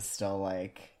Sybil is still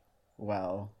like,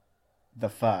 well, the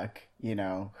fuck, you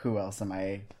know, who else am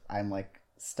I? I'm like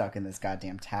stuck in this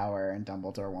goddamn tower and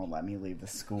Dumbledore won't let me leave the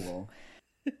school.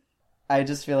 I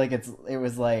just feel like it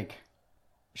was like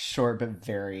short but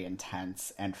very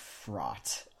intense and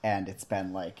fraught, and it's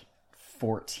been like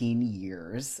 14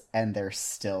 years and they're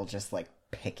still just like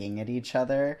picking at each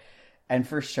other. And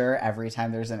for sure, every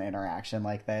time there's an interaction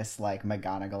like this, like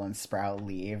McGonagall and Sprout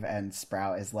leave and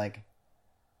Sprout is like,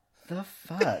 the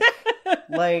fuck?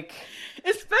 Like,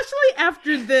 especially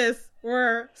after this,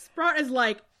 where Sprout is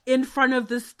like in front of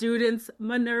the students,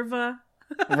 Minerva.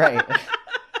 Right.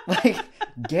 Like,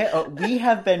 we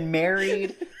have been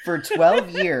married for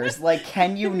 12 years. Like,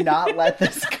 can you not let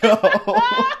this go?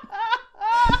 Oh.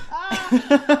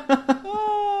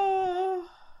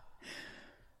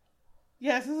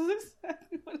 Yes, this is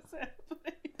exactly what is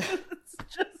happening. It's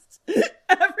just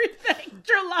everything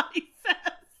Trelawney says.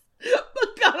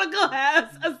 McGonagall has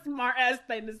a smart ass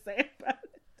thing to say about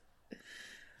it.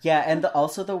 Yeah, and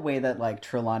also the way that like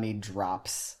Trelawney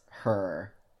drops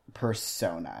her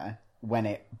persona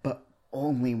but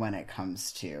only when it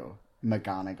comes to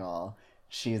McGonagall.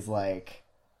 She's like,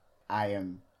 I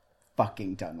am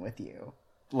fucking done with you.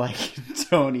 Like,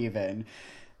 don't even.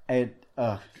 Yeah,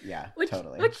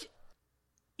 totally. Which,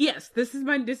 yes, this is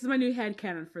my new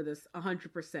headcanon for this,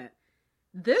 100%.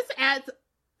 This adds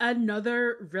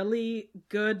another really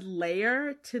good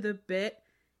layer to the bit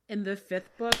in the 5th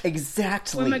book.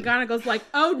 Exactly. When McGonagall's like,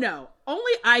 oh no,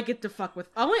 only I get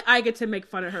to make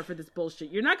fun of her for this bullshit.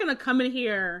 You're not gonna come in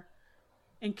here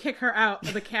and kick her out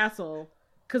of the castle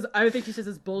because everything she says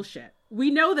is bullshit.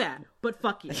 We know that, but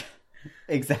fuck you.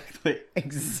 Exactly.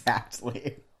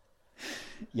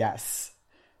 Yes.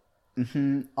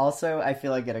 Mm-hmm. Also, I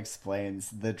feel like it explains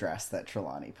the dress that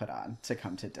Trelawney put on to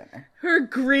come to dinner. Her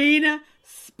green,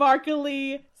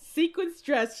 sparkly sequins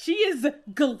dress. She is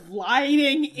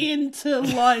gliding into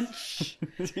lunch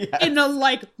in a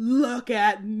like, look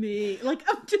at me. Like,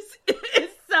 I'm just,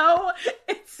 it's so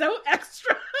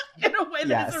extra in a way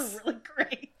that is really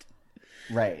great.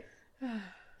 Right.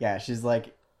 Yeah, she's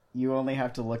like, you only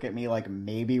have to look at me like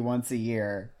maybe once a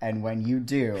year, and when you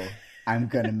do, I'm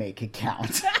gonna make it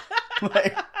count.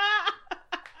 Like,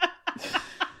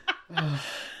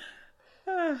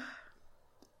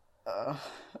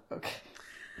 okay.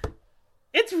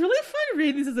 It's really fun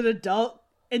reading these as an adult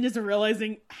and just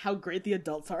realizing how great the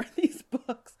adults are in these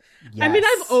books. Yes. I mean,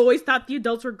 I've always thought the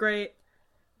adults were great,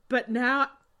 but now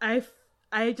I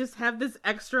just have this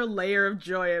extra layer of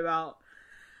joy about,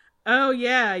 oh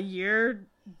yeah, you're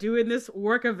doing this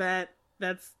work event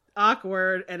that's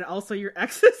awkward, and also your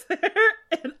ex is there,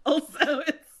 and also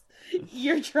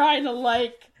you're trying to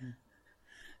like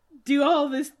do all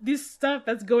this stuff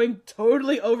that's going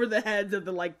totally over the heads of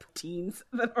the like teens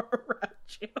that are around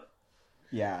you.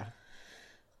 Yeah.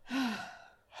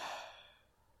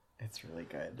 It's really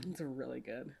good. It's really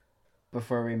good.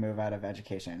 Before we move out of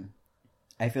education,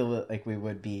 I feel like we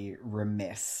would be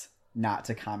remiss not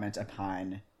to comment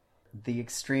upon the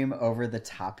extreme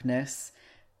over-the-topness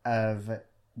of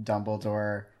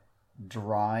Dumbledore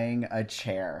drawing a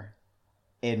chair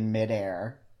in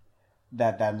midair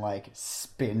that then like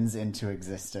spins into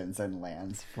existence and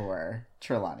lands for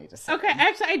Trelawney to sit. Okay,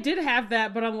 actually I did have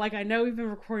that, but I'm like, I know we've been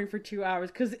recording for 2 hours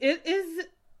because it is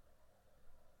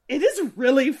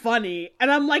really funny, and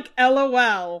I'm like,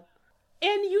 LOL.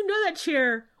 And you know that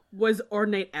chair was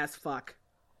ornate as fuck.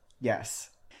 Yes.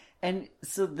 And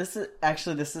so this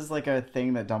is like a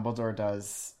thing that Dumbledore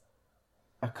does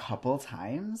a couple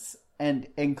times, and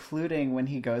including when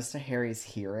he goes to Harry's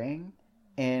hearing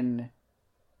in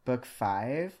book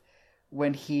 5,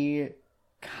 when he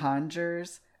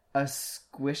conjures a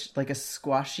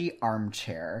squashy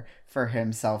armchair for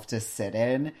himself to sit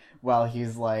in while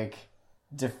he's like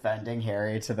defending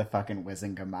Harry to the fucking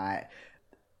Wizengamot.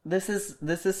 This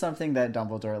is something that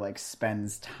Dumbledore like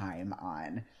spends time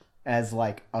on as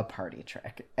like a party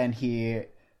trick, and he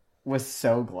was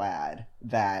so glad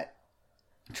that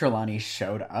Trelawney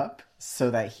showed up so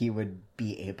that he would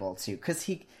be able to, because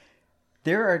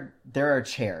there are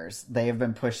chairs, they have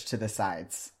been pushed to the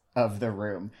sides of the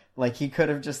room, like he could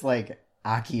have just like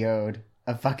Akio'd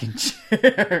a fucking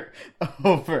chair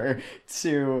over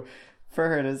for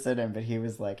her to sit in, but he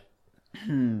was like, I've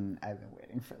been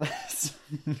waiting for this.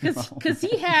 Because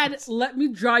he had let me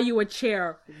draw you a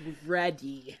chair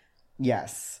ready.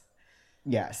 Yes,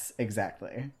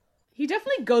 exactly. He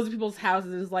definitely goes to people's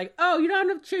houses and is like, oh, you don't have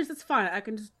enough chairs, that's fine, I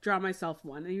can just draw myself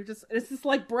one. And it's just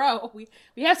like, bro, we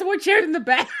have some more chairs in the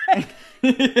back. Yeah.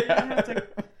 You have to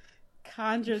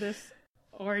conjure this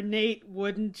ornate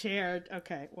wooden chair.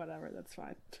 Okay, whatever, that's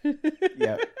fine.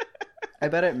 Yep. I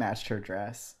bet it matched her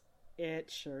dress. It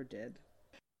sure did.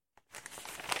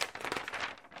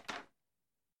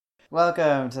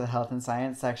 Welcome to the health and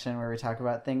science section, where we talk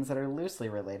about things that are loosely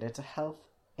related to health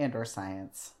and or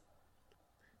science.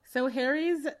 So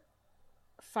Harry's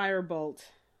firebolt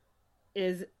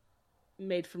is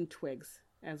made from twigs,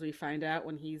 as we find out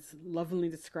when he's lovingly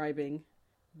describing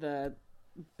the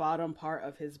bottom part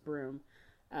of his broom.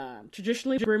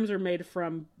 Traditionally, brooms are made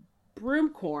from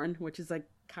broomcorn, which is a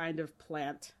kind of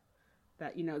plant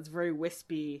that, it's very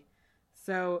wispy.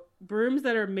 So brooms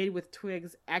that are made with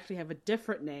twigs actually have a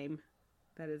different name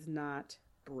that is not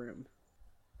broom.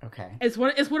 Okay. It's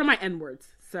one of my N words,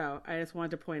 so I just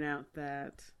wanted to point out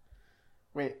that.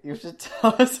 Wait, you should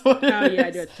tell us what it is. Oh yeah,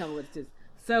 I do have to tell what it is.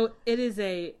 So it is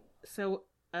a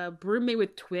broom made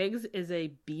with twigs is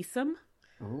a besom.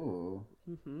 Ooh.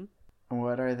 Mm-hmm.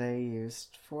 What are they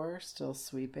used for? Still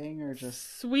sweeping or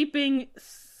just sweeping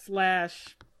 /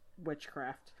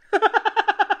 witchcraft?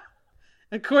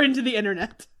 According to the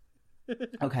internet.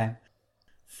 Okay.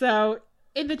 So,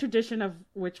 in the tradition of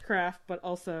witchcraft, but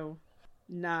also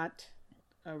not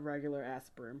a regular ass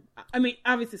broom. I mean,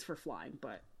 obviously it's for flying,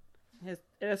 but it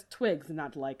has twigs,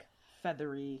 not like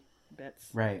feathery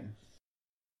bits. Right.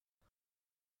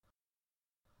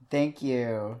 Thank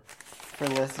you for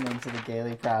listening to the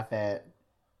Gaily Prophet,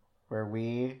 where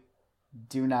we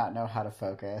do not know how to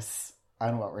focus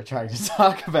on what we're trying to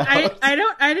talk about.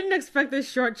 I didn't expect this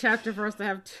short chapter for us to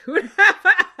have 2.5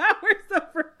 hours of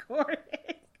recording.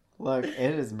 Look, it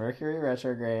is Mercury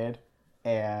retrograde,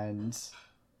 and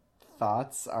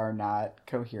thoughts are not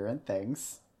coherent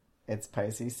things. It's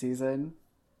Pisces season.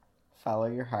 Follow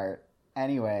your heart.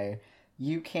 Anyway,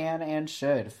 you can and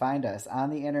should find us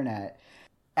on the internet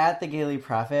at The Gaily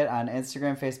Prophet on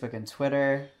Instagram, Facebook, and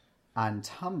Twitter, on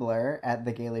Tumblr at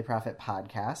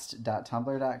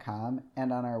thegailyprophetpodcast.tumblr.com,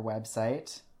 and on our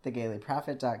website,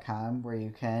 thegailyprophet.com, where you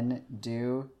can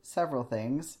do several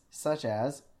things, such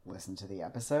as listen to the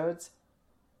episodes,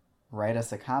 write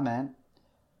us a comment,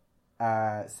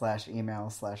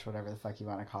 /email / whatever the fuck you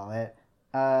want to call it,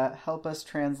 help us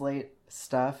translate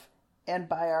stuff, and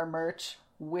buy our merch,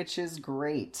 which is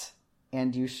great.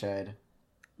 And you should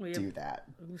do that.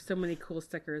 We have so many cool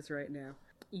stickers right now.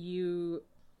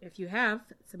 If you have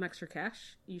some extra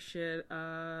cash, you should,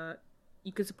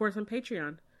 you can support us on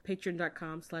Patreon.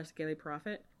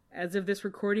 Patreon.com/thegailyprophet. As of this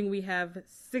recording, we have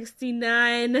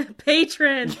 69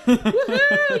 patrons.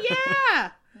 Woohoo!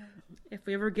 Yeah! If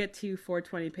we ever get to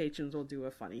 420 patrons, we'll do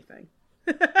a funny thing.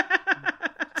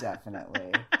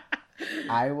 Definitely.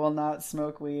 I will not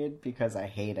smoke weed because I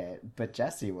hate it, but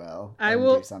Jesse will. I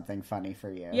will do something funny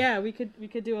for you. Yeah, we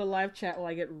could do a live chat while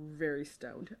I get very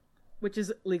stoned, which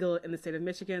is legal in the state of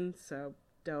Michigan, so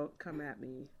don't come at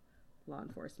me, law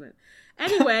enforcement.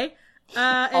 Anyway,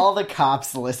 all the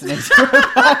cops listening to our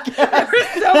podcast. There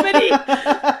were so many.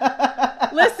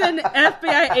 Listen,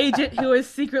 FBI agent who is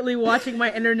secretly watching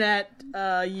my internet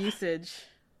usage.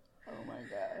 Oh my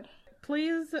god.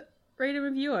 Please rate and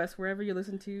review us wherever you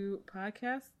listen to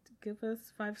podcasts. Give us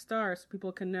 5 stars so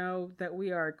people can know that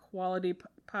we are a quality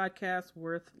podcast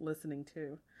worth listening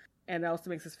to. And it also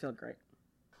makes us feel great.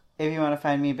 If you want to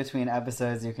find me between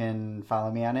episodes, you can follow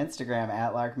me on Instagram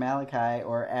at LarkMalachi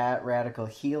or at Radical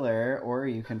Healer, or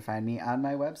you can find me on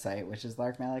my website, which is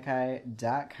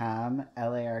larkmalachi.com,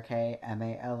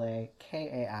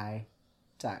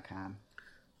 LarkMalakai.com.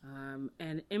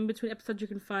 And in between episodes, you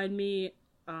can find me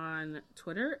on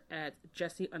Twitter at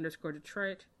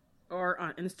Jesse_Detroit or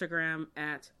on Instagram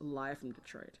at Live from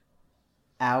Detroit.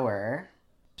 Our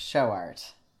show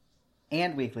art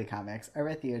and weekly comics are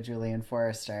with you, Julian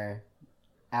Forrester.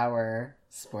 Our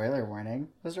spoiler warning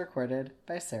was recorded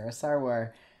by Sarah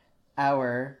Sarwar.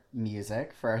 Our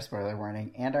music for our spoiler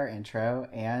warning and our intro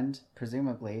and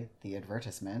presumably the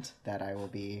advertisement that I will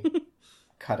be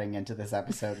cutting into this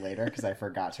episode later because I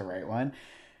forgot to write one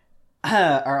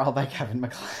are all by Kevin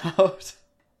MacLeod.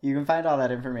 You can find all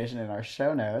that information in our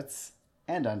show notes.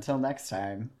 And until next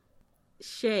time.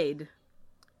 Shade.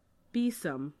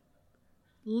 Besom.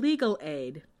 Legal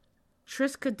aid.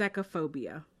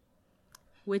 Triskaidekaphobia.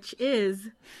 Which is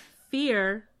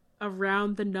fear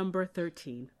around the number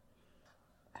 13.